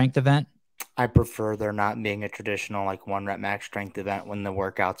 A strength event? I prefer there not being a traditional like 1 rep max strength event when the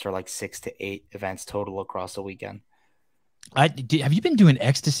workouts are like 6 to 8 events total across the weekend. Have you been doing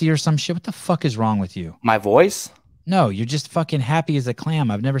ecstasy or some shit? What the fuck is wrong with you? My voice? No, you're just fucking happy as a clam.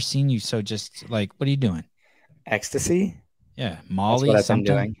 I've never seen you so just like, what are you doing? Ecstasy? Yeah, Molly. That's what I've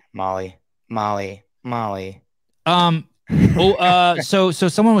been doing. Molly. So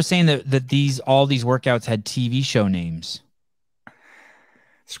someone was saying that all these workouts had TV show names.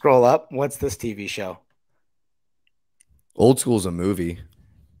 Scroll up. What's this TV show? Old School's a movie.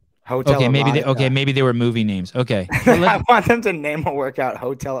 Hotel maybe they were movie names. Okay. I want them to name a workout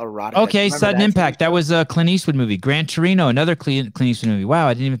Hotel Erotica. Okay, Sudden Impact. That was a Clint Eastwood movie. Gran Torino, another Clint Eastwood movie. Wow,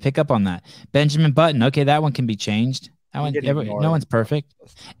 I didn't even pick up on that. Benjamin Button. Okay, that one can be changed. No one's perfect.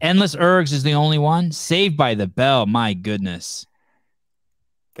 Endless Ergs is the only one. Saved by the Bell. My goodness.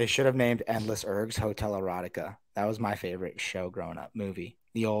 They should have named Endless Ergs Hotel Erotica. That was my favorite show growing up. Movie.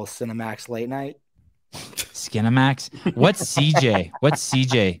 The old Cinemax late night. Skinamax. What's CJ? What's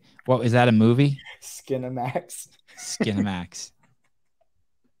CJ? What is that, a movie? Skinamax.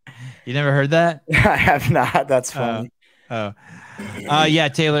 You never heard that? I have not. That's funny. Yeah,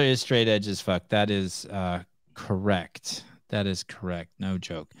 Taylor is straight edge as fuck. That is correct. That is correct. No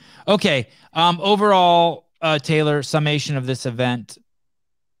joke. Okay. Overall, Taylor, summation of this event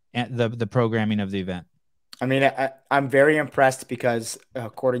and the programming of the event. I mean, I'm very impressed because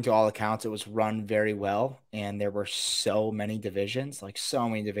according to all accounts, it was run very well. And there were so many divisions.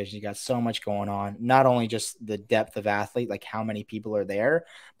 You got so much going on. Not only just the depth of athlete, like how many people are there,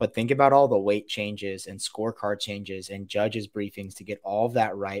 but think about all the weight changes and scorecard changes and judges briefings to get all of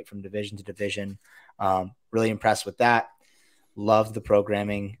that right from division to division. Really impressed with that. Loved the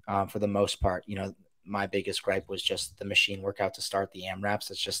programming for the most part. My biggest gripe was just the machine workout to start the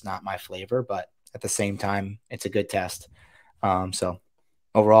AMRAPs. It's just not my flavor, but at the same time, it's a good test. So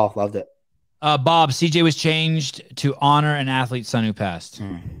overall, loved it. Bob, CJ was changed to honor an athlete's son who passed.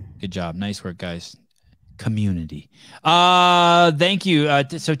 Good job. Nice work, guys. Community. Thank you.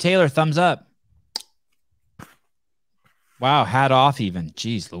 So Taylor, thumbs up. Wow, hat off even.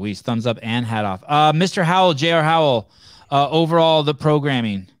 Jeez, Louise, thumbs up and hat off. Mr. Howell, J.R. Howell, overall, the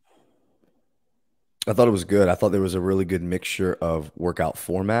programming. I thought it was good. I thought there was a really good mixture of workout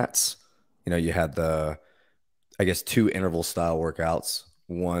formats. You had the, 2 interval style workouts,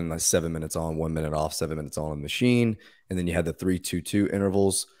 one like 7 minutes on, 1 minute off, 7 minutes on the machine. And then you had the 3-2-2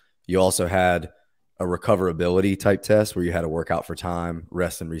 intervals. You also had a recoverability type test where you had a workout for time,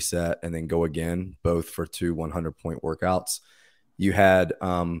 rest and reset, and then go again, both for 2 100-point workouts. You had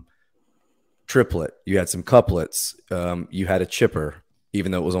triplet. You had some couplets. You had a chipper,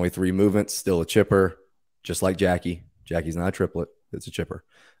 even though it was only 3 movements, still a chipper, just like Jackie. Jackie's not a triplet. It's a chipper.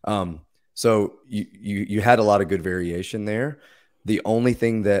 So you had a lot of good variation there. The only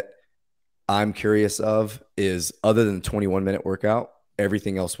thing that I'm curious of is, other than the 21-minute workout,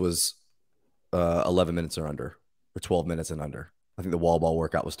 everything else was 11 minutes or under, or 12 minutes and under. I think the wall ball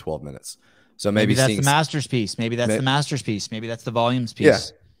workout was 12 minutes. So maybe that's the master's piece. Maybe that's the master's piece. Maybe that's the volumes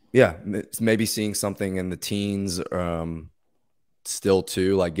piece. Yeah. Maybe seeing something in the teens still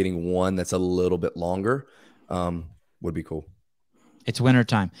too, like getting one that's a little bit longer would be cool. It's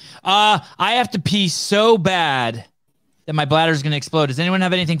wintertime. I have to pee so bad that my bladder is going to explode. Does anyone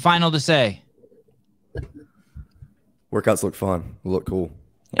have anything final to say? Workouts look fun. Look cool.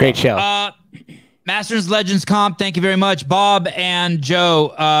 Great show. Masters Legends Comp, thank you very much. Bob and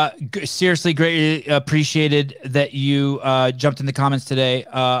Joe, seriously, greatly appreciated that you jumped in the comments today.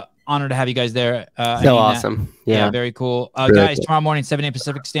 Honored to have you guys there. Awesome. Yeah, very cool. Guys, cool. Tomorrow morning, 7 a.m.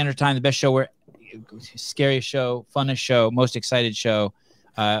 Pacific Standard Time, the best show where scariest show, funnest show, most excited show.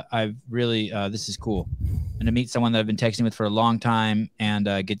 I've really, this is cool. And to meet someone that I've been texting with for a long time and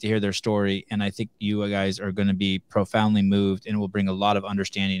get to hear their story. And I think you guys are going to be profoundly moved, and will bring a lot of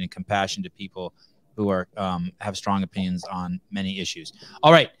understanding and compassion to people who are have strong opinions on many issues.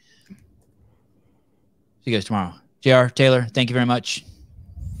 All right. See you guys tomorrow. JR, Taylor, thank you very much.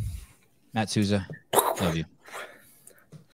 Matt Souza, love you.